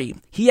Democratic Party.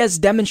 He has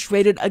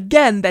demonstrated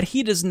again that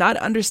he does not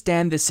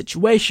understand this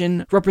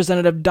situation.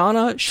 Representative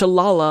Donna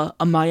Shalala,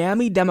 a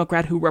Miami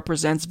Democrat who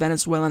represents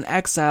Venezuelan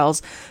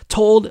exiles,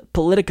 told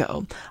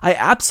Politico, I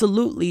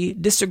absolutely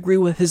disagree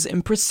with his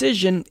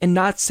imprecision in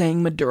not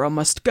saying Maduro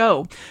must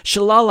go.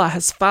 Shalala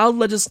has filed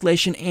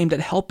legislation aimed at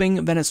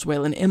helping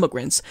Venezuelan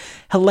immigrants.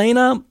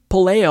 Helena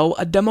Poleo,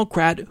 a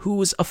Democrat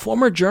who's a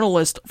former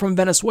journalist from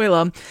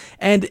Venezuela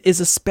and is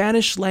a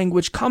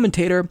Spanish-language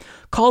commentator,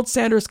 called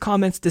Sanders'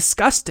 comments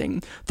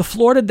disgusting. The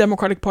Florida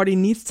Democratic Party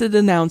needs to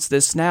denounce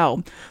this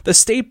now. The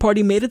state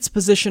party made its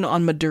position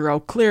on Maduro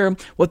clear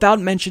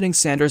without mentioning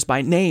Sanders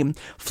by name.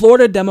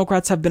 Florida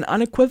Democrats have been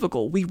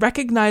unequivocal. We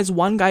recognize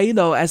Juan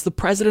Guaido as the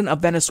president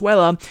of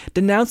Venezuela,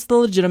 denounced the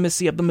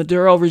legitimacy of the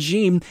Maduro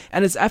regime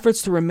and its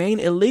efforts to remain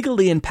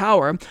illegally in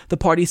power, the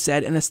party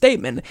said in a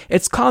statement.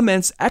 Its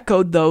comments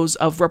echoed those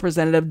of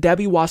Representative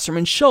Debbie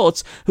Wasserman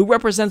Schultz, who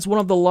represents one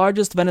of the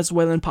largest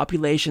Venezuelan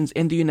populations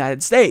in the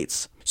United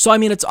States. So,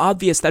 it's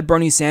obvious that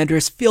Bernie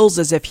Sanders feels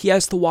as if he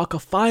has to walk a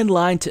fine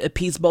line to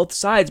appease both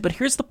sides, but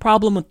here's the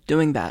problem with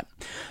doing that.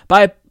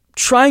 By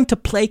trying to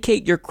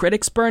placate your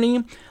critics,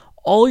 Bernie,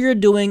 all you're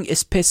doing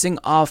is pissing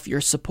off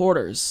your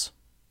supporters.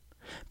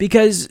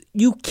 Because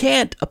you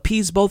can't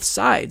appease both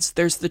sides.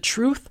 There's the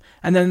truth,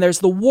 and then there's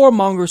the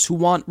warmongers who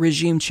want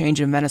regime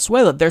change in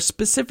Venezuela. They're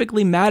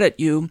specifically mad at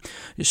you,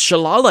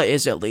 Shalala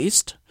is at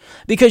least,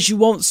 because you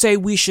won't say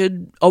we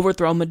should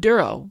overthrow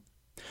Maduro.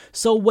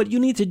 So what you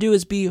need to do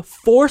is be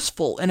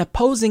forceful in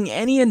opposing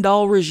any and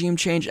all regime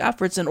change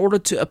efforts in order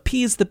to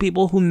appease the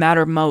people who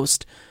matter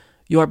most,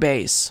 your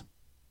base.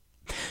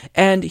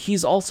 And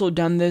he's also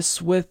done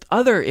this with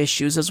other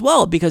issues as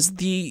well, because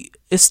the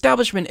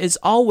establishment is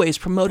always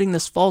promoting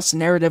this false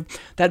narrative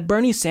that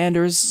Bernie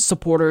Sanders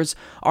supporters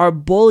are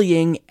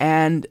bullying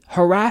and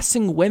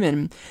harassing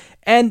women.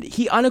 And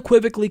he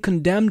unequivocally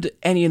condemned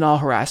any and all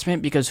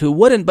harassment, because who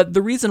wouldn't? But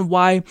the reason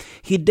why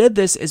he did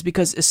this is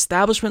because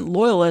establishment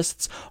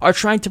loyalists are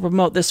trying to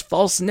promote this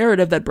false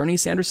narrative that Bernie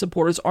Sanders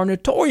supporters are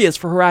notorious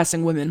for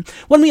harassing women,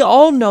 when we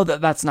all know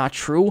that that's not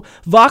true.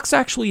 Vox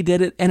actually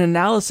did an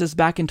analysis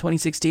back in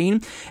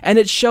 2016, and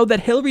it showed that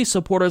Hillary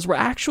supporters were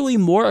actually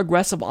more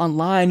aggressive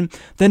online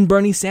than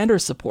Bernie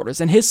Sanders supporters,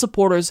 and his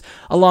supporters,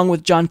 along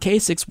with John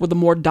Kasich, were the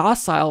more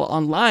docile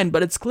online,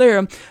 but it's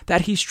clear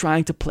that he's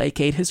trying to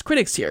placate his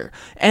critics here.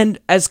 And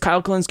as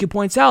Kyle Kulinski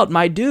points out,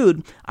 my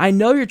dude, I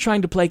know you're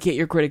trying to placate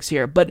your critics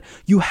here, but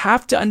you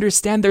have to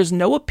understand there's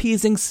no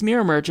appeasing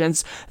smear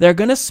merchants. They're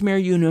going to smear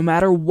you no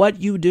matter what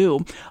you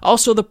do.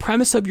 Also, the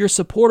premise of your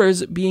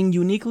supporters being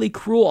uniquely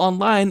cruel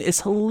online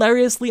is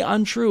hilariously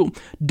untrue.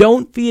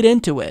 Don't feed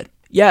into it.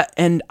 Yeah,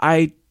 and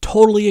I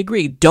totally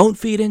agree. Don't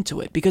feed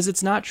into it, because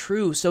it's not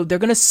true. So they're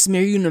going to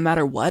smear you no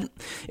matter what.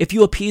 If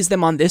you appease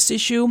them on this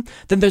issue,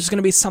 then there's going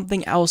to be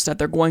something else that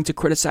they're going to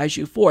criticize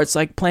you for. It's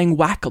like playing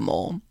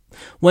whack-a-mole.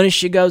 One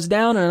issue goes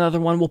down, another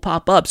one will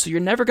pop up. So you're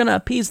never going to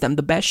appease them.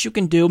 The best you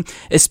can do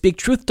is speak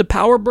truth to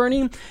power,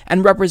 Bernie,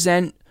 and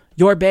represent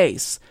your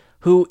base,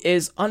 who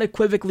is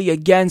unequivocally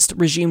against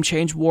regime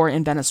change war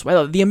in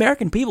Venezuela. The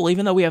American people,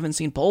 even though we haven't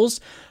seen polls,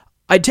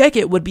 I take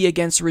it would be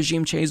against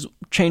regime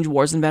change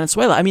wars in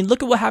Venezuela.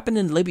 Look at what happened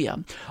in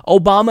Libya.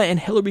 Obama and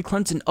Hillary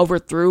Clinton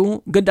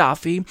overthrew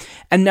Gaddafi,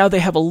 and now they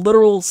have a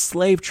literal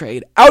slave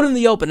trade out in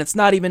the open. It's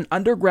not even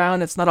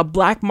underground. It's not a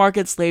black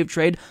market slave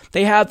trade.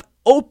 They have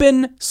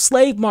open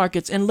slave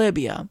markets in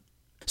Libya.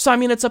 So,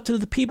 it's up to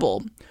the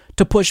people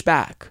to push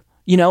back.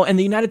 And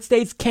the United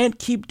States can't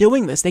keep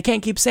doing this. They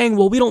can't keep saying,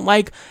 well, we don't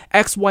like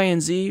X, Y,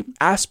 and Z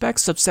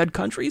aspects of said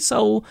country,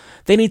 so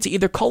they need to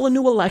either call a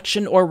new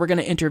election or we're going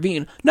to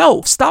intervene.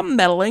 No, stop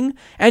meddling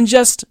and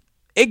just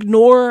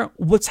ignore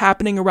what's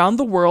happening around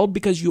the world,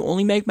 because you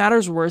only make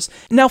matters worse.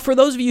 Now, for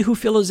those of you who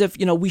feel as if,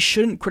 we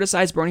shouldn't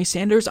criticize Bernie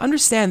Sanders,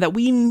 understand that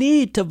we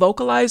need to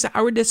vocalize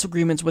our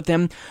disagreements with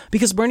him,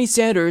 because Bernie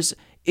Sanders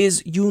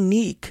is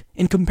unique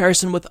in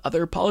comparison with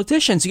other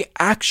politicians. He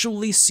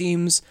actually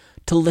seems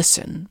to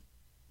listen.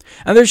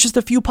 And there's just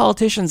a few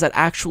politicians that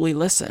actually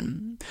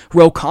listen.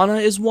 Ro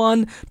Khanna is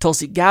one,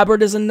 Tulsi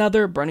Gabbard is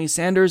another, Bernie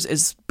Sanders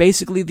is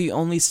basically the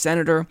only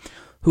senator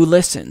who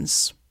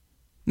listens.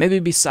 Maybe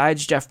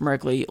besides Jeff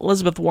Merkley,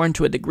 Elizabeth Warren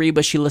to a degree,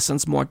 but she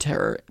listens more to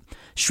her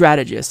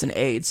strategists and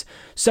aides.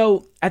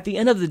 So at the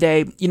end of the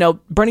day,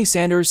 Bernie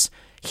Sanders,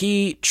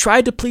 he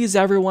tried to please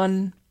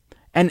everyone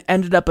and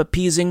ended up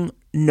appeasing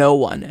no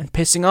one and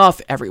pissing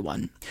off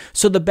everyone.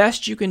 So the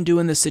best you can do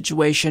in this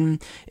situation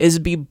is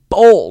be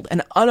bold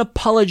and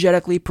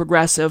unapologetically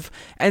progressive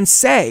and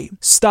say,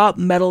 stop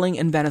meddling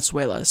in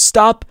Venezuela.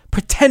 Stop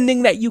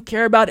pretending that you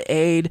care about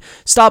aid.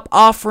 Stop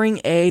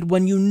offering aid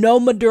when you know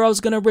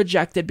Maduro's going to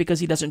reject it because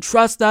he doesn't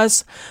trust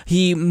us.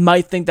 He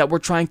might think that we're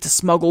trying to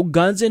smuggle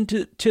guns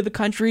into the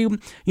country,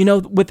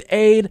 with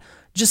aid.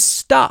 Just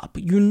stop.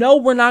 You know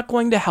we're not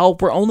going to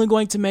help. We're only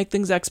going to make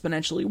things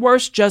exponentially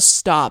worse. Just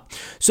stop.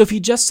 So if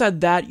you just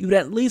said that, you'd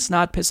at least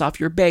not piss off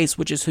your base,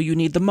 which is who you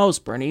need the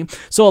most, Bernie.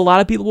 So a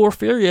lot of people were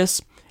furious,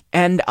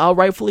 and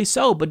rightfully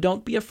so, but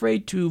don't be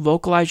afraid to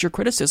vocalize your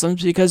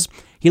criticisms because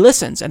he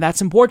listens, and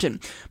that's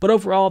important. But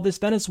overall, this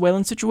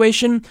Venezuelan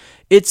situation,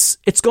 it's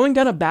going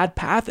down a bad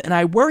path, and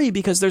I worry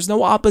because there's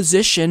no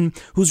opposition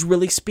who's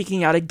really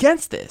speaking out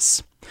against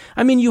this.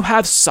 I mean, you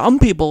have some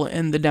people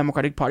in the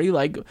Democratic Party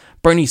like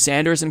Bernie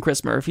Sanders and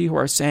Chris Murphy who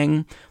are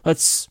saying,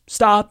 let's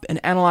stop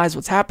and analyze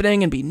what's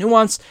happening and be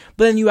nuanced.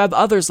 But then you have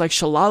others like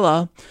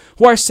Shalala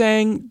who are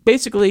saying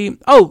basically,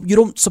 oh, you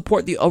don't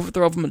support the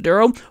overthrow of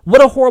Maduro?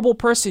 What a horrible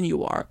person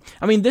you are.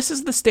 I mean, this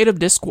is the state of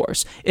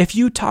discourse. If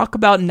you talk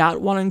about not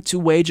wanting to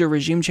wage a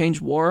regime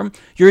change war,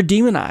 you're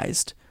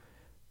demonized.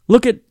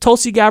 Look at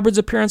Tulsi Gabbard's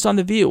appearance on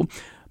The View.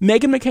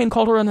 Meghan McCain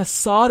called her an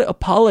Assad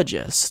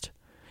apologist.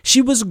 She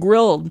was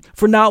grilled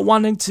for not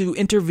wanting to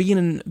intervene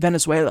in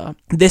Venezuela.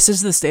 This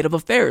is the state of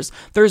affairs.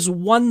 There's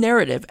one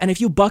narrative, and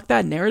if you buck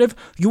that narrative,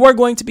 you are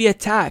going to be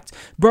attacked.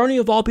 Bernie,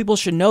 of all people,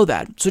 should know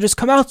that. So just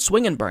come out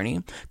swinging,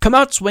 Bernie. Come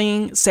out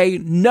swinging, say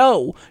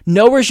no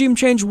regime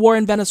change war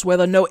in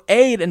Venezuela, no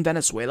aid in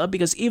Venezuela,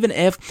 because even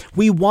if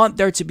we want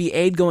there to be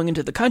aid going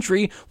into the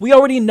country, we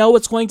already know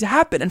what's going to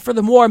happen. And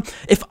furthermore,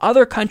 if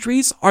other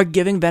countries are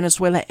giving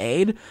Venezuela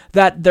aid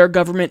that their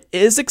government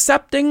is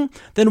accepting,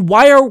 then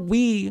why are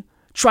we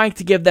trying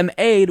to give them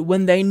aid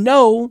when they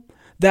know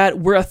that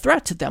we're a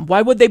threat to them?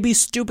 Why would they be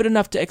stupid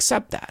enough to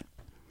accept that?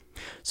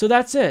 So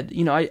that's it.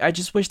 I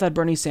just wish that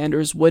Bernie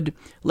Sanders would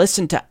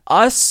listen to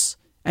us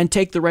and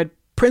take the right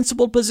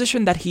principled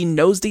position that he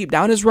knows deep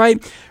down is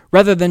right,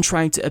 rather than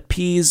trying to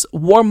appease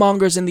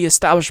warmongers in the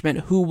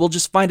establishment who will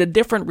just find a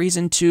different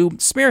reason to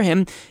smear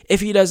him if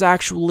he does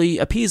actually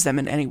appease them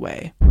in any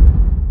way.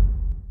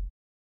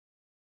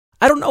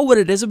 I don't know what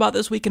it is about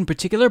this week in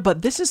particular,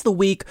 but this is the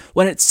week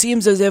when it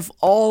seems as if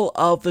all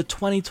of the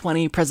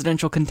 2020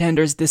 presidential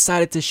contenders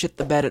decided to shit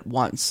the bed at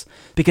once.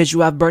 Because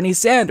you have Bernie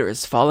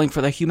Sanders falling for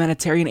the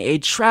humanitarian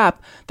aid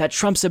trap that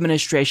Trump's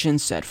administration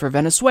set for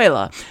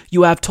Venezuela.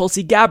 You have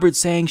Tulsi Gabbard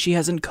saying she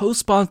hasn't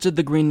co-sponsored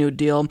the Green New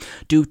Deal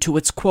due to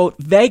its, quote,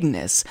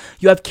 vagueness.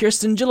 You have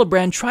Kirsten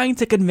Gillibrand trying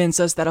to convince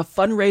us that a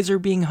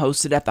fundraiser being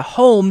hosted at the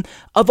home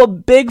of a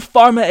big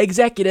pharma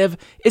executive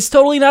is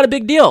totally not a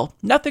big deal.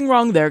 Nothing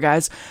wrong there,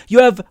 guys. You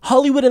have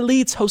Hollywood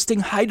elites hosting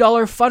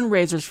high-dollar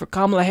fundraisers for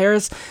Kamala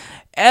Harris,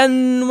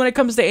 and when it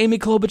comes to Amy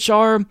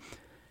Klobuchar,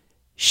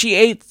 she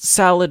ate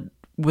salad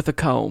with a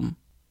comb.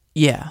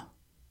 Yeah.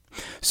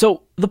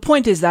 So the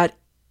point is that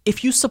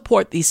if you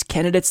support these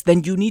candidates,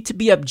 then you need to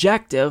be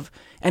objective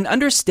and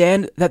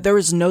understand that there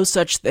is no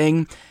such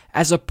thing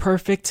as a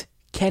perfect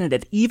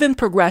candidate. Even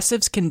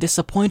progressives can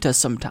disappoint us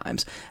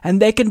sometimes,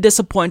 and they can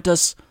disappoint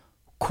us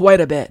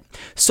quite a bit.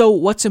 So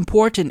what's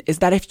important is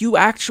that if you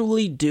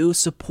actually do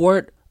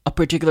support a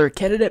particular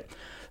candidate,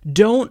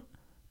 don't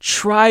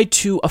try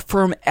to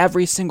affirm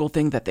every single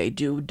thing that they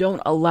do.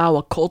 Don't allow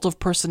a cult of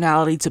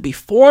personality to be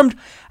formed.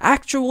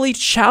 Actually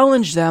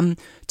challenge them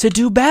to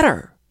do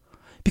better,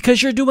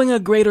 because you're doing a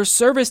greater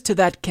service to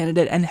that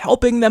candidate and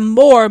helping them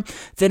more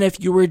than if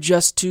you were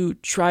just to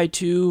try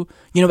to,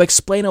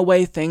 explain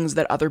away things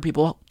that other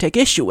people take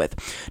issue with.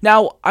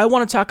 Now, I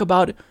want to talk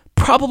about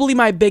probably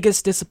my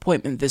biggest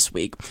disappointment this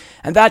week,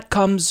 and that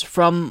comes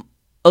from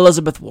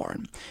Elizabeth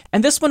Warren.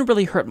 And this one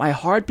really hurt my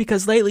heart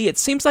because lately it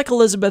seems like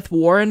Elizabeth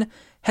Warren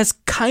has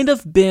kind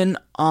of been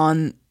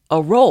on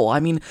a roll. I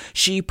mean,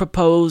 she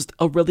proposed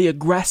a really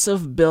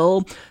aggressive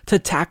bill to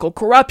tackle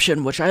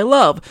corruption, which I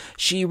love.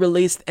 She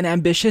released an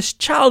ambitious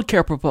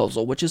childcare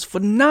proposal, which is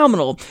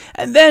phenomenal.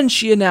 And then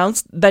she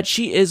announced that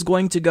she is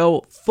going to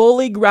go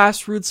fully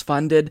grassroots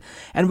funded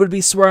and would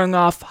be swearing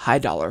off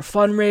high-dollar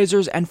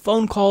fundraisers and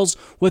phone calls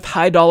with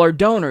high-dollar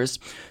donors.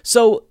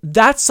 So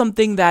that's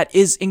something that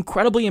is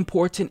incredibly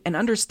important, and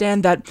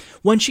understand that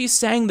when she's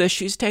saying this,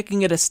 she's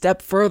taking it a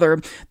step further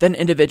than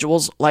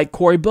individuals like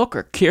Cory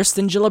Booker,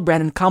 Kirsten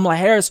Gillibrand, and Kamala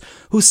Harris,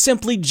 who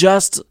simply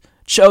just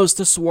chose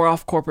to swear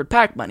off corporate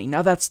PAC money.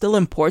 Now, that's still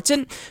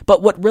important,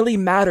 but what really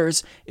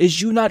matters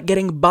is you not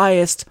getting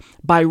biased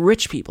by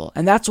rich people,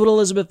 and that's what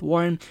Elizabeth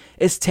Warren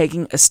is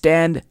taking a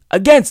stand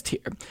against here.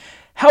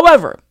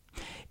 However,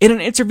 in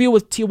an interview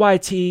with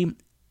TYT,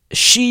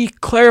 she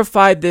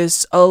clarified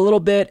this a little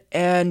bit,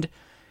 and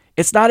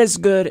it's not as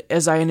good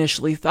as I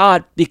initially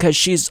thought, because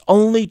she's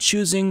only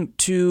choosing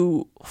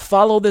to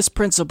follow this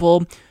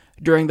principle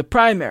during the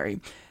primary.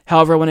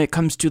 However, when it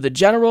comes to the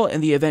general,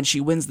 in the event she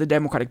wins the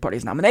Democratic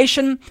Party's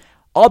nomination,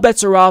 all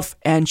bets are off,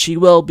 and she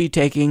will be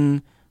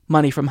taking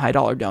money from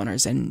high-dollar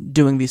donors and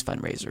doing these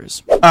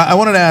fundraisers. I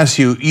wanted to ask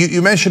you,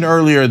 you mentioned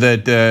earlier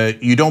that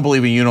you don't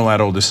believe in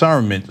unilateral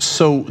disarmament.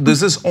 So does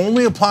this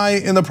only apply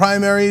in the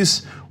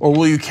primaries, or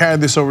will you carry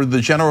this over to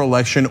the general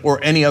election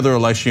or any other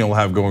election you'll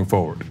have going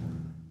forward?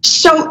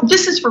 So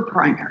this is for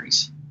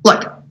primaries.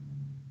 Look,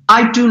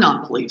 I do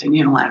not believe in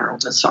unilateral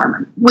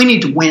disarmament. We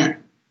need to win.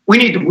 We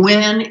need to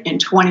win in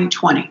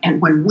 2020.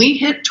 And when we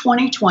hit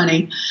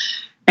 2020,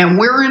 and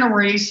we're in a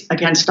race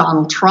against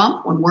Donald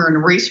Trump, when we're in a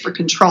race for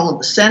control of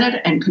the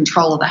Senate and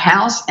control of the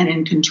House and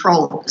in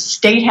control of the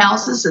state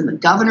houses and the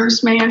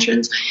governor's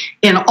mansions,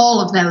 in all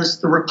of those,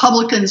 the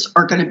Republicans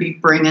are going to be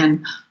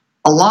bringing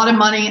a lot of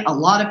money, a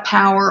lot of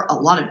power, a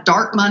lot of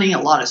dark money, a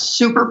lot of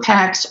super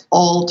PACs,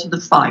 all to the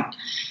fight.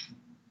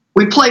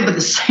 We play by the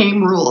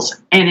same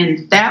rules. And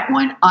in that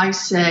one, I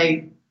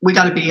say we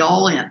got to be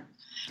all in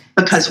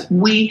because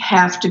we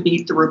have to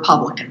beat the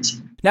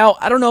Republicans. Now,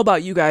 I don't know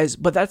about you guys,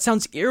 but that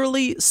sounds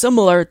eerily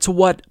similar to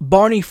what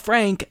Barney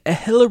Frank, a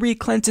Hillary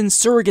Clinton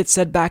surrogate,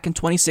 said back in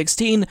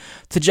 2016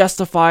 to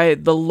justify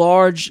the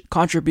large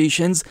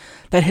contributions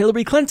that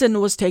Hillary Clinton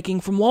was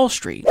taking from Wall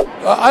Street.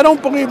 I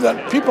don't believe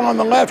that people on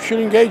the left should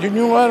engage in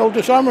unilateral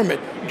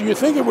disarmament. Do you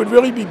think it would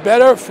really be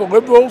better for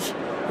liberals,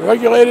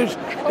 regulators,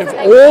 if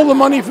all the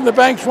money from the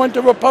banks went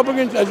to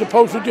Republicans as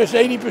opposed to just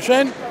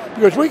 80%?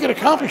 Because we could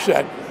accomplish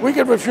that. We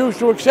could refuse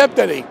to accept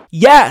any.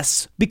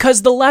 Yes,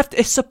 because the left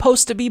is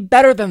supposed to be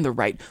better than the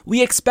right.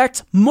 We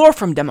expect more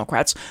from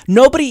Democrats.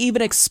 Nobody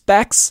even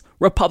expects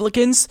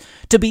Republicans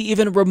to be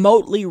even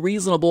remotely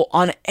reasonable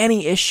on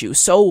any issue.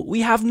 So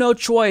we have no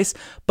choice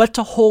but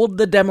to hold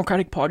the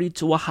Democratic Party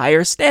to a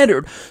higher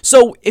standard.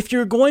 So if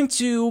you're going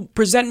to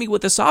present me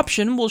with this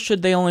option, well,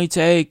 should they only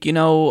take,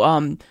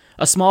 a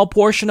small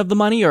portion of the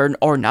money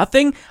or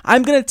nothing?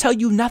 I'm going to tell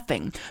you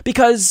nothing,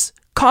 because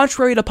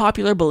contrary to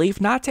popular belief,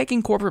 not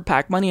taking corporate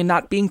PAC money and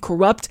not being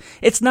corrupt,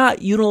 it's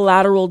not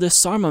unilateral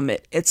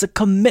disarmament. It's a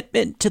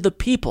commitment to the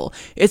people.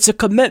 It's a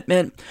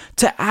commitment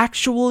to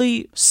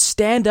actually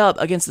stand up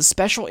against the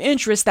special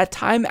interest that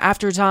time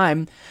after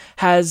time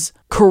has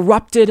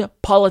corrupted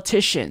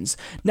politicians.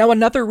 Now,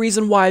 another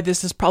reason why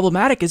this is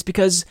problematic is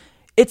because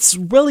it's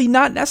really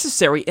not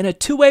necessary. In a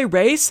two-way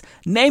race,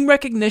 name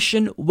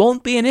recognition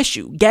won't be an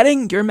issue.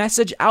 Getting your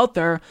message out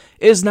there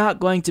is not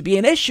going to be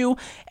an issue,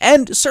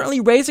 and certainly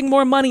raising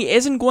more money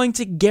isn't going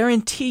to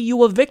guarantee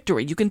you a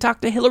victory. You can talk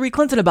to Hillary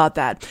Clinton about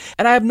that,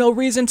 and I have no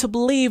reason to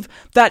believe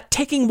that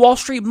taking Wall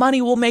Street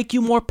money will make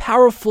you more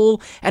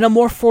powerful and a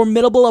more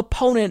formidable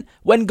opponent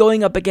when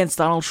going up against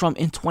Donald Trump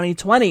in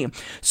 2020.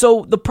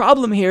 So the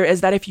problem here is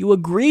that if you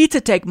agree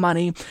to take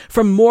money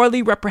from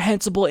morally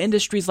reprehensible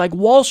industries like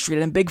Wall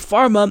Street and Big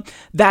Pharma,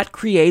 that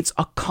creates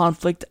a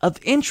conflict of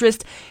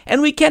interest,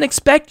 and we can't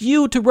expect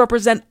you to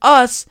represent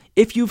us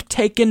if you've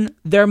taken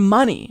their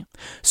money.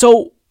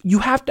 So you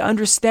have to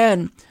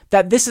understand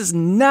that this is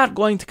not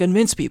going to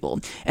convince people.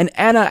 And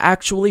Anna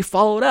actually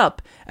followed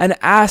up and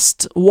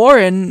asked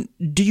Warren,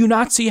 do you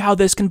not see how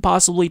this can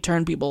possibly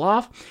turn people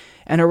off?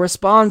 And her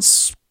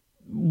response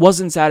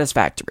wasn't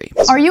satisfactory.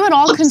 Are you at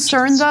all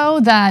concerned, though,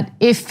 that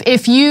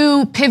if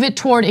you pivot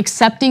toward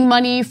accepting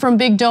money from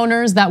big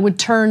donors, that would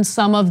turn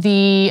some of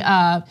the,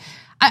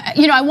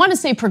 I want to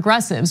say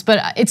progressives,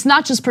 but it's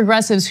not just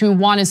progressives who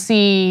want to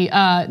see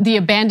the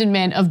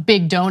abandonment of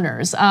big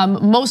donors.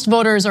 Most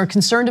voters are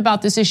concerned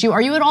about this issue.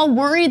 Are you at all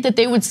worried that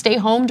they would stay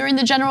home during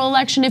the general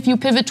election if you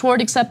pivot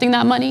toward accepting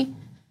that money?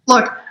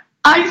 Look,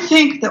 I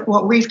think that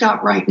what we've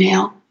got right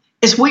now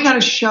is we got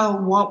to show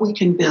what we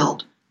can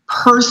build.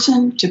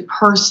 Person to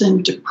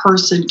person to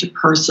person to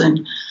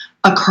person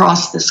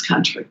across this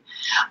country.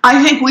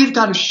 I think we've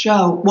got to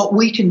show what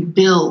we can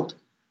build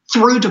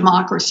through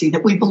democracy,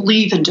 that we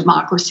believe in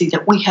democracy,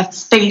 that we have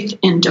faith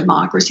in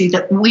democracy,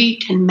 that we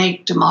can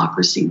make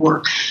democracy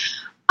work.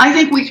 I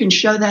think we can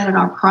show that in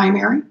our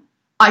primary.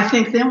 I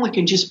think then we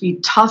can just be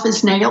tough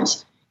as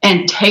nails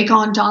and take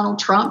on Donald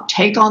Trump,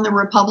 take on the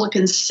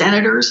Republican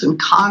senators and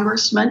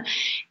congressmen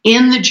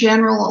in the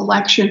general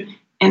election,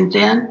 and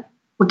then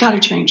we've got to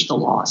change the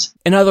laws.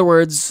 In other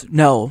words,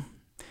 no.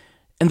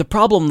 And the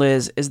problem,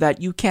 Liz, is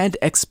that you can't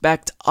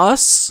expect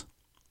us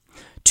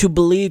to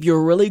believe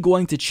you're really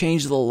going to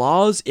change the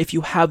laws if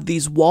you have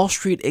these Wall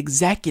Street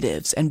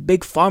executives and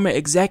Big Pharma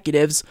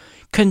executives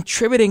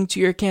contributing to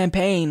your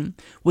campaign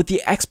with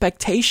the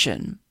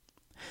expectation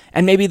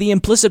and maybe the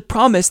implicit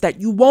promise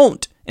that you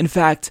won't, in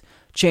fact,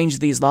 change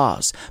these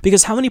laws.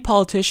 Because how many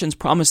politicians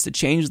promise to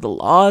change the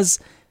laws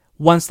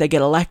once they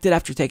get elected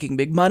after taking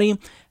big money,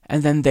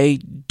 and then they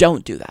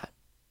don't do that?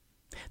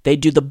 They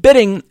do the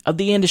bidding of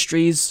the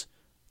industries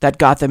that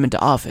got them into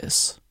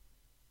office.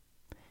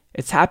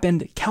 It's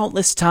happened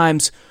countless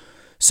times.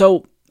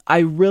 So I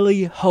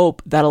really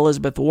hope that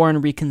Elizabeth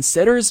Warren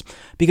reconsiders,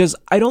 because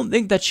I don't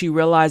think that she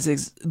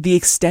realizes the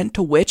extent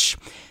to which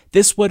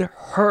this would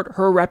hurt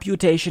her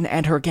reputation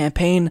and her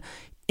campaign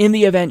in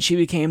the event she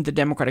became the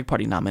Democratic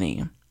Party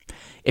nominee.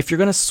 If you're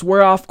going to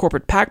swear off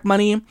corporate PAC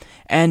money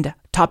and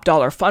top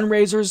dollar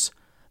fundraisers,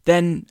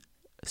 then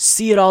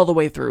see it all the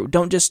way through.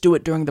 Don't just do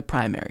it during the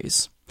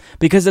primaries,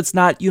 because it's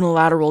not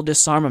unilateral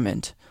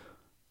disarmament.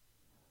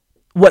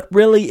 what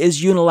really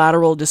is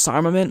unilateral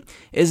disarmament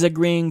is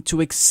agreeing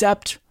to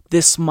accept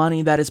this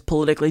money that is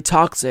politically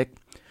toxic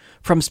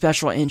from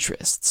special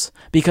interests,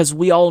 because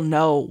we all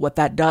know what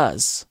that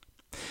does.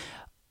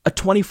 A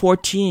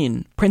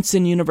 2014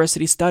 Princeton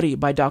University study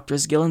by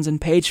Drs. Gillens and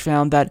Page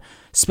found that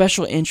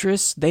special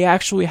interests, they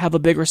actually have a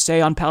bigger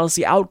say on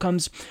policy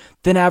outcomes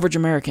than average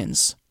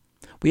Americans.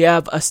 We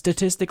have a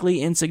statistically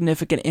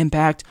insignificant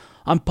impact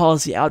on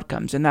policy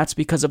outcomes, and that's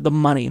because of the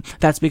money.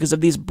 That's because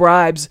of these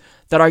bribes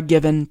that are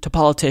given to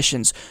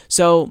politicians.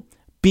 So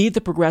be the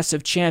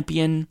progressive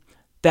champion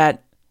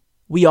that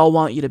we all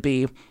want you to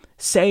be.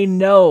 Say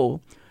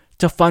no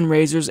to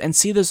fundraisers and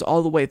see this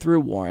all the way through,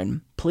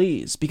 Warren,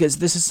 please, because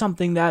this is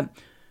something that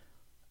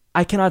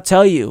I cannot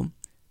tell you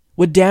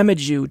would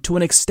damage you to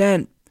an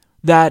extent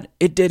that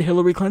it did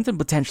Hillary Clinton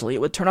potentially.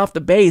 It would turn off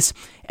the base,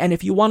 and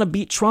if you want to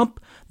beat Trump,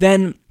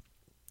 then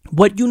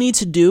what you need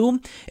to do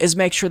is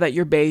make sure that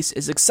your base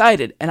is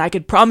excited. And I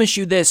could promise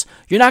you this,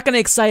 you're not going to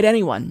excite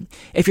anyone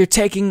if you're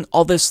taking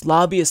all this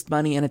lobbyist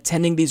money and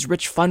attending these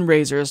rich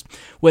fundraisers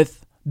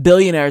with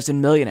billionaires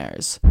and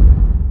millionaires.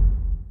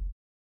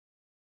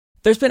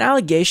 There's been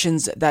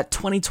allegations that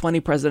 2020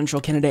 presidential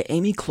candidate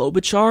Amy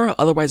Klobuchar,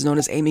 otherwise known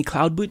as Amy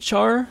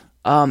Klobuchar,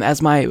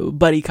 as my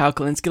buddy Kyle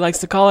Kalinske likes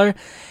to call her,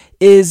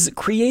 is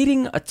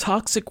creating a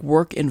toxic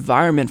work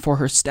environment for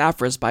her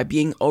staffers by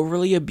being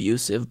overly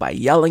abusive, by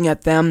yelling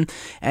at them,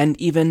 and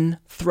even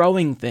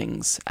throwing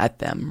things at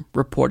them,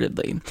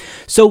 reportedly.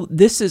 So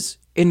this is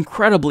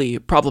incredibly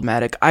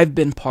problematic. I've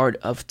been part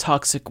of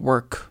toxic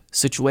work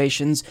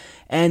situations,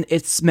 and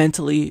it's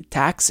mentally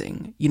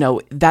taxing. You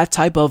know, that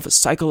type of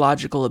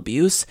psychological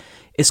abuse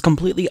is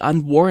completely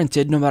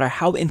unwarranted, no matter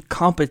how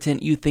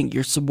incompetent you think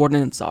your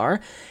subordinates are,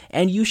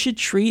 and you should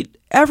treat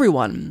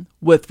everyone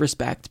with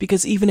respect,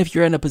 because even if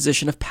you're in a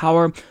position of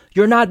power,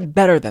 you're not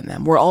better than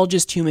them. We're all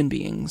just human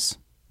beings.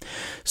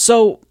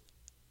 So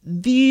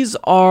these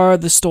are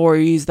the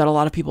stories that a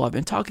lot of people have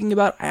been talking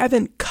about. I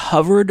haven't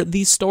covered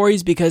these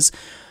stories because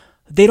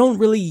they don't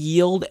really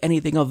yield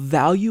anything of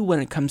value when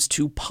it comes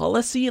to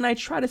policy, and I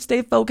try to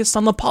stay focused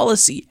on the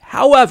policy.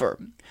 However,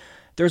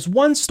 there's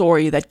one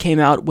story that came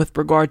out with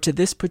regard to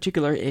this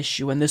particular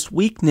issue and this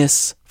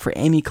weakness for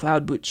Amy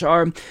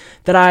Klobuchar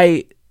that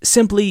I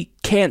simply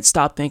can't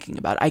stop thinking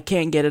about. I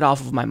can't get it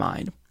off of my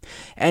mind.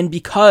 And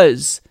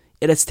because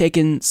it has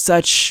taken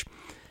such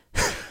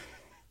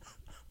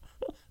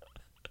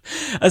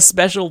a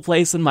special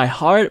place in my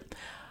heart,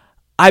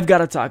 I've got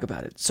to talk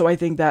about it. So I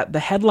think that the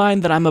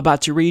headline that I'm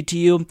about to read to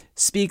you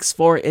speaks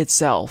for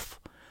itself.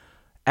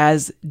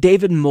 As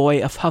David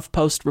Moy of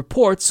HuffPost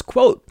reports,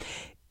 quote,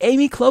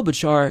 Amy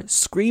Klobuchar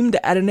screamed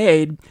at an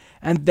aide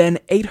and then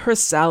ate her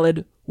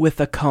salad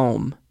with a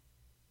comb.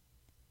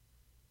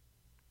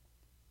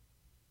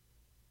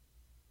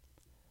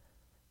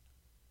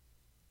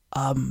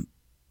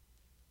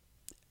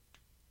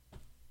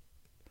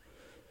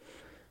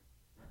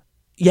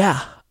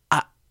 Yeah,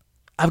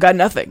 I've got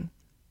nothing.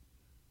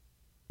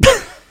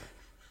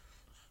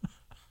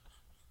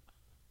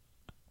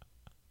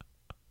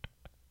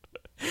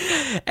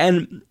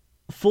 And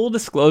full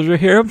disclosure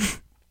here,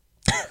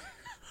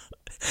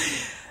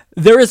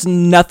 there is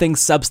nothing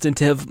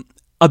substantive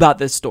about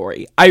this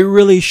story. I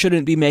really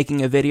shouldn't be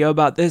making a video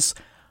about this.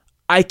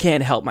 I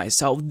can't help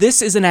myself.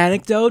 This is an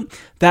anecdote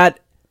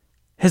that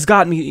has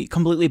got me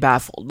completely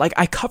baffled. Like,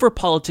 I cover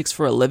politics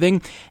for a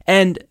living,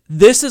 and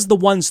this is the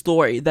one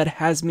story that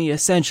has me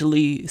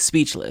essentially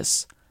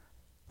speechless.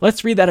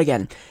 Let's read that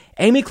again.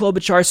 Amy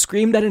Klobuchar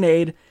screamed at an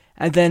aide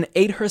and then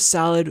ate her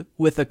salad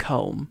with a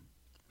comb.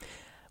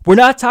 We're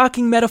not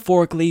talking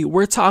metaphorically,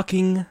 we're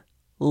talking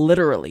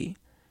literally.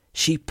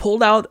 She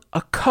pulled out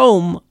a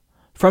comb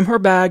from her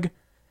bag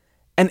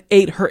and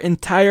ate her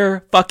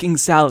entire fucking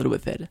salad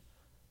with it.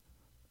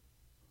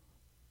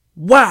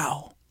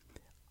 Wow.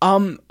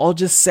 I'll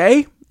just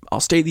say, I'll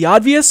state the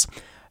obvious,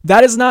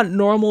 that is not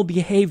normal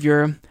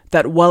behavior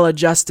that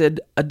well-adjusted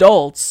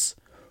adults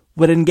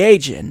would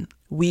engage in.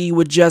 We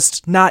would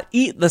just not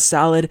eat the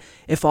salad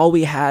if all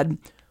we had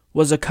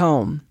was a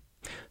comb.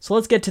 So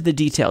let's get to the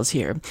details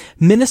here.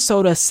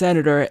 Minnesota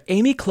Senator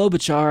Amy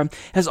Klobuchar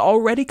has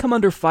already come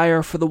under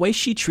fire for the way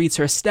she treats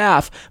her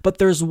staff, but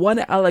there's one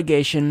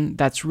allegation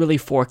that's really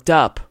forked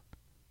up.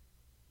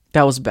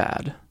 That was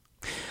bad.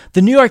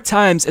 The New York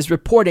Times is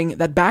reporting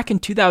that back in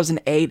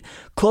 2008,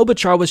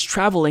 Klobuchar was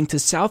traveling to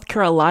South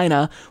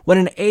Carolina when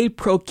an aide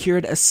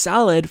procured a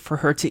salad for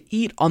her to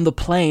eat on the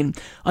plane.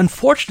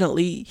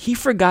 Unfortunately, he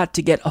forgot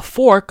to get a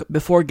fork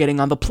before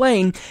getting on the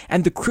plane,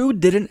 and the crew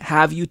didn't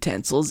have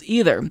utensils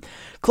either.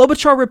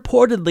 Klobuchar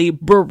reportedly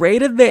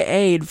berated the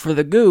aide for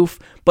the goof,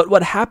 but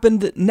what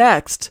happened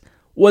next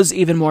was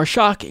even more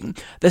shocking.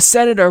 The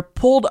senator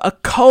pulled a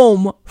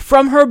comb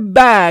from her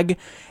bag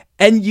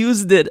and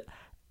used it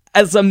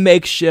as a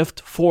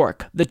makeshift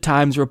fork, the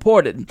Times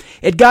reported.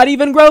 It got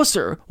even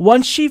grosser.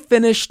 Once she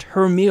finished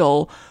her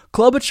meal,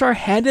 Klobuchar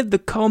handed the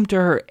comb to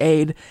her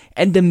aide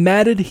and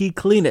demanded he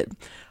clean it.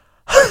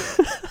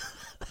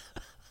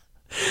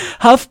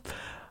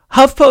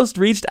 HuffPost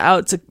reached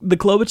out to the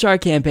Klobuchar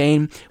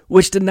campaign,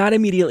 which did not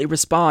immediately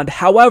respond.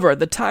 However,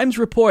 the Times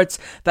reports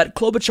that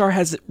Klobuchar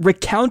has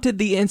recounted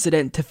the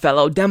incident to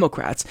fellow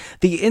Democrats.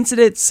 The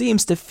incident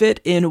seems to fit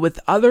in with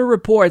other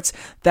reports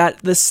that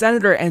the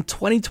senator and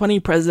 2020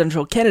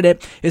 presidential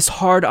candidate is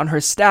hard on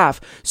her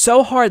staff,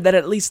 so hard that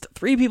at least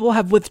 3 people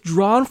have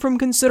withdrawn from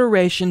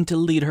consideration to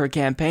lead her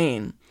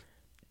campaign.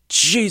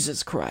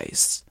 Jesus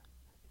Christ.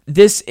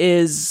 This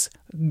is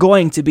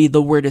going to be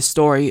the weirdest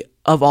story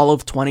of all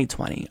of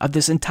 2020, of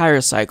this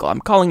entire cycle. I'm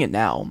calling it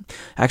now.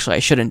 Actually, I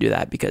shouldn't do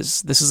that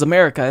because this is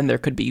America and there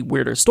could be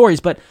weirder stories.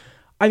 But,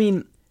 I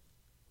mean,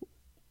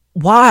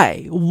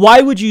 why?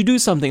 Why would you do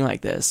something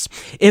like this?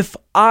 If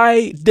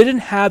I didn't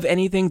have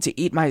anything to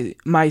eat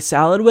my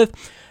salad with,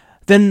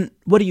 then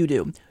what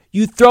do?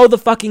 You throw the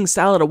fucking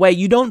salad away.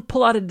 You don't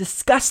pull out a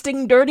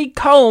disgusting, dirty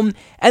comb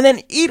and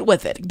then eat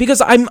with it.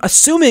 Because I'm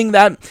assuming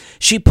that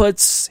she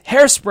puts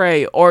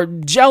hairspray or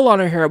gel on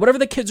her hair, whatever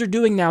the kids are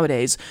doing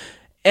nowadays,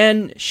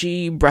 and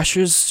she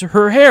brushes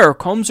her hair,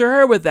 combs her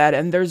hair with that,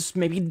 and there's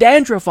maybe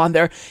dandruff on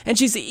there, and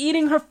she's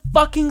eating her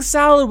fucking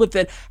salad with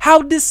it.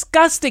 How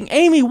disgusting.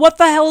 Amy, what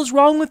the hell is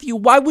wrong with you?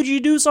 Why would you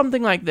do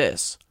something like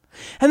this?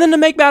 And then to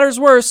make matters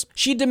worse,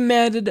 she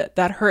demanded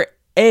that her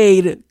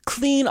aide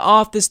clean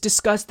off this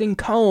disgusting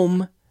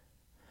comb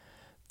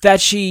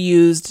that she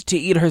used to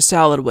eat her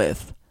salad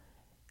with.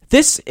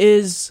 This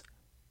is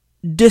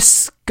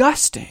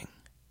disgusting.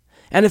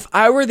 And if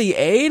I were the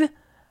aide,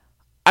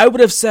 I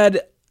would have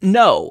said,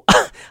 no,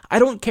 I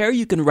don't care.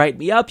 You can write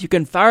me up. You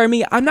can fire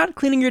me. I'm not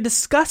cleaning your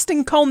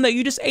disgusting comb that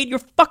you just ate your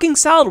fucking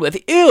salad with.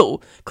 Ew.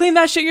 Clean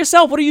that shit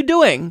yourself. What are you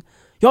doing?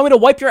 You want me to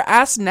wipe your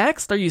ass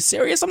next? Are you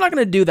serious? I'm not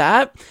going to do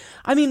that.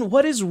 I mean,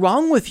 what is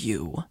wrong with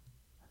you?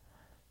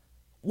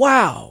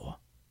 Wow.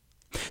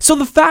 So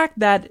the fact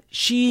that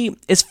she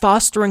is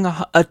fostering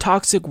a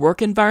toxic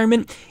work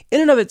environment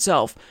in and of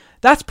itself,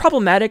 that's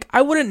problematic.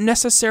 I wouldn't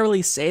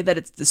necessarily say that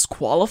it's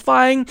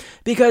disqualifying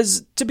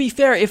because, to be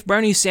fair, if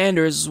Bernie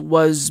Sanders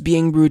was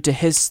being rude to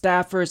his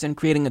staffers and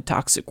creating a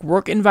toxic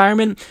work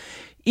environment,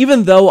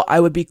 even though I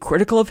would be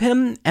critical of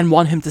him and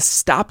want him to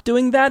stop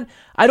doing that,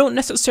 I don't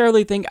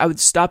necessarily think I would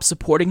stop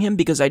supporting him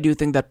because I do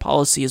think that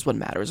policy is what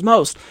matters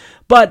most.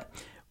 But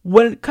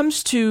when it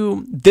comes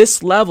to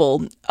this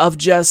level of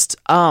just,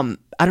 I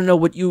don't know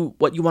what you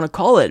want to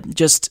call it,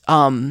 just,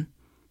 I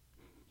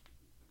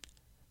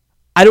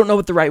don't know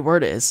what the right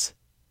word is.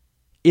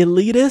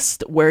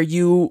 Elitist, where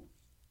you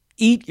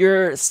eat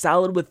your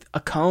salad with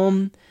a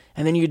comb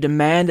and then you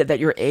demand that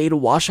your aide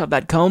wash out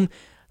that comb.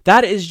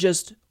 That is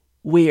just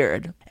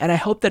weird. And I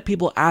hope that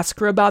people ask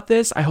her about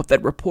this. I hope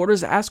that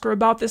reporters ask her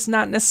about this,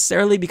 not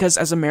necessarily because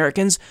as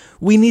Americans,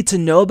 we need to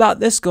know about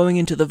this going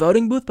into the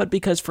voting booth, but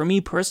because for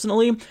me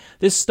personally,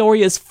 this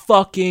story is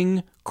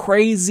fucking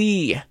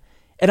crazy.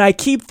 And I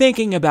keep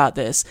thinking about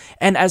this.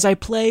 And as I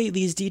play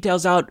these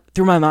details out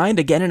through my mind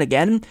again and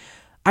again,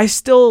 I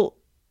still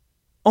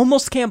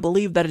almost can't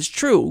believe that it's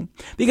true.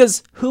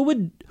 Because who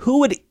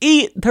would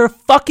eat their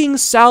fucking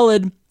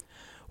salad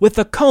with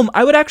a comb?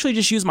 I would actually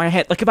just use my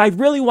hand. Like if I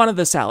really wanted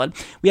the salad,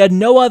 we had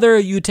no other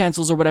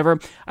utensils or whatever,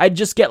 I'd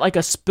just get like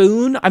a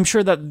spoon. I'm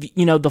sure that,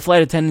 the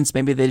flight attendants,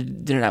 maybe they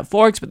didn't have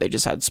forks, but they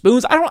just had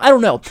spoons. I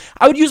don't know.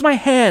 I would use my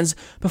hands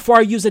before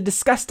I use a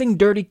disgusting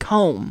dirty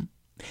comb.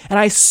 And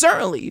I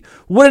certainly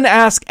wouldn't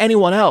ask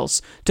anyone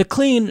else to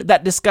clean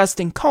that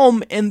disgusting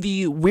comb in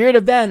the weird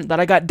event that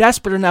I got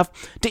desperate enough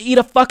to eat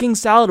a fucking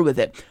salad with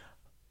it.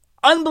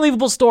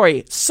 Unbelievable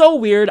story. So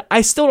weird.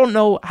 I still don't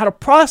know how to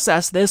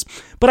process this,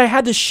 but I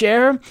had to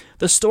share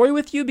the story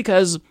with you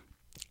because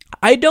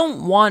I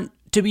don't want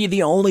to be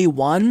the only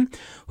one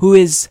who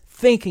is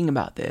thinking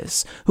about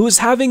this, who is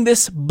having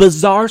this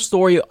bizarre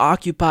story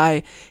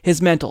occupy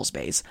his mental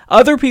space.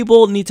 Other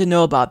people need to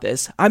know about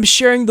this. I'm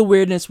sharing the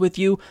weirdness with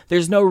you.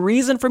 There's no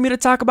reason for me to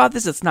talk about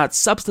this. It's not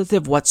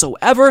substantive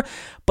whatsoever,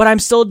 but I'm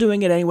still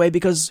doing it anyway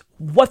because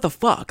what the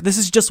fuck? This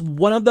is just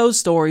one of those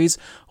stories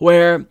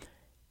where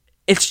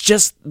it's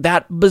just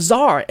that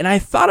bizarre. And I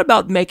thought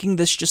about making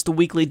this just a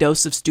weekly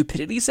dose of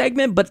stupidity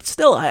segment, but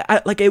still,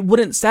 I it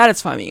wouldn't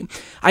satisfy me.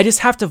 I just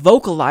have to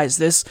vocalize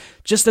this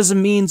just as a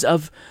means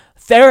of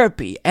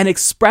therapy and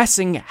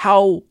expressing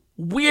how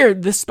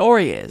weird this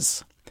story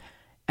is.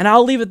 And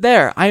I'll leave it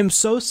there. I am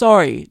so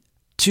sorry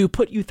to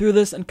put you through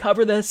this and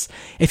cover this.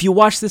 If you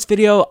watch this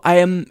video, I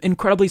am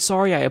incredibly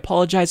sorry. I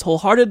apologize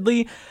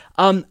wholeheartedly.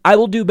 I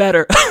will do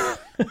better.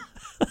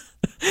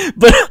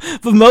 But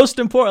most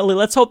importantly,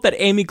 let's hope that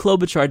Amy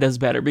Klobuchar does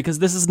better because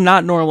this is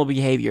not normal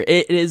behavior.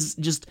 It is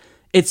just,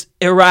 it's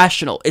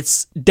irrational.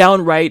 It's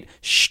downright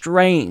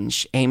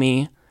strange,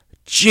 Amy.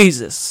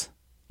 Jesus.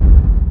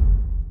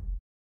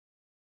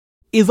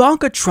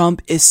 Ivanka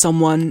Trump is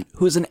someone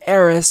who is an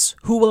heiress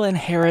who will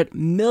inherit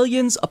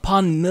millions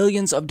upon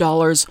millions of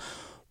dollars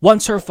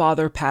once her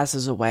father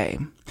passes away.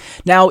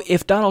 Now,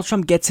 if Donald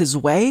Trump gets his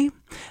way,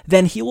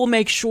 then he will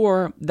make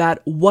sure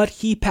that what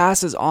he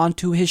passes on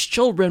to his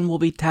children will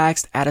be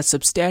taxed at a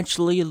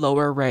substantially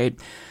lower rate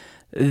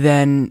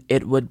than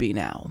it would be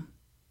now.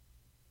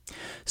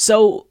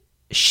 So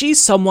she's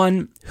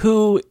someone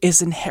who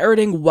is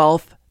inheriting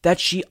wealth that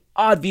she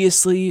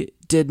obviously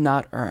did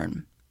not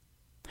earn.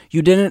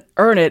 You didn't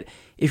earn it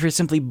if you're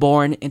simply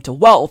born into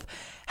wealth.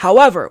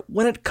 However,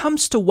 when it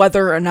comes to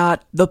whether or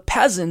not the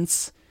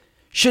peasants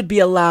should be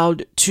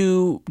allowed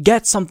to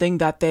get something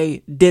that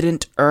they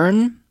didn't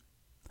earn,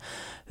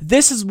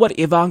 this is what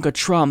Ivanka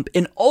Trump,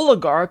 an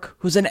oligarch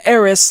who's an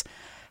heiress,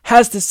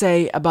 has to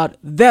say about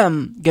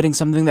them getting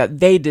something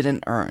that they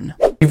didn't earn.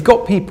 You've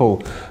got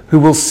people who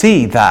will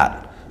see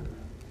that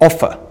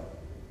offer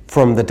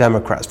from the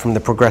Democrats, from the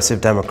progressive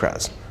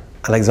Democrats,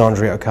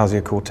 Alexandria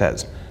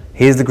Ocasio-Cortez.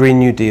 Here's the Green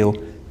New Deal,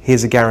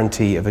 here's a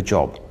guarantee of a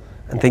job.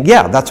 And think,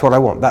 yeah, that's what I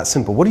want, that's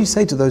simple. What do you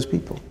say to those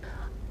people?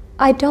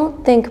 I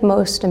don't think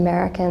most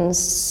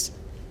Americans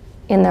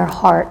in their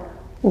heart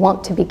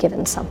want to be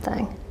given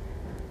something.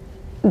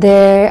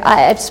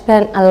 I've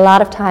spent a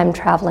lot of time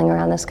traveling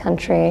around this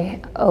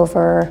country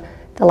over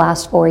the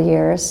last 4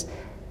 years.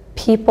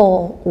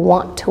 People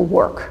want to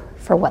work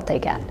for what they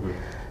get.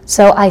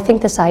 So I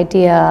think this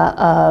idea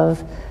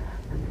of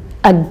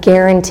a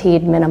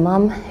guaranteed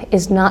minimum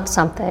is not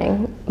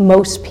something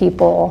most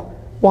people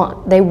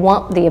want. They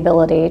want the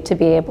ability to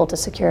be able to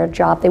secure a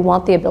job. They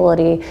want the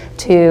ability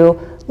to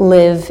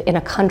live in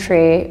a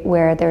country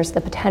where there's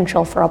the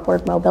potential for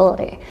upward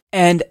mobility.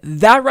 And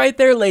that right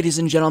there, ladies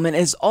and gentlemen,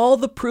 is all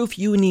the proof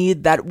you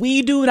need that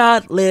we do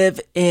not live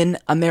in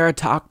a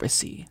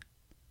meritocracy.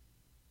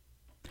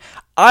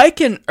 I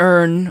can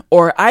earn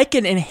or I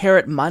can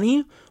inherit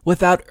money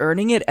without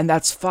earning it, and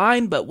that's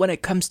fine, but when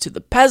it comes to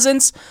the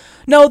peasants,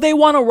 no, they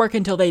want to work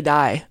until they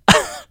die.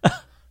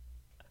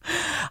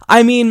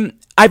 I mean,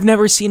 I've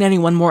never seen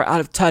anyone more out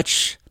of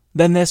touch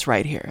than this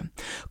right here.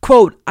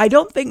 Quote, I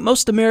don't think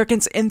most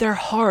Americans in their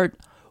heart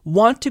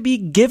want to be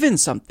given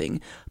something.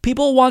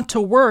 People want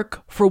to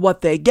work for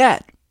what they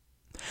get.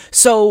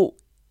 So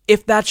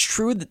if that's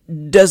true,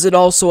 does it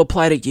also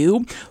apply to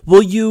you?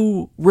 Will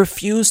you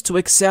refuse to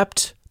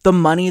accept the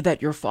money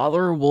that your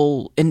father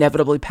will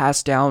inevitably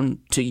pass down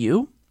to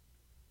you?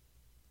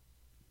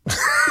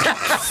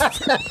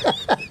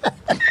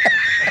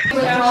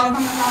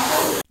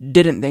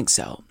 Didn't think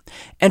so.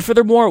 And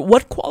furthermore,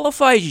 what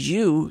qualifies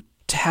you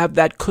to have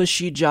that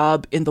cushy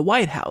job in the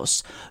White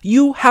House?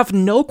 You have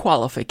no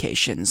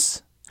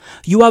qualifications.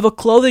 You have a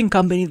clothing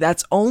company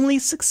that's only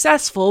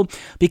successful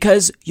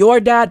because your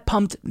dad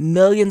pumped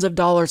millions of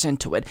dollars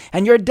into it.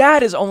 And your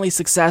dad is only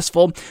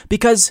successful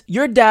because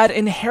your dad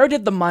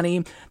inherited the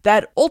money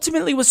that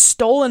ultimately was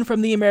stolen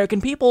from the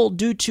American people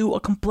due to a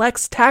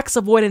complex tax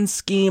avoidance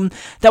scheme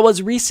that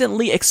was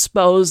recently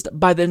exposed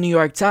by the New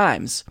York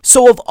Times.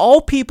 So of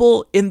all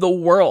people in the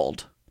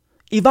world,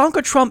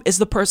 Ivanka Trump is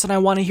the person I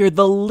want to hear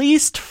the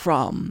least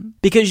from,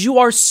 because you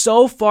are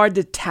so far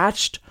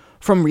detached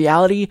from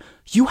reality.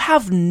 You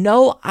have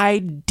no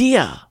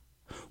idea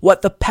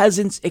what the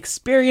peasants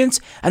experience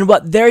and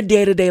what their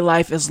day-to-day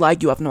life is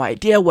like. You have no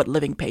idea what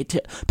living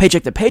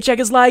paycheck to paycheck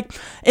is like.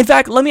 In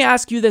fact, let me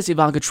ask you this,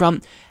 Ivanka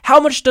Trump. How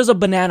much does a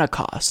banana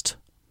cost?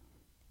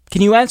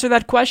 Can you answer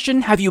that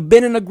question? Have you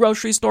been in a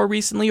grocery store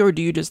recently, or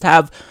do you just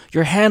have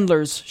your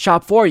handlers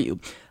shop for you?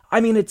 I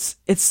mean, it's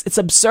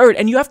absurd.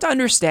 And you have to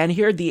understand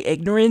here the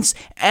ignorance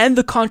and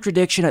the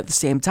contradiction at the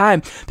same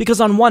time. Because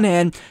on one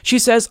hand, she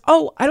says,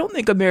 oh, I don't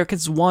think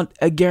Americans want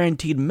a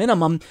guaranteed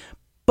minimum,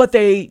 but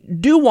they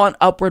do want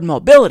upward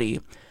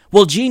mobility.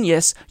 Well,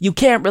 genius, you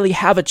can't really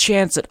have a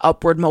chance at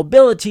upward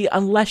mobility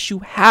unless you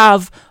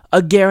have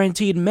a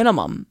guaranteed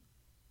minimum.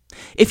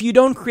 If you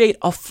don't create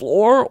a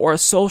floor or a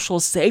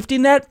social safety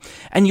net,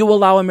 and you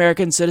allow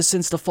American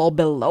citizens to fall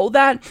below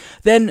that,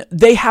 then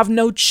they have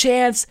no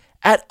chance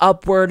at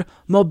upward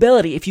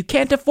mobility. If you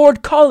can't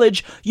afford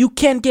college, you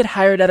can't get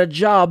hired at a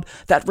job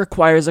that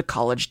requires a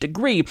college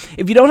degree.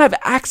 If you don't have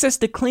access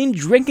to clean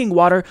drinking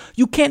water,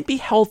 you can't be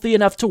healthy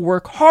enough to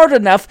work hard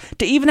enough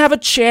to even have a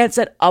chance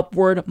at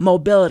upward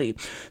mobility.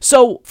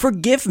 So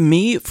forgive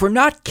me for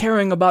not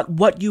caring about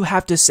what you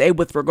have to say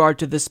with regard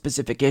to this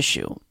specific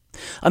issue.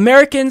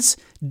 Americans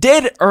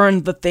did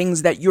earn the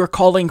things that you're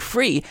calling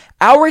free.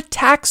 Our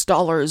tax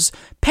dollars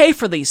pay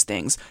for these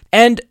things.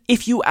 And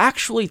if you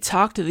actually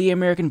talk to the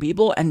American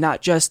people and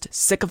not just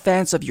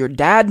sycophants of your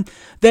dad,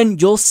 then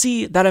you'll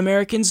see that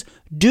Americans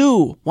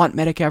do want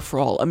Medicare for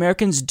all.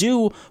 Americans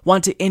do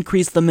want to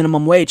increase the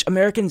minimum wage.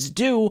 Americans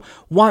do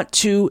want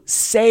to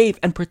save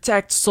and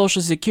protect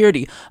Social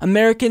Security.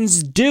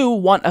 Americans do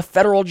want a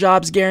federal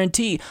jobs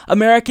guarantee.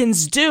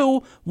 Americans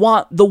do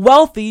want the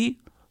wealthy,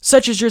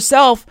 such as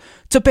yourself,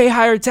 to pay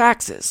higher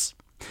taxes.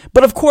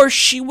 But of course,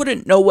 she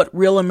wouldn't know what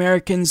real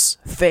Americans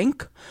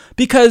think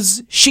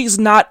because she's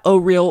not a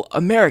real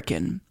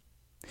American.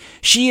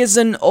 She is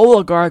an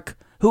oligarch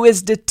who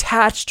is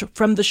detached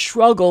from the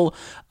struggle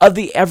of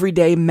the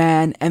everyday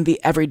man and the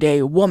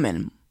everyday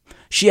woman.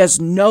 She has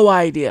no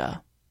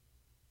idea.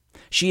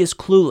 She is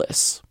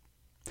clueless.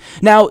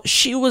 Now,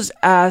 she was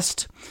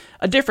asked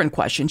a different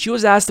question. She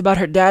was asked about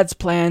her dad's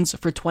plans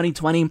for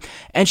 2020,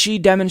 and she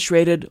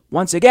demonstrated,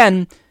 once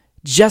again,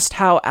 just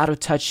how out of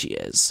touch she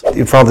is.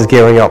 Your father's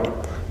gearing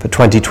up for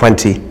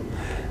 2020.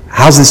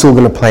 How's this all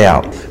going to play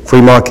out?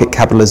 Free market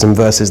capitalism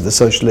versus the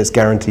socialist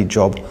guaranteed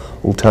job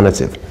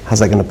alternative. How's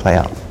that going to play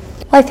out?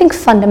 Well, I think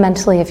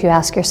fundamentally, if you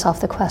ask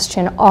yourself the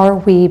question, are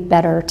we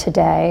better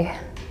today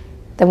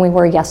than we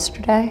were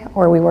yesterday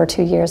or we were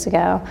 2 years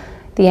ago?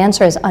 The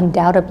answer is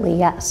undoubtedly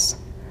yes.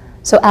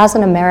 So as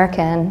an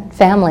American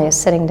family is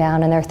sitting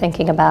down and they're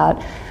thinking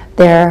about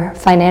their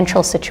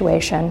financial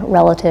situation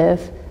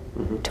relative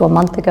to a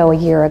month ago, a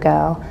year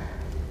ago,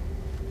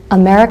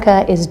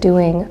 America is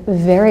doing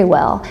very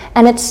well,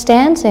 and it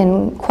stands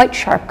in quite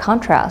sharp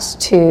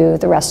contrast to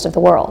the rest of the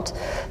world.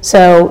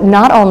 So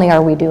not only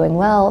are we doing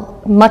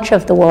well, much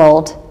of the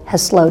world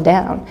has slowed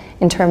down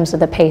in terms of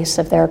the pace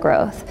of their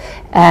growth,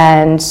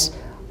 and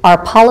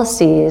our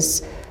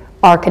policies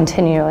are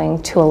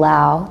continuing to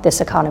allow this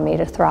economy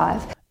to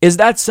thrive. Is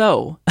that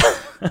so?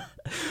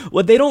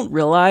 What they don't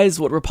realize,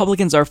 what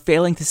Republicans are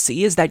failing to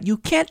see, is that you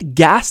can't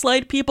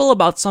gaslight people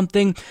about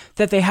something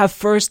that they have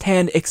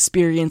firsthand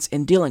experience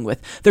in dealing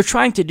with. They're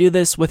trying to do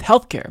this with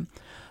healthcare.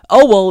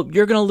 Oh, well,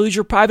 you're going to lose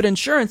your private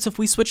insurance if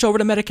we switch over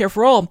to Medicare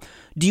for all.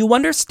 Do you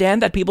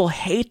understand that people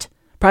hate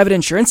private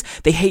insurance?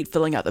 They hate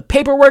filling out the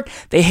paperwork.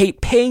 They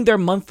hate paying their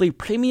monthly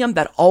premium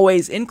that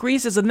always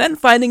increases and then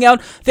finding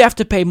out they have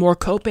to pay more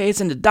copays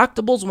and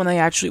deductibles when they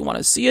actually want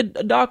to see a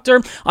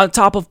doctor on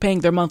top of paying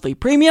their monthly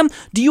premium.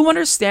 Do you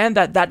understand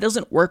that that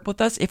doesn't work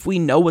with us if we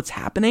know what's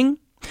happening?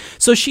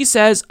 So she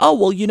says, oh,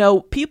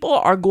 well, people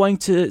are going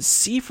to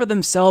see for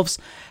themselves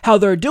how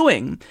they're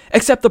doing.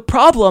 Except the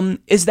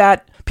problem is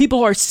that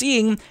people are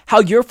seeing how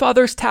your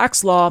father's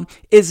tax law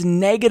is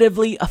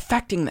negatively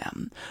affecting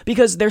them,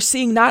 because they're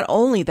seeing not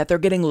only that they're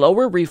getting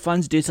lower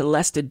refunds due to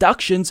less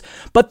deductions,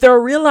 but they're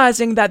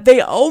realizing that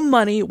they owe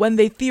money when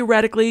they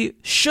theoretically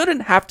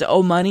shouldn't have to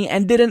owe money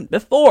and didn't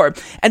before.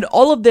 And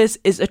all of this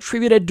is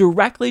attributed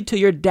directly to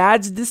your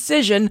dad's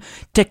decision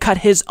to cut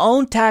his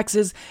own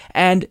taxes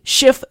and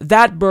shift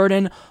that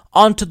burden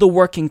onto the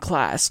working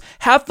class.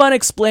 Have fun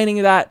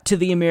explaining that to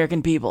the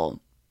American people.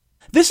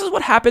 This is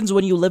what happens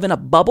when you live in a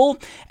bubble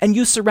and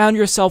you surround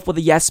yourself with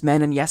yes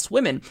men and yes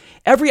women.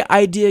 Every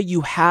idea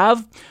you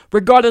have,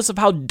 regardless of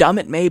how dumb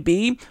it may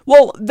be,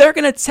 well, they're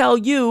going to tell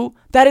you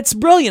that it's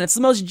brilliant. It's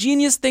the most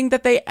genius thing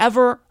that they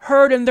ever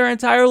heard in their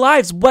entire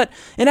lives. But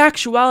in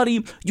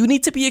actuality, you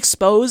need to be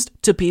exposed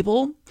to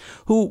people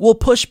who will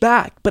push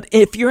back. But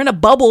if you're in a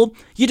bubble,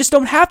 you just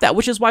don't have that,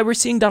 which is why we're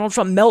seeing Donald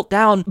Trump melt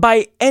down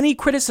by any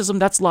criticism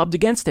that's lobbed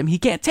against him. He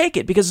can't take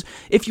it, because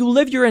if you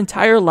live your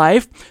entire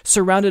life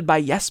surrounded by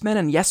yes men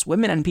and yes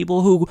women and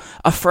people who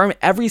affirm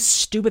every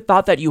stupid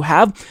thought that you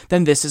have,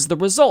 then this is the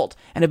result.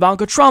 And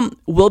Ivanka Trump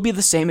will be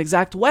the same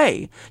exact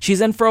way. She's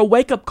in for a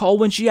wake-up call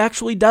when she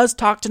actually does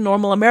talk to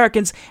normal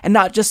Americans and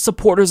not just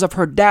supporters of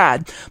her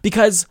dad,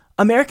 because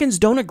Americans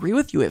don't agree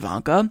with you,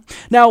 Ivanka.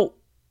 Now,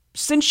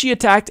 since she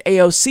attacked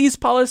AOC's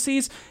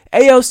policies,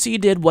 AOC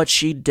did what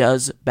she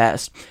does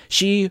best.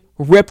 She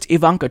ripped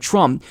Ivanka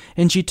Trump,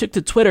 and she took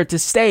to Twitter to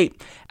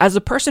state, as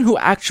a person who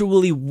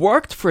actually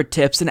worked for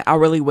tips and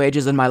hourly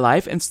wages in my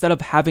life instead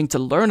of having to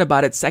learn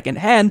about it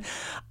secondhand,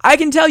 I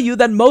can tell you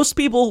that most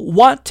people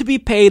want to be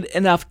paid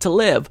enough to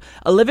live.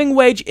 A living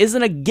wage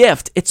isn't a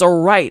gift, it's a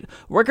right.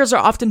 Workers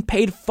are often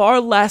paid far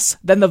less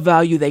than the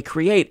value they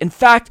create. In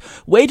fact,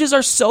 wages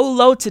are so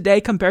low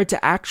today compared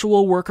to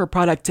actual worker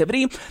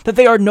productivity that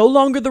they are no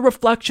longer the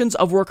reflections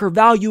of worker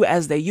value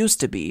as they used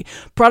to be.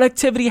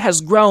 Productivity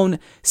has grown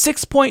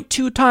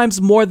 6.2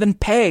 times more than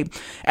pay.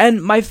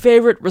 And my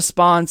favorite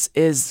response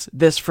is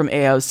this from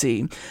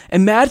AOC.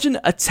 Imagine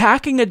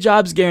attacking a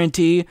jobs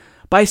guarantee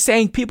by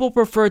saying people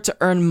prefer to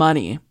earn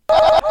money.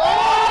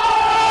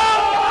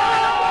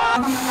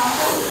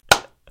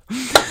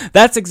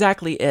 That's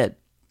exactly it.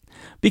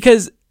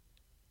 Because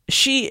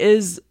she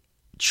is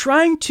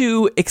trying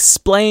to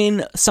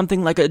explain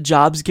something like a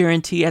jobs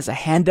guarantee as a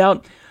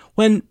handout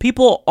when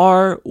people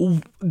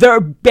they're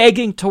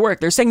begging to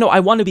work. They're saying, no, I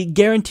want to be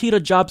guaranteed a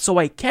job so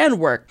I can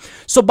work.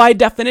 So by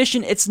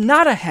definition, it's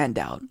not a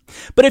handout.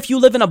 But if you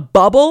live in a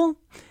bubble,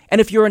 and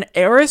if you're an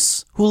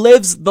heiress who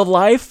lives the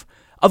life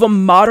of a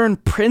modern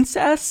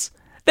princess,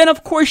 then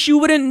of course you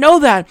wouldn't know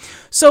that.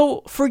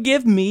 So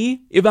forgive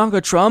me,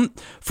 Ivanka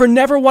Trump, for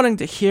never wanting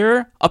to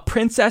hear a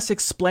princess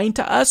explain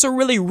to us, or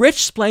really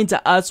rich-splain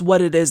to us,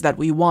 what it is that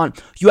we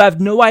want. You have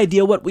no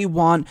idea what we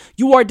want.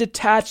 You are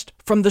detached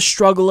from the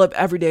struggle of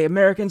everyday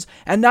Americans,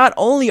 and not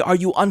only are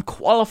you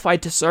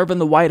unqualified to serve in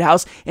the White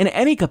House in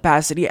any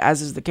capacity,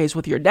 as is the case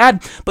with your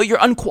dad, but you're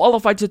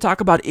unqualified to talk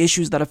about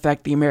issues that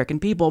affect the American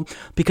people,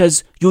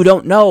 because you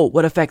don't know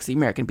what affects the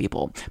American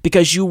people,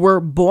 because you were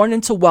born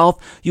into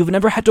wealth, you've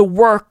never had to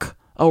work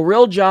a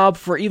real job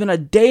for even a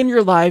day in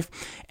your life,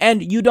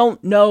 and you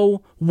don't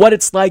know what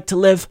it's like to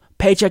live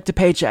paycheck to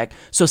paycheck.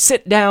 So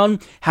sit down,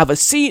 have a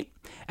seat,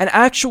 and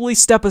actually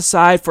step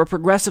aside for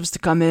progressives to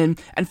come in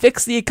and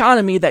fix the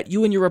economy that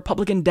you and your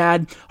Republican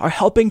dad are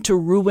helping to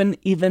ruin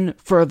even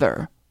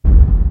further.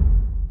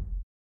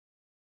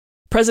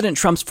 President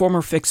Trump's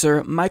former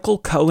fixer, Michael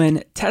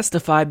Cohen,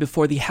 testified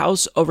before the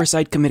House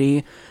Oversight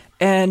Committee,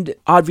 And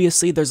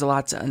obviously there's a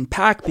lot to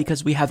unpack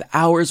because we have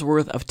hours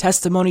worth of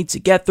testimony to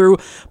get through,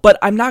 but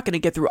I'm not going to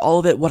get through all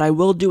of it. What I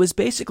will do is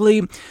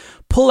basically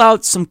pull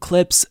out some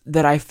clips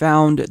that I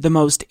found the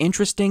most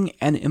interesting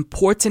and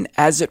important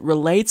as it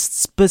relates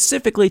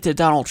specifically to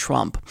Donald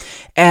Trump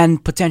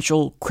and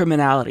potential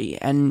criminality.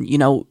 And, you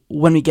know,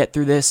 when we get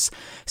through this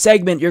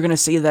segment, you're going to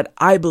see that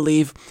I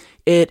believe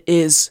it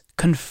is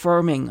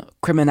confirming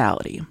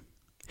criminality.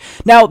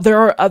 Now, there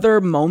are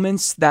other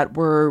moments that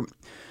were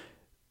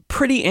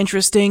pretty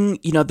interesting.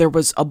 You know, there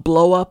was a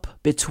blow up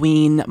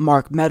between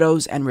Mark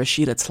Meadows and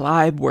Rashida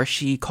Tlaib where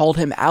she called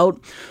him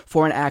out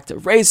for an act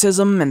of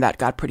racism, and that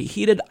got pretty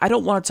heated. I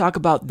don't want to talk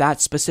about that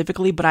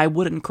specifically, but I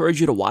would encourage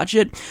you to watch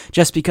it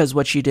just because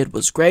what she did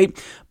was great.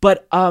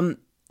 But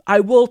I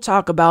will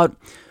talk about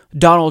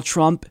Donald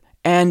Trump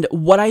and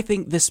what I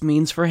think this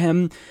means for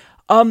him,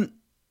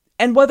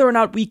 and whether or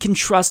not we can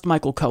trust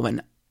Michael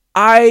Cohen.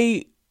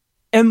 I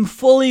am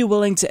fully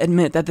willing to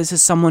admit that this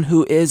is someone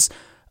who is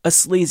a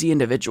sleazy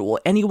individual.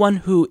 Anyone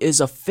who is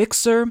a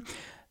fixer,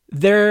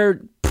 they're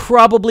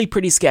probably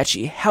pretty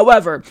sketchy.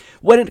 However,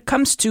 when it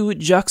comes to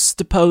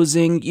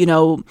juxtaposing, you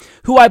know,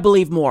 who I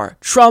believe more,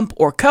 Trump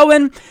or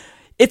Cohen,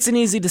 it's an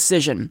easy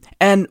decision.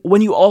 And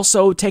when you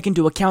also take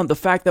into account the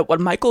fact that what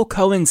Michael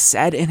Cohen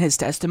said in his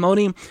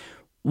testimony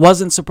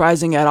wasn't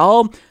surprising at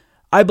all,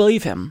 I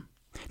believe him.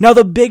 Now,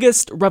 the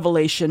biggest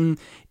revelation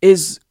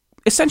is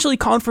essentially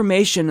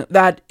confirmation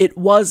that it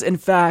was, in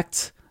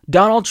fact,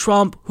 Donald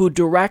Trump who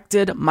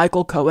directed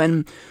Michael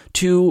Cohen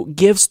to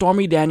give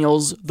Stormy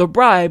Daniels the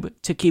bribe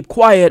to keep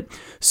quiet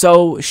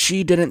so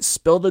she didn't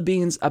spill the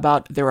beans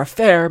about their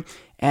affair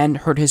and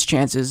hurt his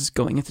chances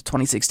going into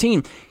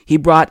 2016. He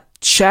brought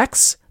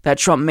checks that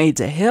Trump made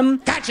to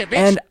him, gotcha, bitch.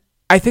 And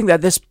I think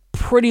that this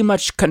pretty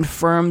much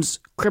confirms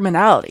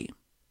criminality.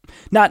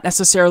 Not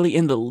necessarily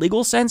in the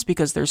legal sense,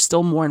 because there's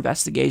still more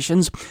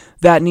investigations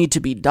that need to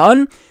be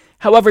done.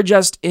 However,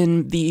 just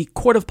in the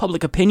court of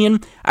public opinion,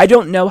 I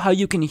don't know how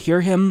you can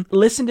hear him,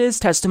 listen to his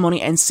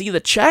testimony, and see the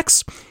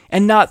checks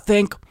and not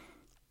think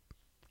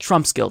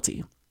Trump's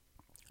guilty.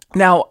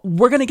 Now,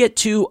 we're going to get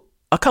to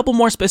a couple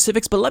more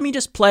specifics, but let me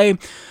just play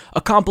a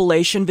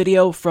compilation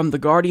video from The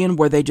Guardian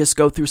where they just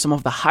go through some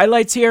of the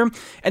highlights here.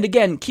 And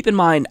again, keep in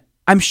mind,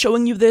 I'm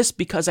showing you this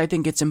because I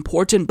think it's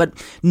important, but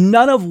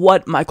none of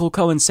what Michael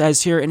Cohen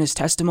says here in his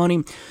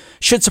testimony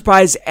should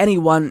surprise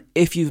anyone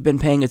if you've been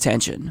paying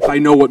attention. I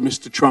know what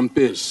Mr. Trump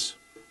is.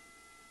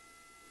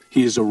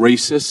 He is a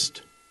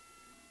racist,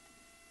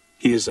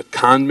 he is a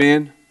con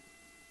man,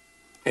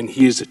 and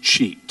he is a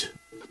cheat.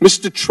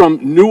 Mr.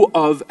 Trump knew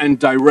of and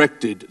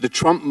directed the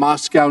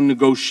Trump-Moscow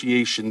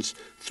negotiations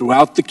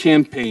throughout the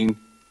campaign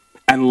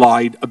and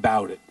lied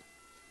about it.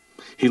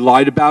 He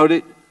lied about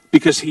it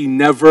because he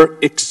never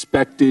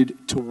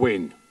expected to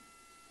win.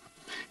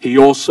 He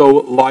also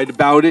lied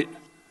about it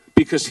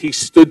because he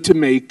stood to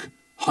make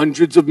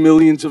hundreds of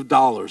millions of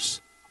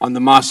dollars on the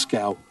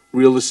Moscow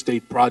real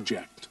estate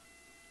project.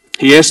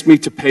 He asked me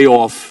to pay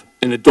off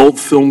an adult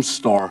film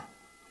star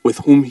with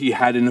whom he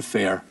had an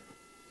affair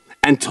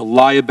and to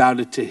lie about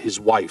it to his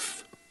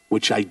wife,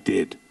 which I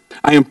did.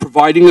 I am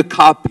providing a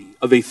copy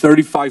of a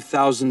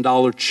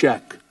 $35,000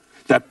 check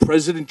that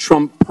President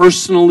Trump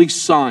personally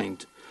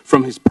signed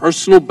from his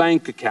personal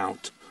bank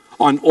account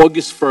on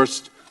August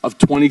 1st of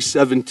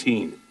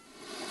 2017,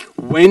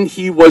 when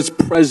he was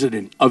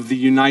President of the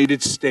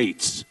United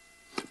States,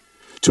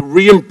 to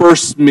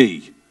reimburse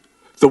me,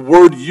 the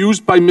word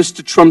used by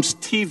Mr. Trump's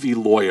TV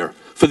lawyer,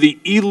 for the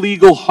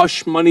illegal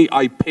hush money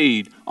I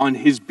paid on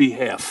his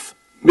behalf.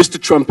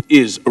 Mr. Trump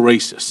is a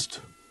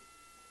racist.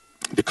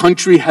 The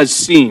country has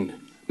seen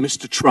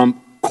Mr.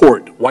 Trump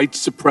court white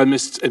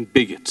supremacists and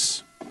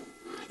bigots.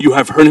 You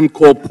have heard him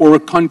call poorer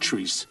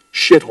countries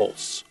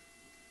shitholes.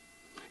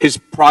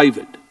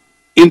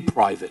 In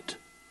private,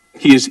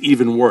 he is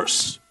even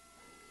worse.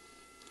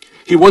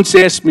 He once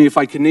asked me if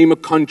I could name a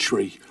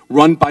country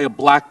run by a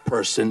black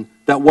person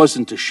that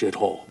wasn't a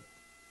shithole.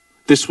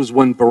 This was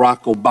when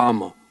Barack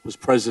Obama was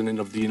president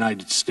of the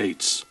United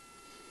States.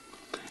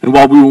 And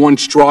while we were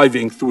once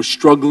driving through a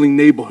struggling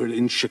neighborhood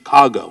in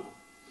Chicago,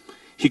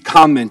 he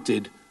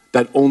commented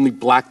that only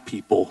black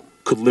people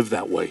could live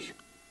that way.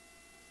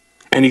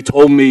 And he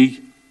told me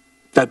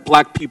that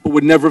black people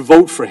would never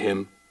vote for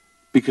him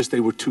because they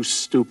were too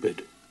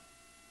stupid.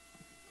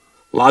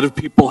 A lot of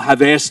people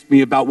have asked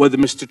me about whether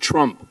Mr.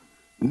 Trump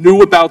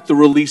knew about the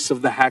release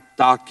of the hacked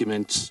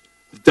documents,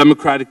 the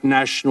Democratic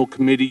National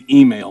Committee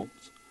emails,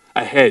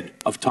 ahead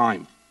of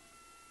time.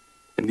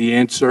 And the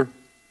answer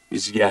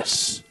is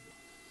yes.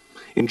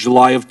 In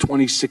July of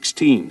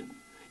 2016,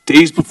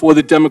 days before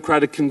the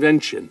Democratic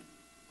Convention,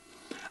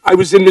 I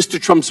was in Mr.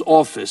 Trump's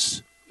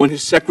office when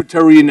his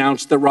secretary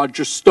announced that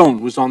Roger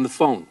Stone was on the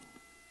phone.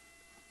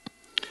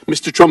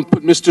 Mr. Trump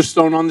put Mr.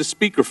 Stone on the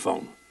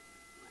speakerphone.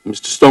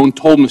 Mr. Stone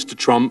told Mr.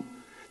 Trump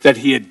that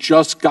he had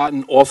just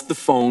gotten off the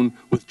phone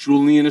with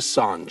Julian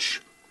Assange,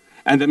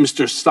 and that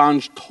Mr.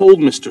 Assange told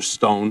Mr.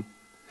 Stone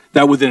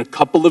that within a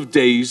couple of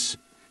days,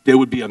 there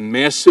would be a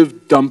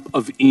massive dump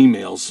of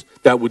emails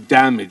that would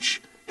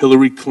damage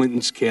Hillary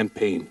Clinton's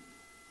campaign.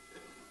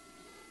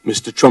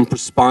 Mr. Trump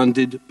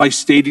responded by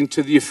stating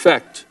to the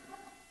effect,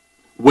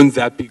 "Wouldn't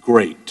that be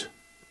great?"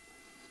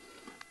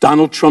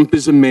 Donald Trump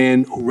is a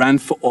man who ran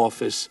for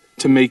office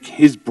to make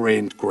his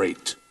brand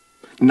great,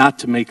 not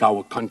to make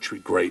our country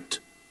great.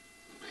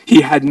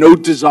 He had no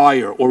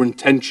desire or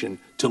intention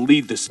to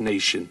lead this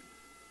nation,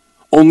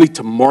 only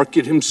to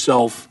market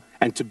himself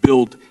and to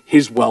build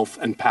his wealth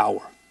and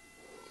power.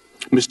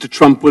 Mr.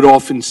 Trump would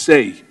often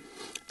say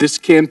this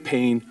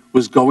campaign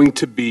was going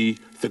to be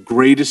the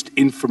greatest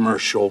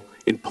infomercial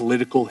in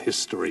political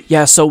history.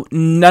 Yeah, so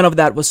none of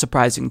that was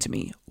surprising to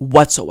me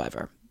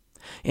whatsoever.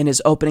 In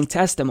his opening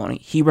testimony,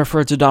 he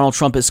referred to Donald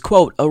Trump as,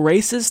 quote, a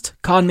racist,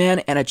 con man,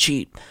 and a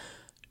cheat.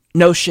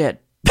 No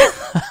shit.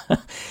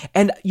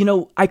 And, you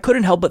know, I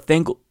couldn't help but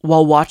think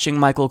while watching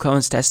Michael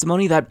Cohen's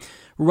testimony that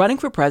running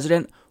for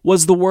president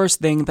was the worst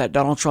thing that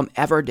Donald Trump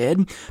ever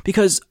did,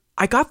 because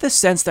I got this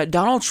sense that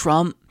Donald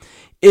Trump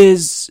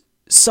is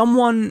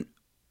someone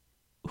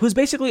who's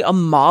basically a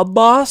mob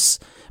boss,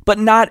 but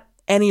not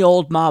any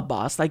old mob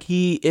boss. Like,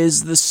 he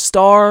is the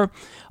star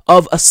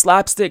of a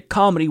slapstick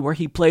comedy where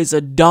he plays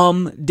a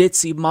dumb,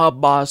 ditzy mob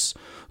boss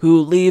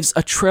who leaves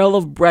a trail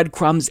of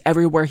breadcrumbs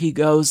everywhere he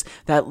goes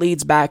that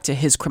leads back to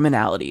his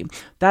criminality.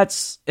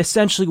 That's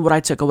essentially what I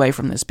took away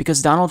from this,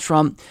 because Donald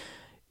Trump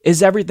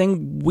is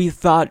everything we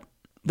thought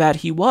that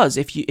he was.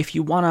 If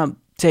you want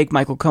to take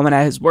Michael Cohen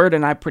at his word,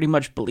 and I pretty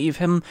much believe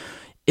him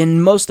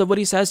in most of what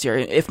he says here,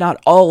 if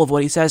not all of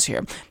what he says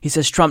here. He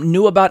says Trump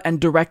knew about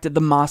and directed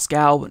the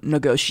Moscow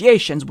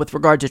negotiations with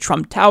regard to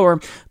Trump Tower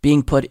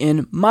being put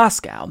in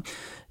Moscow.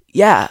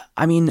 Yeah,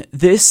 I mean,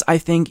 this, I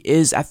think,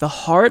 is at the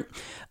heart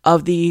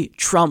of the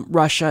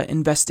Trump-Russia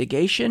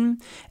investigation,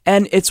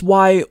 and it's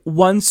why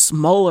once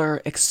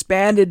Mueller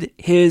expanded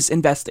his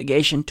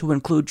investigation to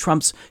include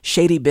Trump's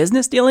shady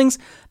business dealings,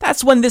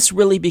 that's when this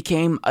really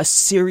became a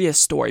serious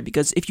story,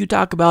 because if you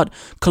talk about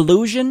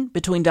collusion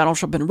between Donald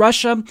Trump and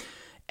Russia,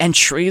 and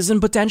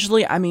treason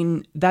potentially, I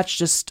mean, that's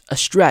just a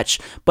stretch.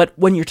 But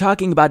when you're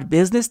talking about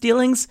business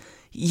dealings,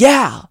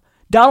 yeah,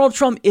 Donald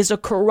Trump is a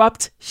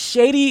corrupt,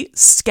 shady,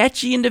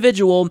 sketchy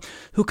individual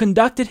who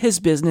conducted his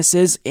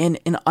businesses in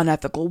an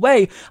unethical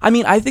way. I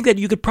mean, I think that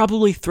you could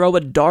probably throw a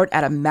dart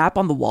at a map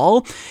on the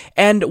wall,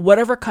 and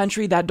whatever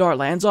country that dart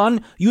lands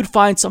on, you'd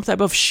find some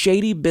type of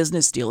shady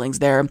business dealings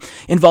there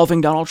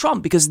involving Donald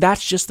Trump, because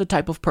that's just the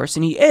type of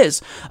person he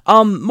is.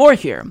 More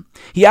here.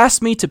 He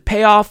asked me to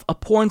pay off a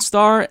porn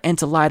star and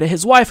to lie to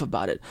his wife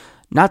about it.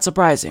 Not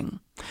surprising.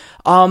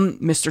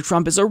 Mr.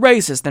 Trump is a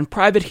racist. In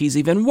private, he's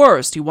even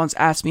worse. He once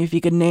asked me if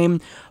he could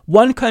name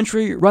one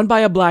country run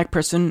by a black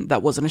person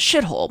that wasn't a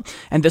shithole.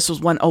 And this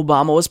was when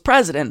Obama was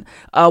president.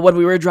 When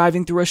we were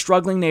driving through a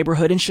struggling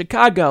neighborhood in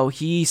Chicago,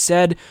 he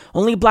said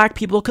only black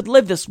people could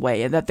live this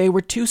way and that they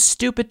were too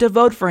stupid to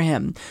vote for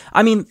him.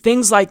 I mean,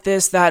 things like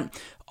this that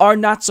are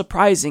not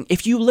surprising.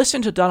 If you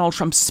listen to Donald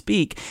Trump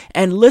speak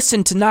and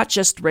listen to not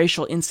just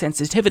racial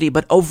insensitivity,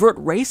 but overt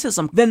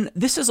racism, then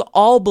this is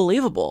all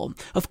believable.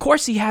 Of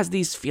course he has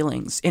these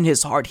feelings in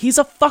his heart. He's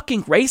a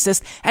fucking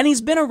racist, and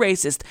he's been a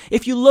racist.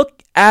 If you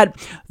look at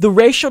the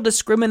racial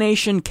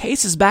discrimination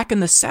cases back in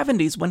the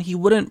 70s when he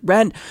wouldn't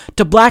rent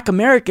to black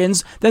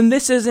Americans, then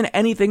this isn't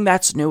anything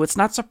that's new. It's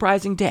not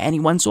surprising to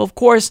anyone. So of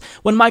course,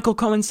 when Michael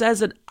Cohen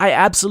says it, I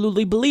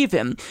absolutely believe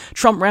him.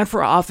 Trump ran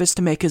for office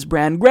to make his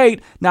brand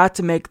great, not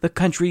to make the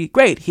country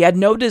great. He had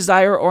no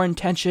desire or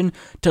intention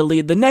to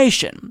lead the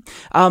nation.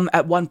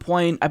 At one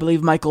point, I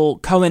believe Michael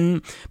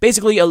Cohen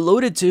basically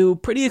alluded to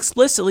pretty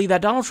explicitly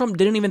that Donald Trump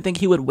didn't even think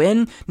he would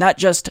win, not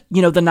just,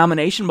 the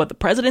nomination, but the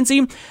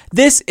presidency.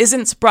 This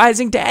isn't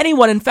surprising to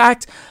anyone. In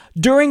fact,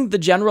 during the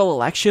general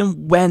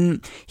election,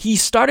 when he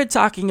started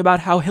talking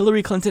about how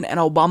Hillary Clinton and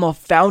Obama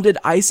founded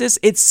ISIS,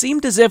 it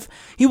seemed as if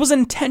he was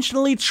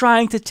intentionally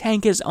trying to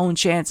tank his own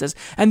chances.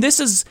 And this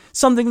is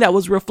something that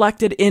was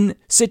reflected in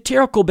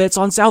satirical bits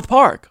on South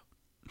Park.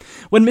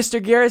 When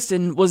Mr.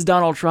 Garrison was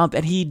Donald Trump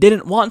and he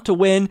didn't want to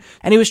win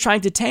and he was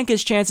trying to tank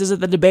his chances at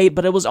the debate,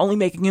 but it was only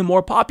making him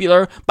more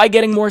popular by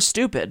getting more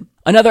stupid.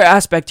 Another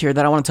aspect here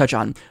that I want to touch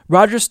on.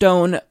 Roger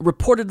Stone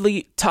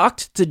reportedly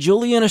talked to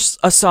Julian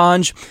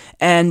Assange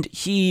and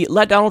he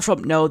let Donald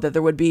Trump know that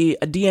there would be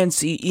a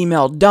DNC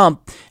email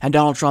dump, and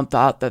Donald Trump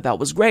thought that that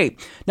was great.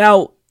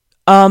 Now,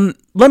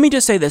 let me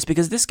just say this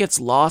because this gets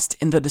lost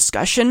in the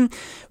discussion.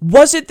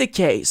 Was it the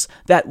case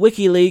that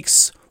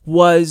WikiLeaks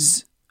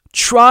was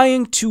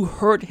trying to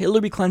hurt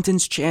Hillary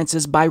Clinton's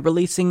chances by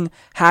releasing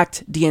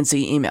hacked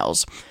DNC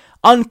emails?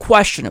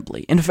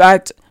 Unquestionably. In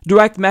fact,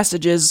 direct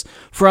messages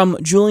from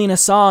Julian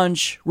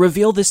Assange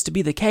reveal this to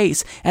be the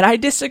case, and I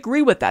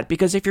disagree with that,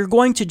 because if you're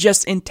going to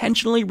just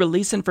intentionally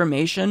release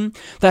information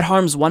that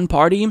harms one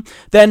party,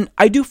 then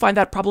I do find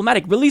that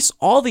problematic. Release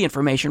all the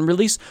information,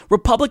 release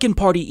Republican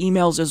Party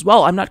emails as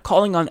well. I'm not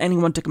calling on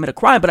anyone to commit a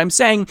crime, but I'm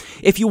saying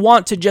if you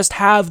want to just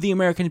have the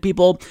American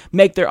people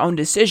make their own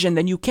decision,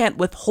 then you can't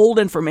withhold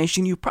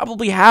information you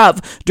probably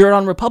have dirt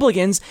on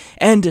Republicans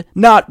and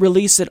not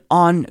release it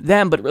on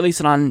them, but release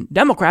it on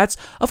Democrats.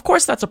 Of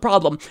course, that's a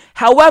problem.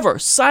 However,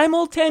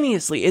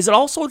 simultaneously, is it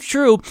also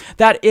true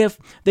that if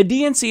the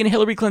DNC and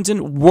Hillary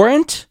Clinton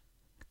weren't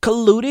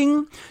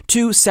colluding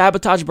to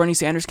sabotage Bernie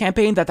Sanders'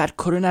 campaign, that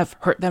couldn't have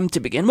hurt them to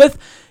begin with?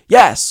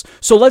 Yes.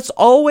 So let's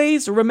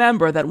always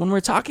remember that when we're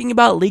talking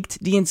about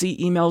leaked DNC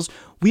emails,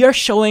 we are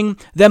showing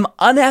them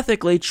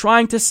unethically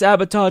trying to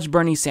sabotage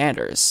Bernie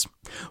Sanders.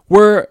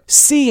 We're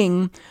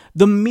seeing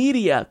the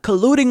media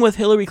colluding with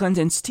Hillary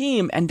Clinton's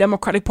team and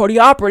Democratic Party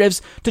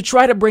operatives to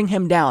try to bring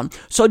him down.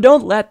 So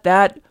don't let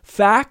that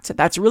fact,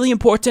 that's really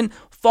important,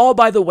 fall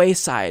by the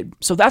wayside.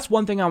 So that's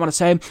one thing I want to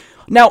say.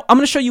 Now, I'm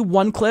going to show you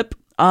one clip.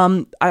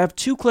 I have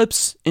 2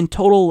 clips in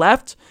total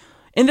left.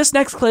 In this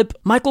next clip,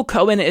 Michael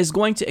Cohen is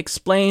going to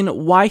explain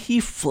why he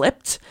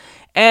flipped,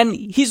 and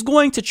he's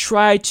going to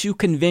try to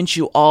convince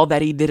you all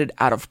that he did it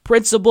out of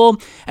principle,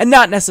 and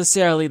not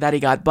necessarily that he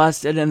got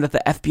busted and that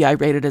the FBI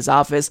raided his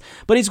office,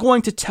 but he's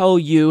going to tell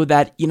you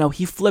that,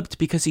 he flipped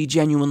because he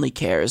genuinely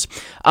cares.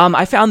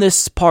 I found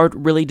this part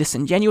really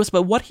disingenuous,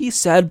 but what he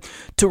said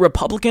to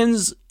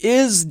Republicans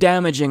is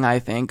damaging, I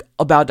think,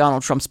 about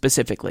Donald Trump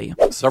specifically.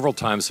 Several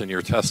times in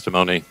your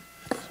testimony,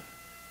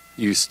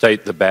 you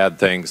state the bad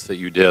things that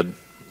you did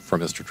for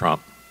Mr.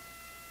 Trump.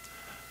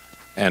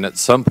 And at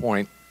some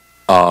point,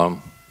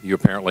 you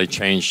apparently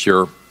changed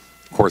your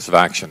course of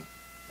action.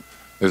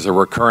 There's a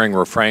recurring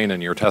refrain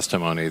in your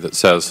testimony that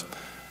says,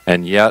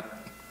 and yet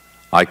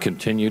I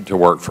continued to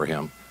work for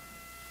him.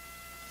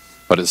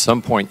 But at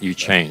some point you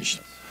changed.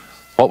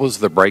 What was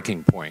the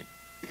breaking point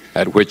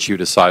at which you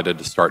decided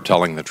to start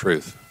telling the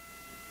truth?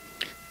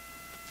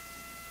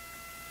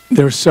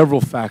 There are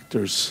several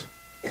factors.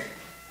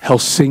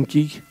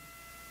 Helsinki,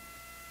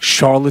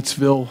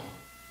 Charlottesville,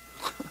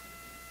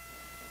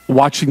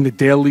 watching the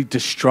daily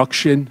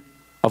destruction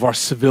of our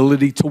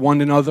civility to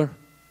one another,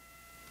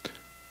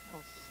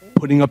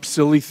 putting up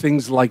silly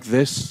things like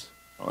this.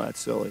 Oh, that's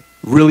silly.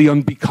 Really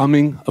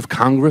unbecoming of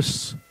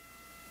Congress.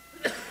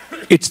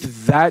 It's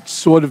that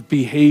sort of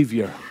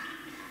behavior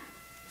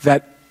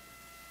that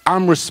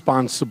I'm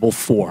responsible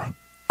for.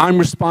 I'm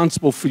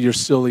responsible for your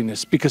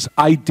silliness because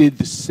I did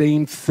the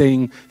same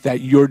thing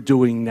that you're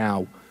doing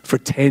now for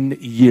 10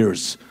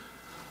 years.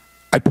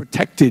 I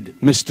protected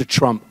Mr.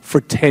 Trump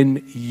for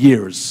 10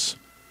 years.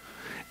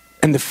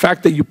 And the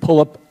fact that you pull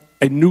up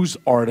a news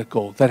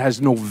article that has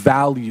no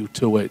value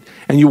to it,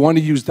 and you want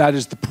to use that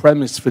as the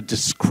premise for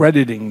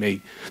discrediting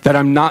me, that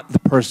I'm not the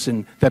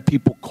person that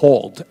people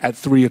called at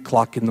 3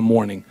 o'clock in the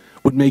morning,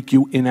 would make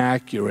you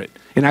inaccurate.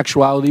 In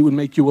actuality, would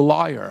make you a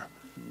liar,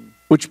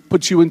 which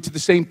puts you into the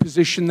same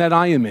position that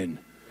I am in.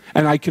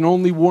 And I can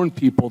only warn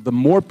people, the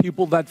more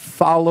people that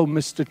follow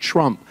Mr.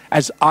 Trump,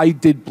 as I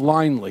did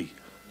blindly,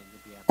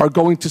 are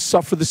going to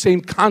suffer the same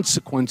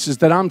consequences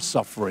that I'm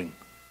suffering.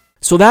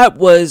 So that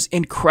was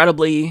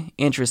incredibly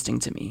interesting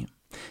to me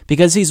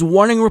because he's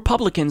warning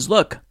Republicans,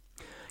 look,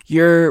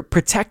 you're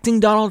protecting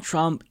Donald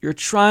Trump. You're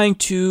trying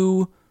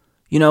to,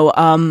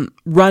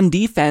 run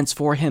defense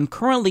for him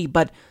currently,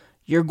 but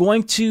you're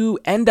going to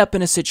end up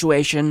in a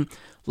situation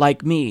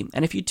like me.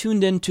 And if you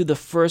tuned into the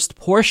first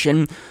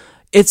portion,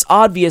 it's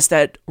obvious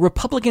that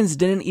Republicans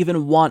didn't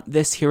even want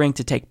this hearing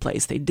to take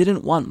place. They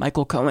didn't want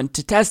Michael Cohen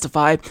to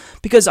testify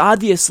because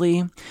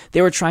obviously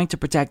they were trying to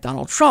protect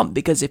Donald Trump,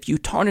 because if you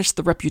tarnish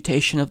the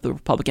reputation of the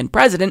Republican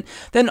president,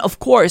 then of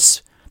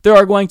course there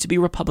are going to be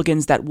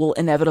Republicans that will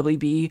inevitably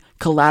be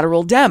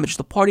collateral damage.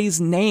 The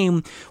party's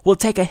name will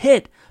take a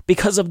hit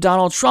because of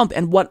Donald Trump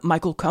and what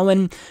Michael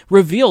Cohen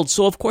revealed.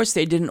 So of course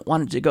they didn't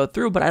want it to go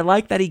through, but I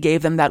like that he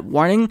gave them that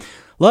warning.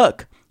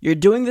 Look, you're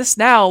doing this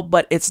now,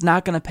 but it's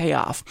not going to pay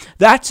off.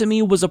 That to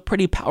me was a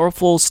pretty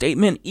powerful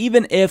statement,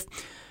 even if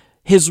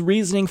his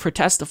reasoning for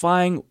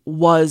testifying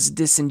was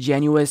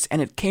disingenuous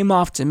and it came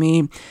off to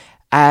me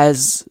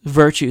as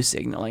virtue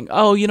signaling.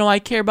 Oh, I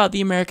care about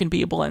the American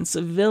people and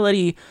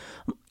civility.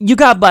 You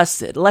got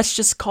busted. Let's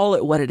just call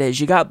it what it is.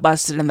 You got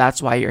busted, and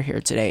that's why you're here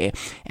today,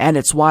 and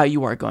it's why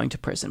you are going to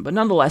prison. But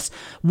nonetheless,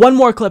 one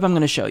more clip I'm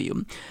going to show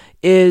you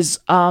is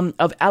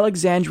of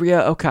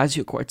Alexandria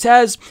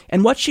Ocasio-Cortez,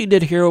 and what she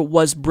did here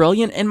was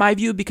brilliant in my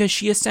view because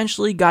she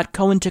essentially got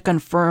Cohen to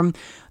confirm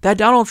that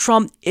Donald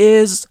Trump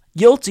is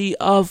guilty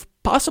of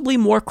possibly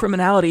more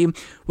criminality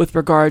with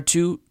regard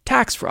to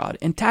tax fraud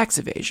and tax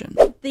evasion.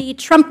 The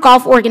Trump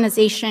Golf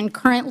Organization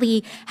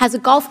currently has a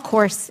golf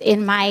course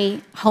in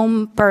my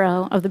home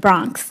borough of the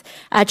Bronx,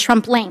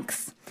 Trump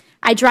Links.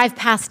 I drive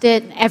past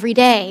it every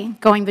day,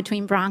 going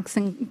between the Bronx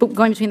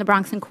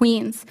and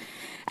Queens.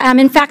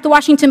 In fact, the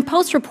Washington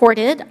Post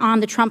reported on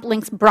the Trump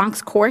Links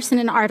Bronx course in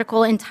an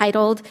article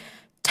entitled,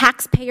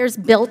 "Taxpayers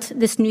Built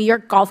This New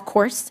York Golf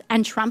Course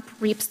and Trump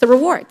Reaps the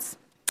Rewards."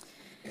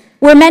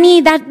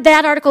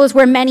 That article is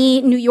where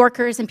many New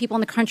Yorkers and people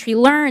in the country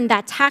learned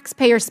that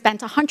taxpayers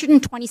spent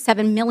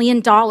 $127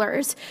 million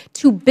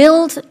to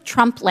build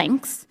Trump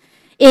Links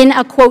in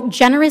a, quote,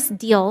 generous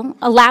deal,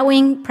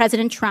 allowing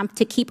President Trump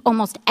to keep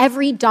almost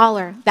every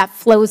dollar that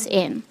flows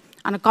in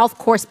on a golf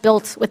course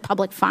built with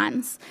public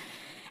funds.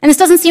 And this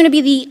doesn't seem to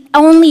be the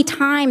only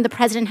time the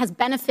president has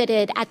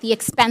benefited at the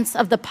expense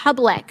of the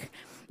public.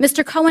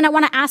 Mr. Cohen, I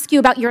want to ask you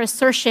about your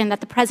assertion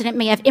that the president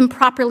may have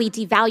improperly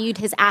devalued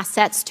his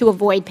assets to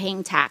avoid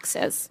paying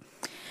taxes.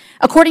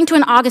 According to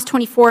an August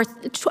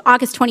 21st,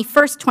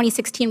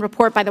 2016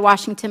 report by the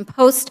Washington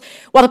Post,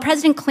 while the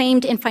president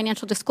claimed in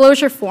financial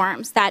disclosure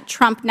forms that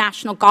Trump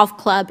National Golf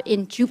Club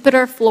in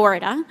Jupiter,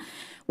 Florida,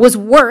 was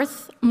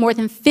worth more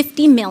than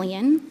 $50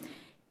 million,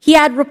 he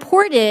had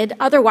reported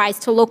otherwise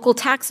to local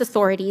tax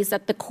authorities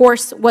that the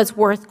course was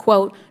worth,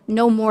 quote,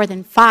 no more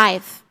than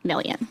 $5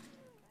 million.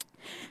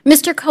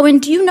 Mr. Cohen,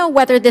 do you know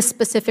whether this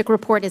specific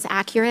report is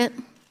accurate?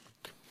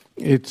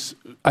 It's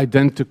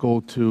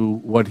identical to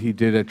what he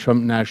did at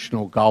Trump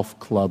National Golf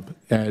Club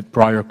at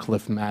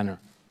Briarcliff Manor.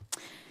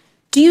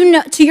 Do you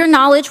know, to your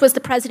knowledge, was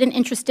the president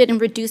interested in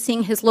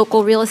reducing his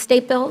local real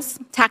estate bills,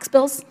 tax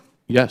bills?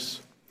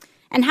 Yes.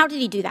 And how did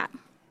he do that?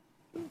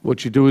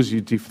 What you do is you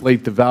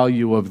deflate the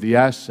value of the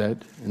asset,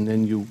 and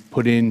then you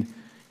put in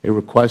a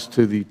request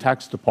to the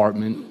tax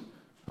department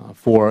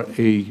for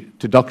a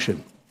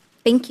deduction.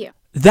 Thank you.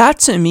 That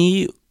to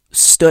me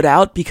stood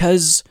out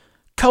because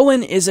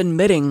Cohen is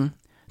admitting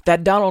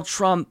that Donald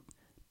Trump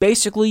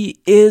basically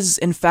is,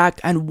 in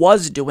fact, and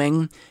was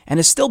doing, and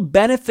is still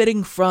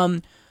benefiting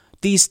from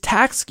these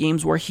tax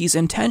schemes where he's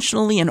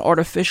intentionally and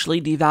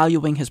artificially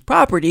devaluing his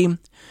property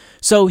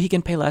so he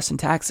can pay less in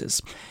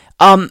taxes.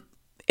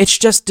 It's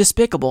just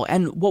despicable.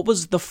 And what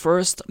was the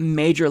first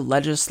major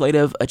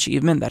legislative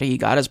achievement that he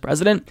got as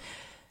president?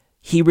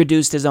 He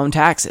reduced his own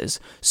taxes.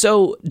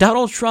 So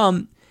Donald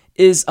Trump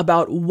is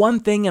about one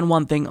thing and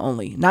one thing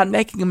only, not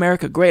making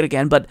America great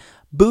again, but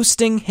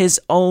boosting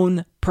his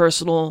own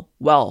personal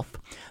wealth.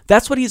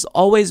 That's what he's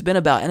always been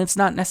about, and it's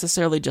not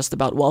necessarily just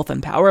about wealth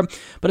and power,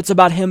 but it's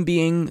about him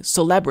being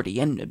celebrity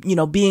and,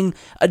 being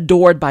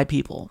adored by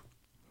people.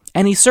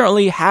 And he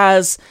certainly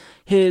has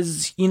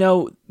his,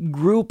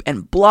 group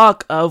and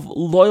block of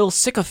loyal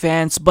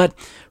sycophants, but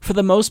for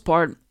the most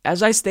part,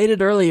 as I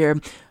stated earlier,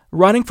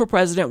 running for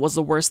president was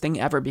the worst thing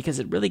ever because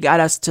it really got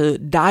us to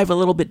dive a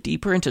little bit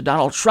deeper into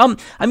Donald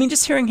Trump. I mean,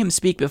 just hearing him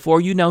speak before,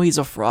 he's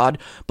a fraud,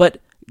 but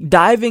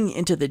diving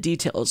into the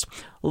details,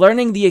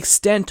 learning the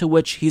extent to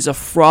which he's a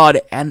fraud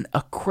and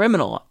a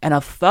criminal and a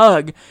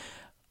thug,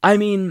 I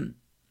mean,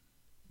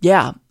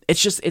 yeah,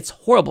 it's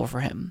horrible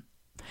for him.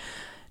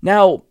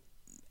 Now,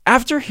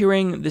 after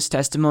hearing this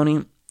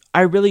testimony,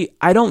 I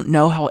don't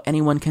know how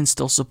anyone can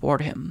still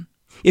support him.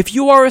 If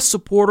you are a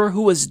supporter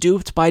who was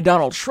duped by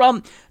Donald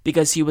Trump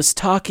because he was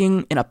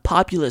talking in a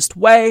populist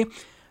way,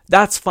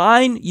 that's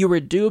fine. You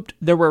were duped.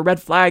 There were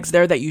red flags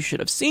there that you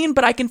should have seen,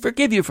 but I can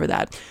forgive you for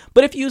that.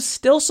 But if you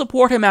still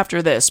support him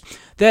after this,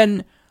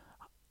 then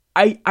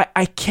I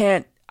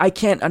can't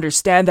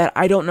understand that.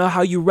 I don't know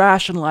how you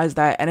rationalize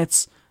that, and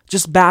it's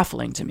just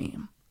baffling to me.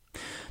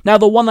 Now,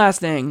 the one last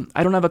thing,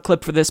 I don't have a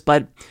clip for this,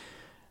 but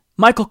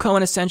Michael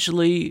Cohen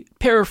essentially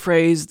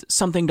paraphrased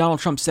something Donald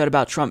Trump said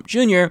about Trump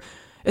Jr.,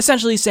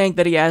 essentially saying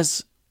that he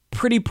has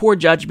pretty poor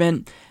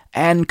judgment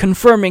and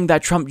confirming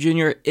that Trump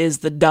Jr. is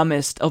the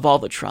dumbest of all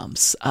the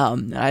Trumps.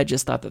 I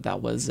just thought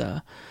that was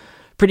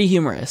pretty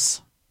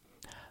humorous.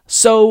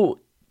 So,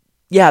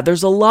 yeah,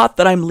 there's a lot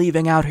that I'm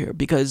leaving out here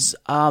because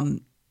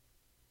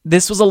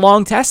this was a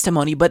long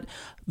testimony, but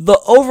the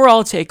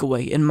overall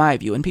takeaway, in my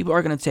view, and people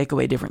are going to take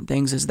away different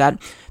things, is that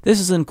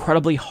this is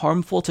incredibly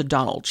harmful to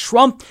Donald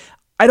Trump.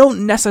 I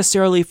don't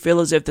necessarily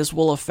feel as if this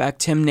will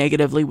affect him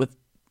negatively with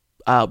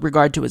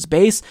regard to his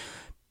base,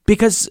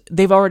 because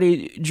they've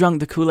already drunk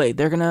the Kool-Aid.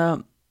 They're going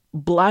to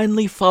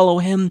blindly follow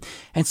him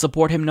and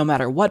support him no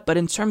matter what. But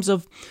in terms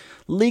of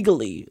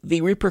legally,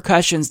 the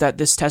repercussions that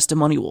this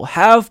testimony will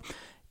have,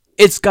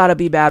 it's got to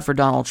be bad for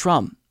Donald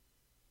Trump.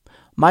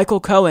 Michael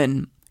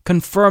Cohen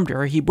confirmed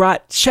her. He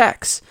brought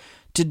checks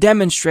to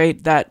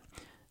demonstrate that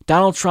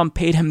Donald Trump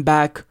paid him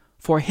back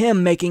for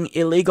him making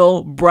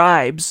illegal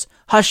bribes,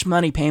 hush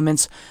money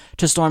payments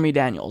to Stormy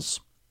Daniels,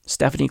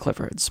 Stephanie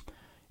Clifford's.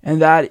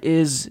 And that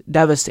is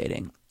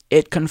devastating.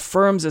 It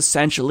confirms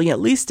essentially, at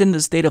least in the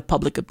state of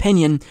public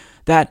opinion,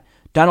 that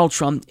Donald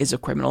Trump is a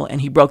criminal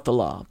and he broke the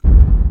law.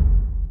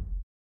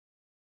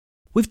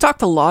 We've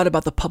talked a lot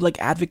about the public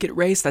advocate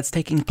race that's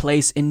taking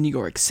place in New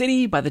York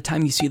City. By the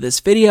time you see this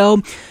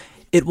video,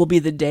 it will be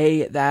the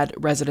day that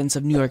residents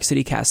of New York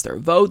City cast their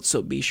vote,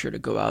 so be sure to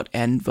go out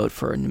and vote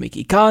for Amy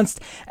Klobuchar.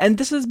 And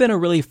this has been a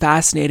really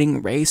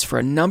fascinating race for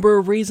a number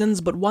of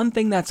reasons, but one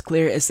thing that's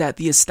clear is that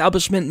the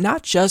establishment,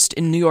 not just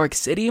in New York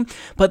City,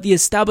 but the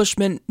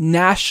establishment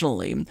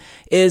nationally,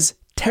 is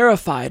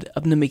terrified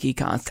of Amy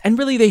Klobuchar, and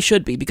really they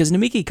should be, because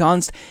Amy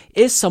Klobuchar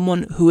is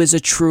someone who is a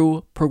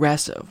true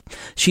progressive.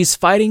 She's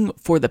fighting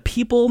for the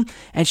people,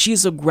 and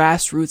she's a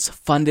grassroots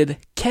funded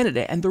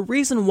candidate. And the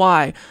reason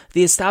why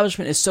the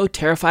establishment is so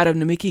terrified of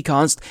Amy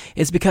Klobuchar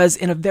is because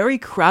in a very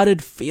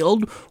crowded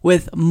field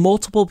with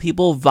multiple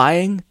people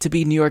vying to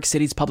be New York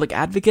City's public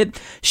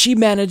advocate, she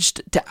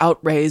managed to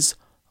outraise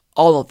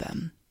all of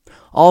them.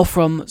 All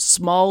from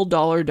small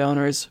dollar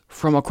donors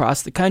from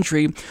across the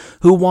country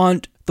who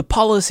want the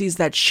policies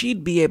that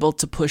she'd be able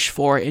to push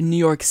for in New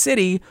York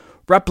City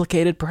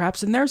replicated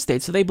perhaps in their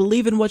state. So they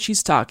believe in what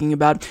she's talking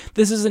about.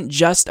 This isn't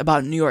just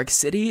about New York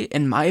City,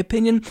 in my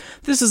opinion.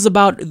 This is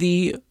about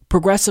the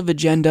progressive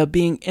agenda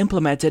being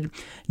implemented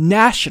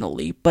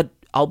nationally, but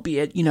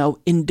albeit,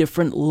 in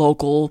different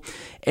local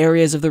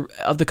areas of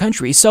the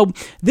country. So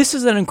this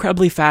is an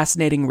incredibly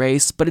fascinating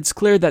race, but it's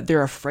clear that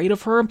they're afraid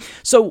of her.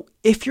 So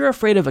if you're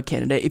afraid of a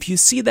candidate, if you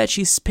see that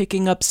she's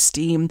picking up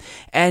steam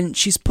and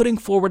she's putting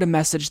forward a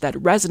message that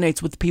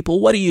resonates with people,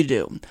 what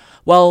do?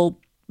 Well,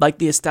 like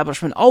the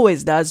establishment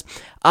always does,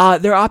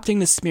 they're opting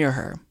to smear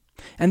her.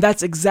 And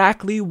that's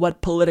exactly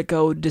what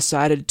Politico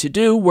decided to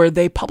do, where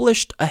they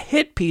published a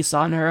hit piece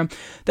on her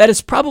that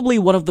is probably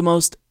one of the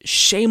most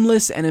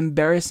shameless and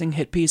embarrassing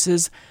hit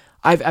pieces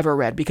I've ever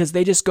read, because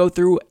they just go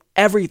through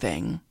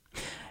everything.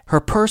 Her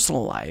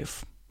personal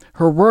life,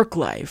 her work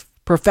life,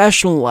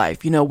 professional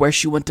life, where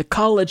she went to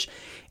college,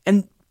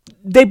 and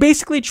they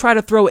basically try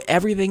to throw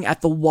everything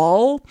at the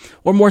wall,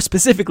 or more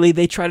specifically,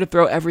 they try to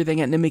throw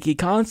everything at Nimiki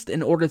Const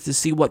in order to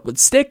see what would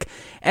stick.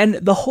 And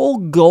the whole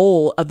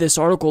goal of this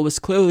article was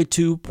clearly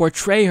to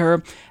portray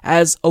her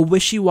as a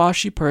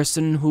wishy-washy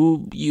person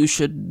who you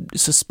should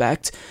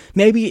suspect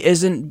maybe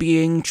isn't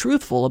being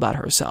truthful about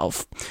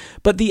herself.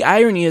 But the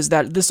irony is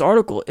that this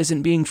article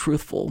isn't being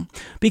truthful,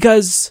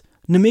 because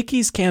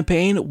Nimiki's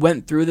campaign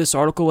went through this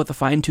article with a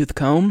fine-tooth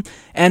comb,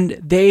 and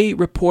they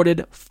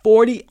reported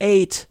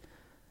 48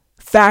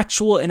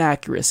 factual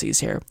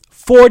inaccuracies here.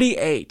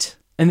 48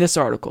 in this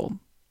article,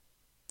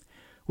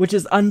 which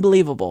is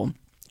unbelievable.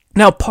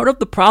 Now, part of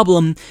the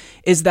problem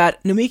is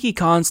that Nimiki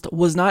Const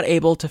was not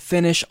able to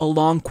finish a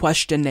long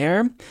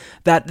questionnaire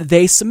that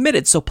they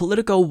submitted. So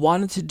Politico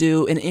wanted to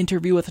do an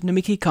interview with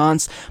Nimiki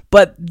Const,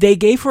 but they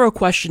gave her a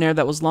questionnaire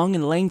that was long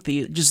and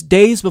lengthy just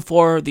days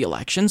before the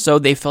election. So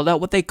they filled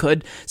out what they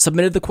could,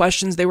 submitted the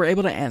questions they were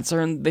able to answer,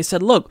 and they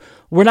said, look,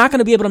 we're not going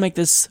to be able to make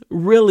this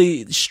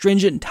really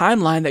stringent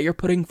timeline that you're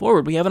putting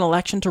forward. We have an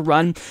election to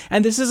run,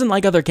 and this isn't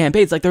like other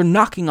campaigns. Like, they're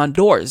knocking on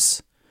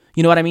doors.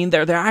 You know what I mean?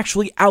 They're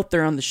actually out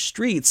there on the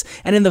streets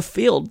and in the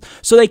field.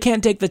 So they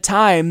can't take the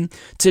time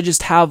to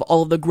just have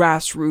all of the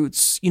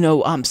grassroots,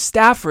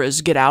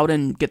 staffers get out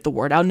and get the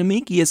word out.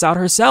 Nimiki is out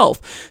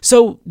herself.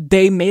 So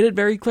they made it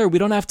very clear, we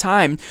don't have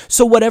time.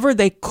 So whatever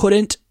they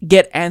couldn't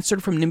get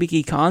answered from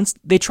Nimiki Const,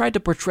 they tried to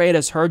portray it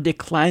as her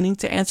declining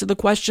to answer the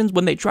questions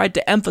when they tried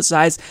to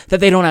emphasize that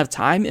they don't have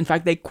time. In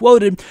fact, they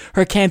quoted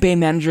her campaign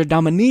manager,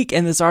 Dominique,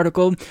 in this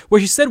article, where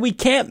she said, we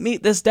can't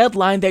meet this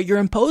deadline that you're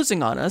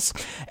imposing on us.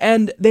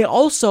 And they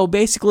also,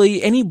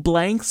 basically, any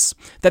blanks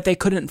that they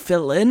couldn't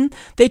fill in,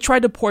 they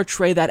tried to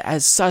portray that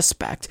as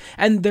suspect.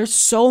 And there's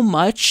so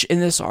much in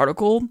this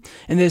article,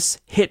 in this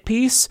hit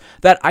piece,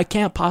 that I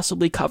can't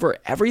possibly cover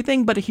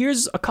everything, but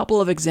here's a couple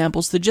of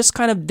examples to just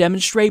kind of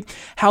demonstrate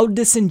how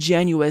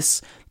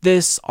disingenuous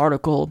this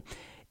article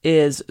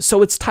is.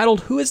 So it's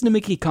titled, Who is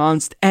Nimiki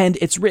Const? And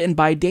it's written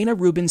by Dana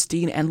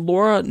Rubinstein and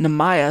Laura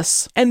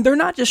Namias. And they're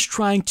not just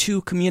trying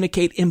to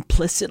communicate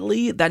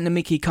implicitly that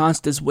Nimiki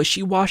Const is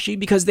wishy-washy,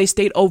 because they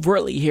state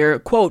overtly here,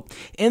 quote,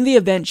 in the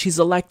event she's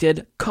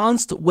elected,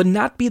 Const would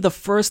not be the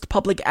first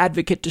public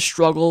advocate to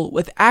struggle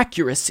with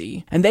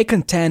accuracy. And they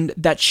contend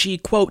that she,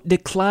 quote,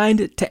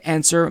 declined to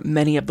answer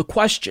many of the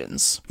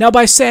questions. Now,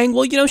 by saying,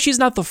 well, she's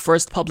not the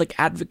first public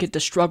advocate to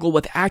struggle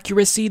with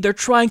accuracy, they're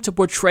trying to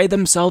portray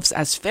themselves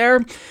as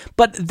fair,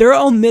 but they're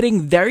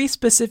omitting very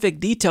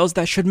specific details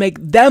that should make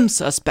them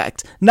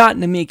suspect, not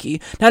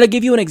Nimiki. Now, to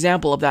give you an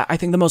example of that, I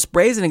think the most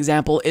brazen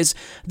example is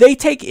they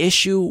take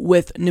issue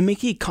with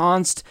Nimiki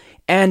Const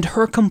and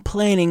her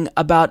complaining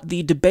about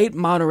the debate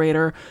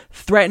moderator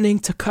threatening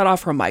to cut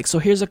off her mic. So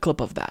here's a clip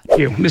of that.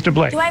 You, Mr.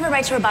 Blake. Do I have a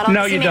right to rebuttal?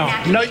 No, you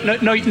don't. No, you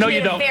don't.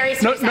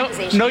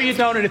 No, you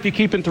don't. And if you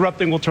keep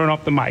interrupting, we'll turn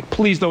off the mic.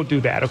 Please don't do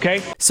that,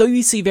 okay? So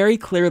you see very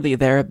clearly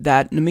there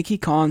that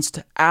Nimiki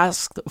Const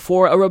asked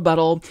for a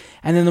rebuttal,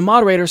 and then the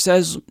moderator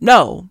says,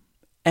 no,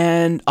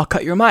 and I'll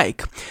cut your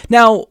mic.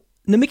 Now,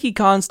 Nimiki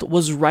Const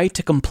was right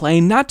to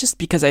complain, not just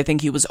because I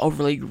think he was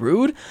overly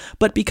rude,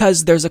 but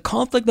because there's a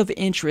conflict of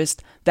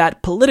interest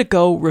that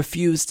Politico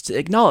refused to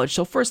acknowledge.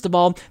 So first of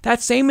all,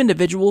 that same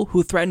individual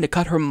who threatened to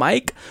cut her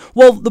mic,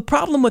 well, the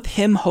problem with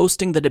him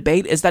hosting the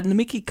debate is that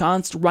Nimiki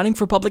Const, running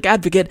for public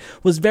advocate,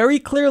 was very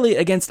clearly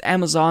against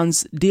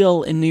Amazon's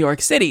deal in New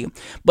York City.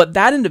 But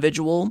that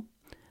individual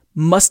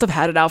must have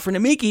had it out for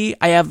Nimiki.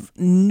 I have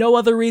no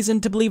other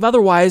reason to believe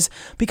otherwise,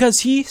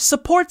 because he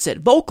supports it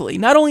vocally.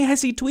 Not only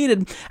has he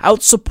tweeted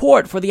out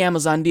support for the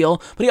Amazon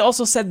deal, but he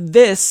also said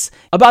this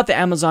about the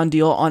Amazon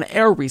deal on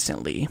air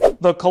recently.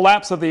 The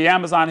collapse of the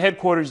Amazon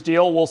headquarters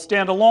deal will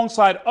stand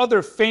alongside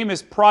other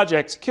famous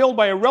projects killed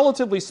by a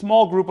relatively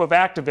small group of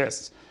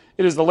activists.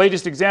 It is the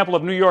latest example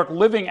of New York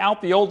living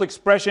out the old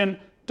expression,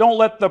 don't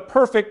let the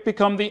perfect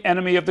become the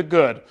enemy of the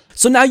good.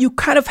 So now you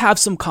kind of have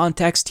some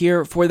context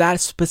here for that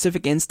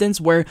specific instance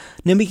where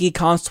Nimiki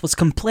Const was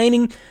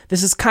complaining.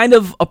 This is kind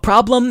of a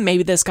problem.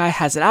 Maybe this guy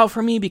has it out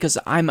for me because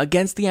I'm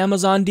against the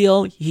Amazon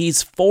deal.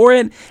 He's for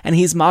it, and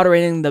he's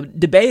moderating the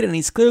debate, and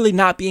he's clearly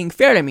not being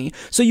fair to me.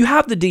 So you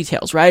have the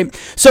details, right?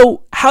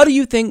 So how do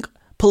you think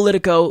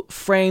Politico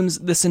frames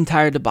this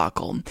entire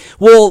debacle?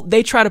 Well,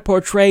 they try to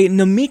portray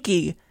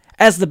Nimiki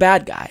as the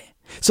bad guy.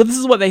 So this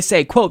is what they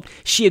say, quote,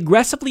 she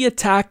aggressively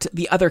attacked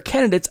the other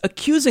candidates,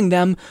 accusing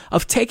them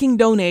of taking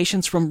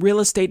donations from real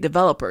estate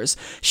developers.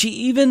 She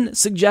even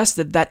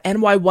suggested that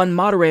NY1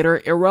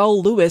 moderator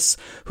Errol Lewis,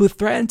 who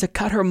threatened to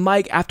cut her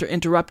mic after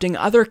interrupting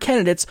other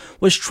candidates,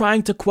 was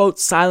trying to, quote,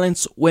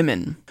 silence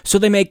women. So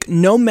they make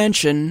no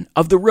mention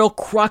of the real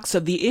crux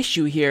of the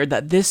issue here,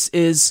 that this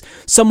is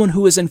someone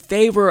who is in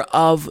favor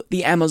of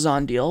the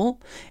Amazon deal,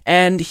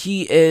 and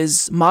he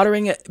is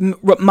moderating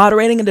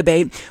a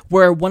debate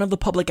where one of the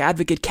public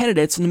advocate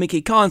candidates,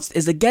 Nimiki Konst,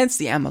 is against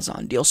the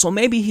Amazon deal. So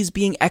maybe he's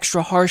being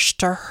extra harsh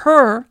to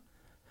her,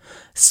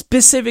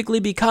 specifically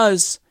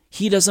because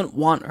he doesn't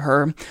want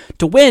her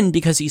to win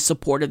because he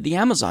supported the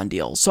Amazon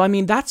deal. So, I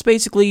mean, that's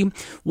basically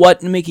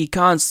what Nimiki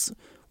Konst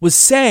was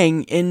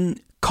saying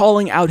in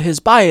calling out his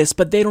bias,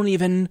 but they don't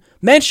even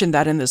mention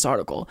that in this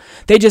article.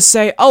 They just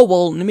say, oh,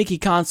 well, Nimiki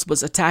Konst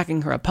was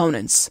attacking her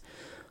opponents.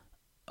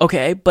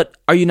 Okay, but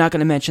are you not going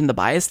to mention the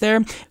bias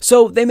there?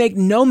 So they make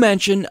no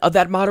mention of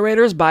that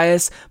moderator's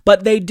bias,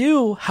 but they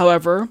do,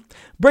 however,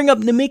 bring up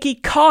Nimiki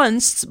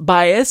Konst's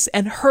bias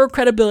and her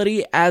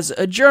credibility as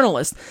a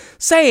journalist,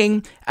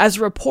 saying, as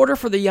a reporter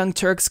for the Young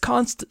Turks,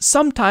 Konst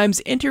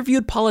sometimes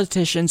interviewed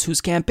politicians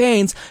whose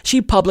campaigns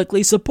she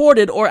publicly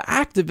supported or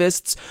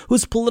activists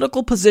whose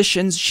political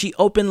positions she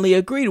openly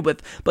agreed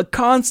with, but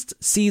Konst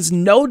sees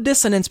no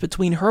dissonance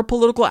between her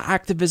political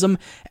activism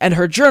and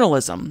her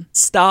journalism.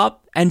 Stop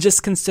and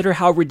just consider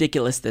how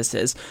ridiculous this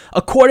is.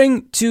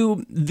 According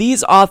to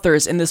these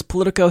authors in this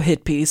Politico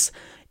hit piece,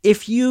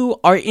 if you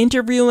are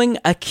interviewing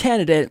a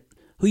candidate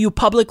who you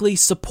publicly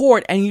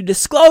support and you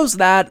disclose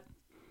that,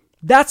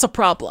 that's a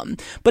problem.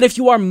 But if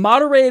you are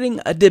moderating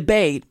a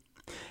debate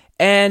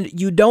and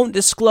you don't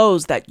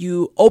disclose that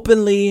you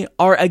openly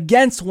are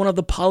against one of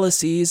the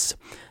policies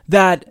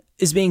that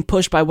is being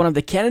pushed by one of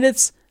the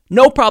candidates,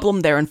 no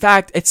problem there. In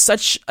fact, it's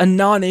such a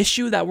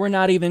non-issue that we're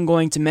not even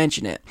going to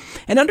mention it.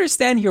 And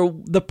understand here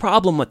the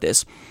problem with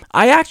this.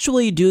 I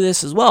actually do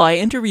this as well. I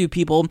interview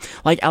people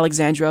like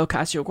Alexandria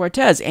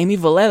Ocasio-Cortez, Amy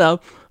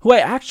Villela, who I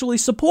actually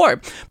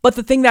support. But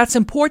the thing that's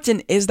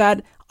important is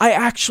that I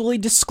actually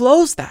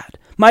disclose that.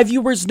 My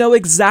viewers know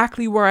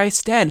exactly where I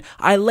stand.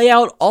 I lay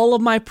out all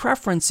of my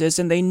preferences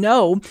and they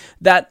know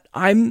that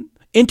I'm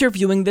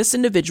interviewing this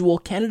individual,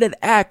 candidate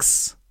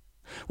X,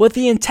 with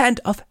the intent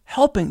of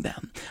helping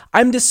them.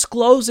 I'm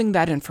disclosing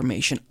that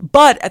information.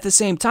 But at the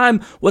same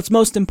time, what's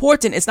most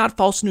important is not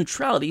false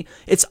neutrality,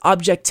 it's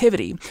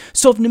objectivity.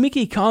 So if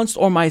Nimiki Konst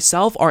or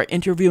myself are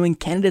interviewing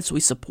candidates we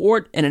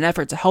support in an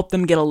effort to help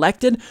them get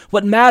elected,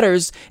 what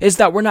matters is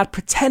that we're not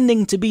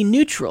pretending to be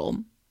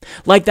neutral,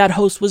 like that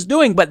host was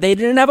doing, but they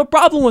didn't have a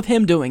problem with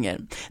him doing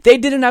it. They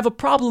didn't have a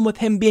problem with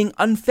him being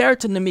unfair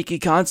to Nimiki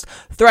Konst,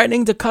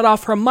 threatening to cut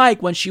off her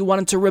mic when she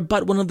wanted to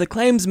rebut one of the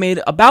claims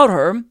made about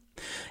her.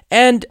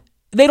 And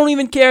they don't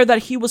even care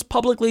that he was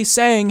publicly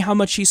saying how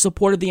much he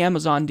supported the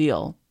Amazon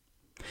deal.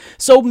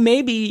 So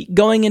maybe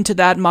going into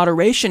that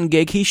moderation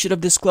gig, he should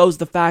have disclosed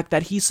the fact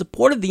that he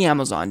supported the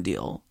Amazon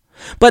deal.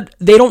 But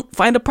they don't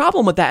find a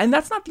problem with that. And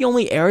that's not the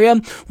only area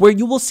where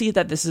you will see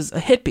that this is a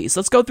hit piece.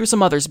 Let's go through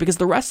some others, because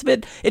the rest of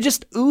it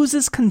just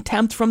oozes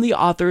contempt from the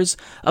authors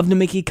of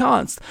Nimiki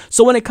Konst.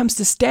 So when it comes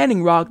to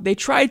Standing Rock, they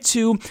tried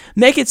to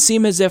make it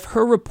seem as if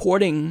her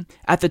reporting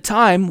at the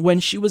time when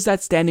she was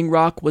at Standing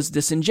Rock was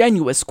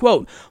disingenuous.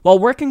 Quote, while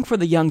working for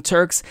the Young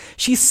Turks,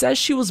 she says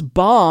she was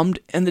bombed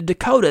in the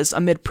Dakotas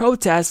amid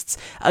protests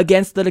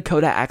against the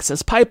Dakota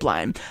Access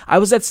Pipeline. I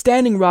was at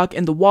Standing Rock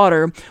in the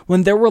water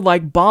when there were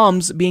like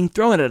bombs being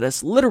thrown at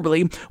us,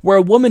 literally, where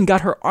a woman got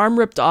her arm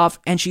ripped off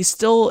and she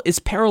still is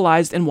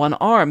paralyzed in one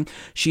arm,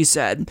 she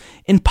said,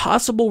 in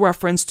possible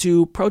reference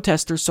to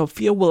protester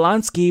Sofia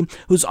Wilansky,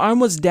 whose arm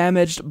was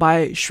damaged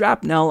by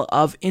shrapnel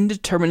of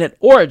indeterminate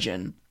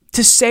origin.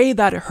 To say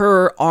that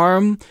her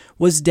arm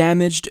was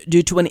damaged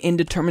due to an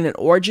indeterminate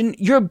origin,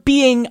 you're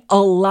being a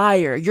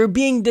liar. You're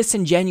being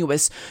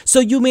disingenuous. So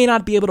you may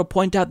not be able to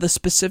point out the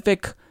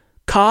specific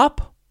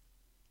cop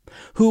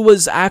who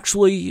was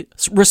actually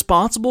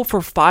responsible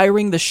for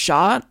firing the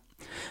shot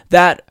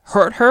that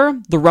hurt her,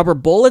 the rubber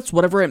bullets,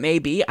 whatever it may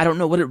be. I don't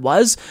know what it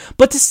was.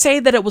 But to say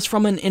that it was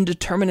from an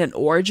indeterminate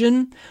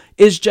origin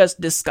is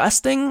just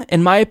disgusting,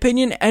 in my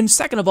opinion. And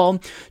second of all,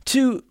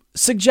 to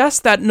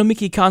suggest that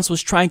Nimiki Konst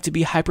was trying to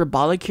be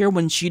hyperbolic here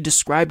when she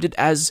described it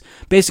as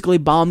basically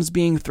bombs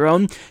being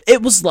thrown.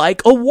 It was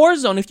like a war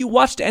zone. If you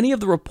watched any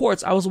of the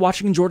reports, I was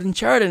watching Jordan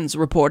Sheridan's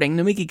reporting,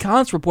 Nimiki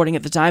Konst's reporting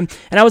at the time,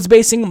 and I was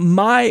basing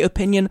my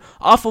opinion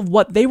off of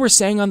what they were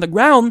saying on the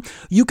ground.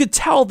 You could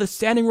tell that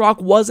Standing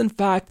Rock was in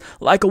fact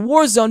like a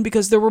war zone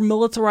because there were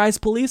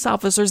militarized police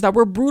officers that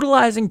were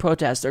brutalizing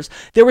protesters.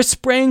 They were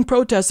spraying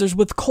protesters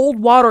with cold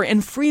water in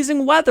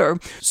freezing weather.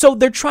 So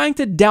they're trying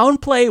to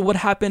downplay what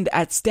happened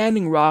at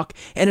Standing Rock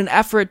in an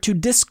effort to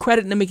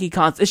discredit Nimiki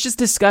Konst. It's just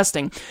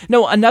disgusting.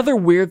 No, another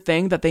weird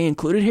thing that they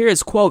included here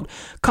is, quote,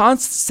 Konst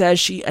says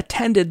she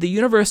attended the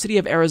University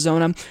of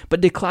Arizona but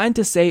declined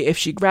to say if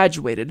she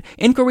graduated.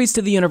 Inquiries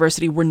to the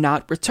university were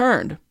not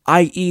returned.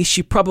 i.e.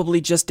 she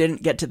probably just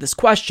didn't get to this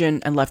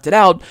question and left it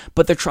out,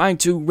 but they're trying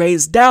to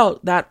raise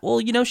doubt that,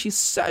 well, she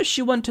says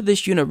she went to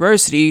this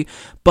university,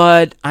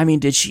 but,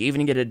 did she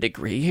even get a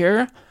degree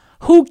here?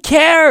 Who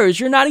cares?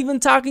 You're not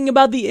even talking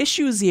about the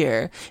issues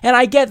here. And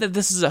I get that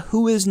this is a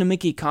Who is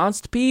Nimiki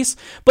Const piece,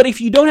 but if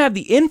you don't have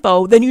the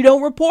info, then you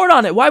don't report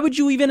on it. Why would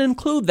you even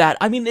include that?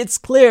 It's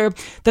clear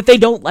that they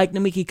don't like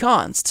Nimiki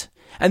Const.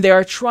 And they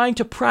are trying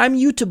to prime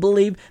you to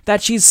believe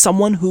that she's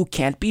someone who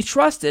can't be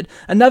trusted.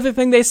 Another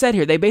thing they said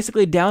here, they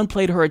basically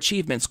downplayed her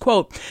achievements.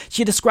 Quote,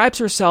 she describes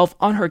herself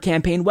on her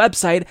campaign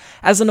website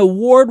as an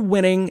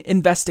award-winning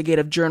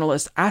investigative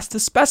journalist. Asked to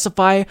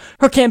specify,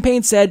 her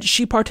campaign said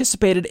she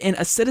participated in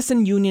a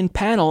citizen union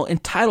panel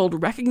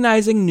entitled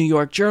Recognizing New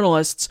York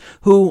Journalists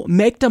Who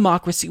Make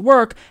Democracy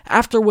Work,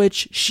 after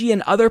which she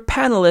and other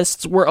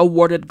panelists were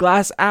awarded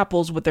glass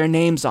apples with their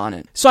names on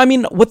it. So,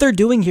 what they're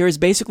doing here is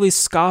basically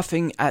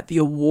scoffing at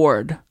the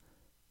award,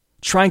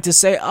 trying to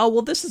say, oh,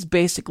 well, this is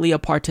basically a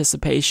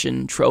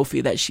participation trophy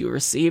that she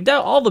received.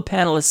 All the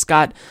panelists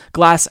got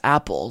glass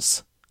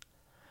apples.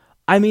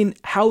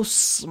 How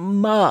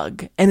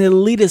smug and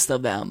elitist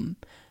of them.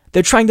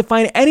 They're trying to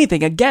find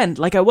anything. Again,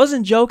 like I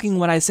wasn't joking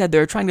when I said they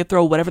were trying to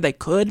throw whatever they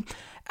could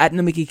at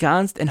Nimiki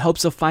Const in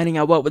hopes of finding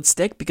out what would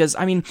stick, because,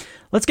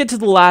 let's get to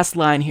the last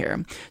line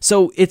here.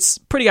 So it's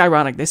pretty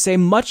ironic. They say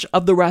much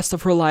of the rest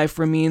of her life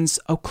remains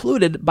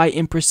occluded by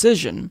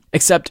imprecision,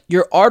 except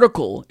your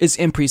article is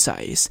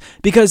imprecise,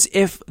 because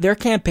if their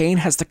campaign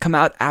has to come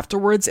out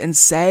afterwards and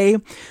say,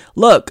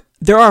 look,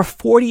 there are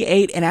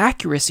 48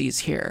 inaccuracies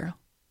here,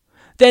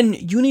 then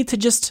you need to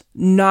just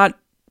not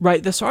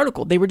write this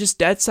article. They were just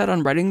dead set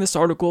on writing this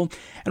article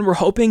and were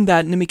hoping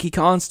that Nimiki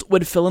Const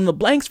would fill in the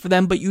blanks for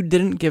them, but you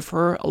didn't give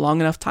her a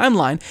long enough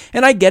timeline.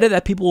 And I get it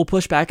that people will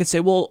push back and say,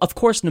 well, of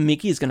course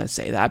Nimiki is going to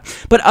say that.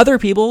 But other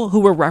people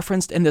who were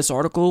referenced in this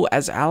article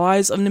as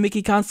allies of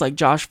Nimiki Const, like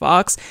Josh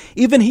Fox,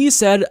 even he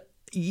said,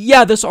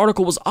 yeah, this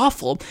article was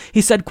awful.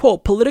 He said,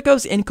 quote,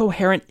 Politico's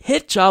incoherent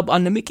hit job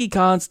on Nimiki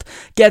Const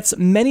gets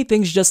many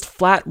things just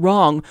flat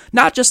wrong,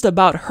 not just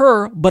about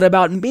her, but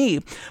about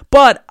me.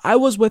 But I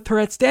was with her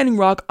at Standing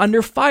Rock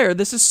under fire.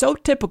 This is so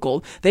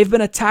typical. They've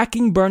been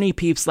attacking Bernie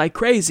peeps like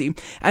crazy,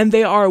 and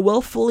they are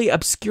willfully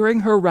obscuring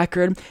her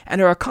record and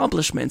her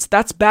accomplishments.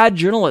 That's bad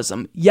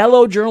journalism,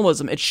 yellow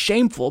journalism. It's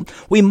shameful.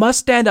 We must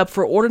stand up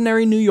for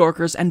ordinary New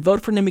Yorkers and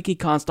vote for Nimiki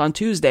Const on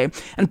Tuesday.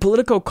 And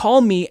Politico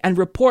call me and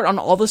report on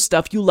all the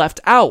stuff you left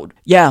out.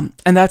 Yeah,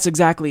 and that's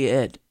exactly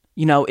it.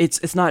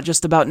 It's not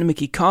just about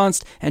Nimiki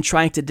Const and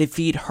trying to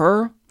defeat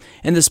her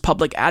in this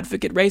public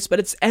advocate race, but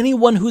it's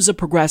anyone who's a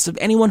progressive,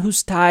 anyone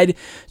who's tied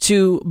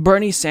to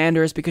Bernie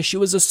Sanders, because she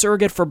was a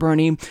surrogate for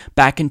Bernie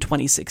back in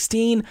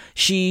 2016.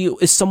 She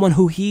is someone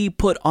who he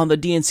put on the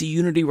DNC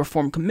Unity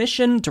Reform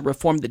Commission to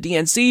reform the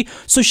DNC.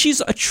 So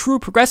she's a true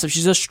progressive.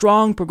 She's a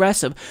strong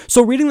progressive.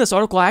 So reading this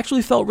article, I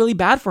actually felt really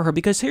bad for her,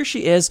 because here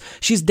she is.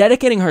 She's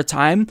dedicating her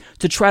time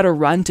to try to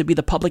run to be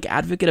the public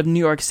advocate of New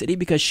York City,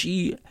 because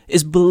she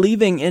is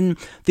believing in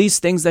these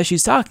things that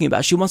she's talking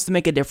about. She wants to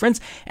make a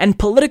difference, and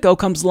Politico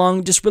comes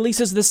along, just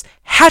releases this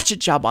hatchet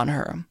job on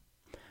her.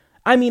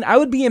 I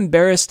would be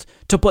embarrassed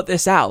to put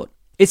this out.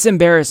 It's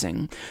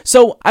embarrassing.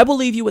 So I will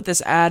leave you with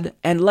this ad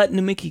and let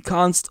Nimiki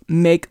Const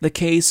make the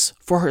case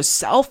for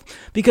herself,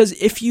 because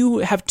if you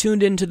have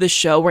tuned into this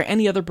show or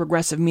any other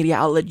progressive media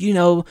outlet, you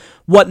know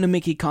what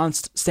Nimiki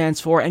Const stands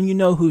for and you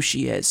know who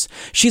she is.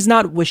 She's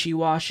not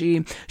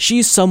wishy-washy.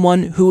 She's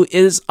someone who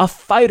is a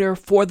fighter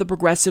for the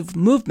progressive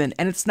movement,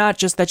 and it's not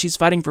just that she's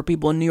fighting for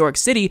people in New York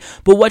City,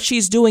 but what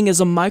she's doing is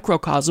a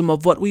microcosm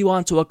of what we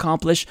want to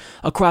accomplish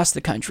across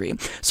the country.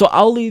 So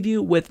I'll leave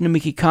you with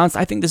Nimiki Const.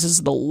 I think this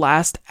is the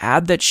last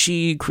ad that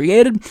she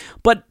created,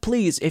 but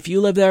please, if you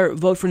live there,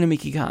 vote for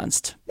Nimiki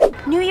Const.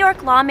 New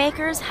York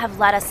lawmakers have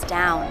let us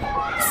down.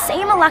 The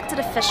same elected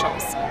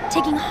officials,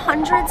 taking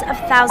hundreds of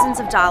thousands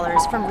of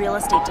dollars from real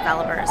estate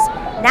developers,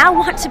 now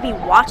want to be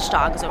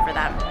watchdogs over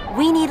them.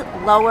 We need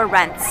lower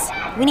rents.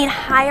 We need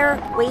higher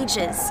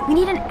wages. We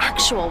need an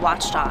actual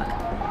watchdog.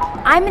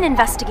 I'm an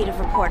investigative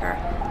reporter.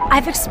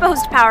 I've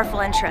exposed powerful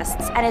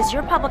interests, and as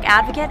your public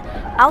advocate,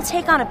 I'll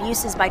take on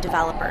abuses by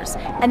developers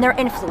and their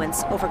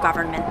influence over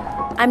government.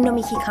 I'm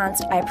Nimiki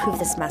Const. I approve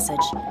this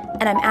message,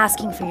 and I'm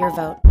asking for your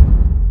vote.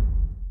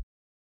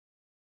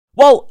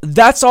 Well,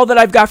 that's all that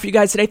I've got for you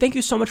guys today. Thank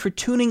you so much for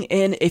tuning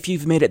in if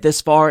you've made it this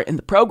far in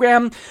the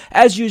program.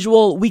 As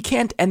usual, we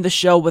can't end the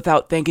show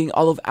without thanking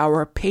all of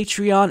our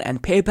Patreon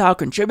and PayPal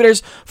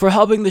contributors for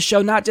helping the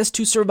show not just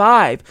to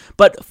survive,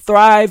 but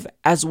thrive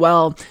as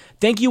well.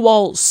 Thank you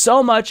all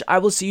so much. I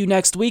will see you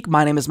next week.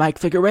 My name is Mike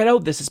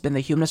Figueredo. This has been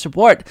the Humanist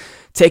Report.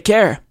 Take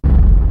care.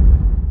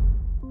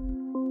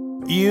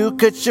 You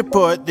could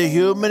support the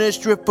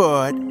Humanist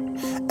Report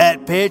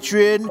at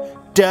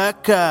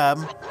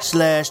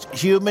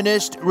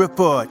patreon.com/Humanist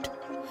Report.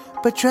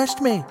 But trust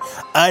me,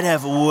 I'd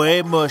have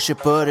way more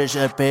supporters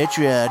on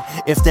Patreon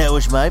if that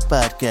was my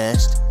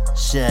podcast.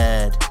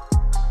 Sad.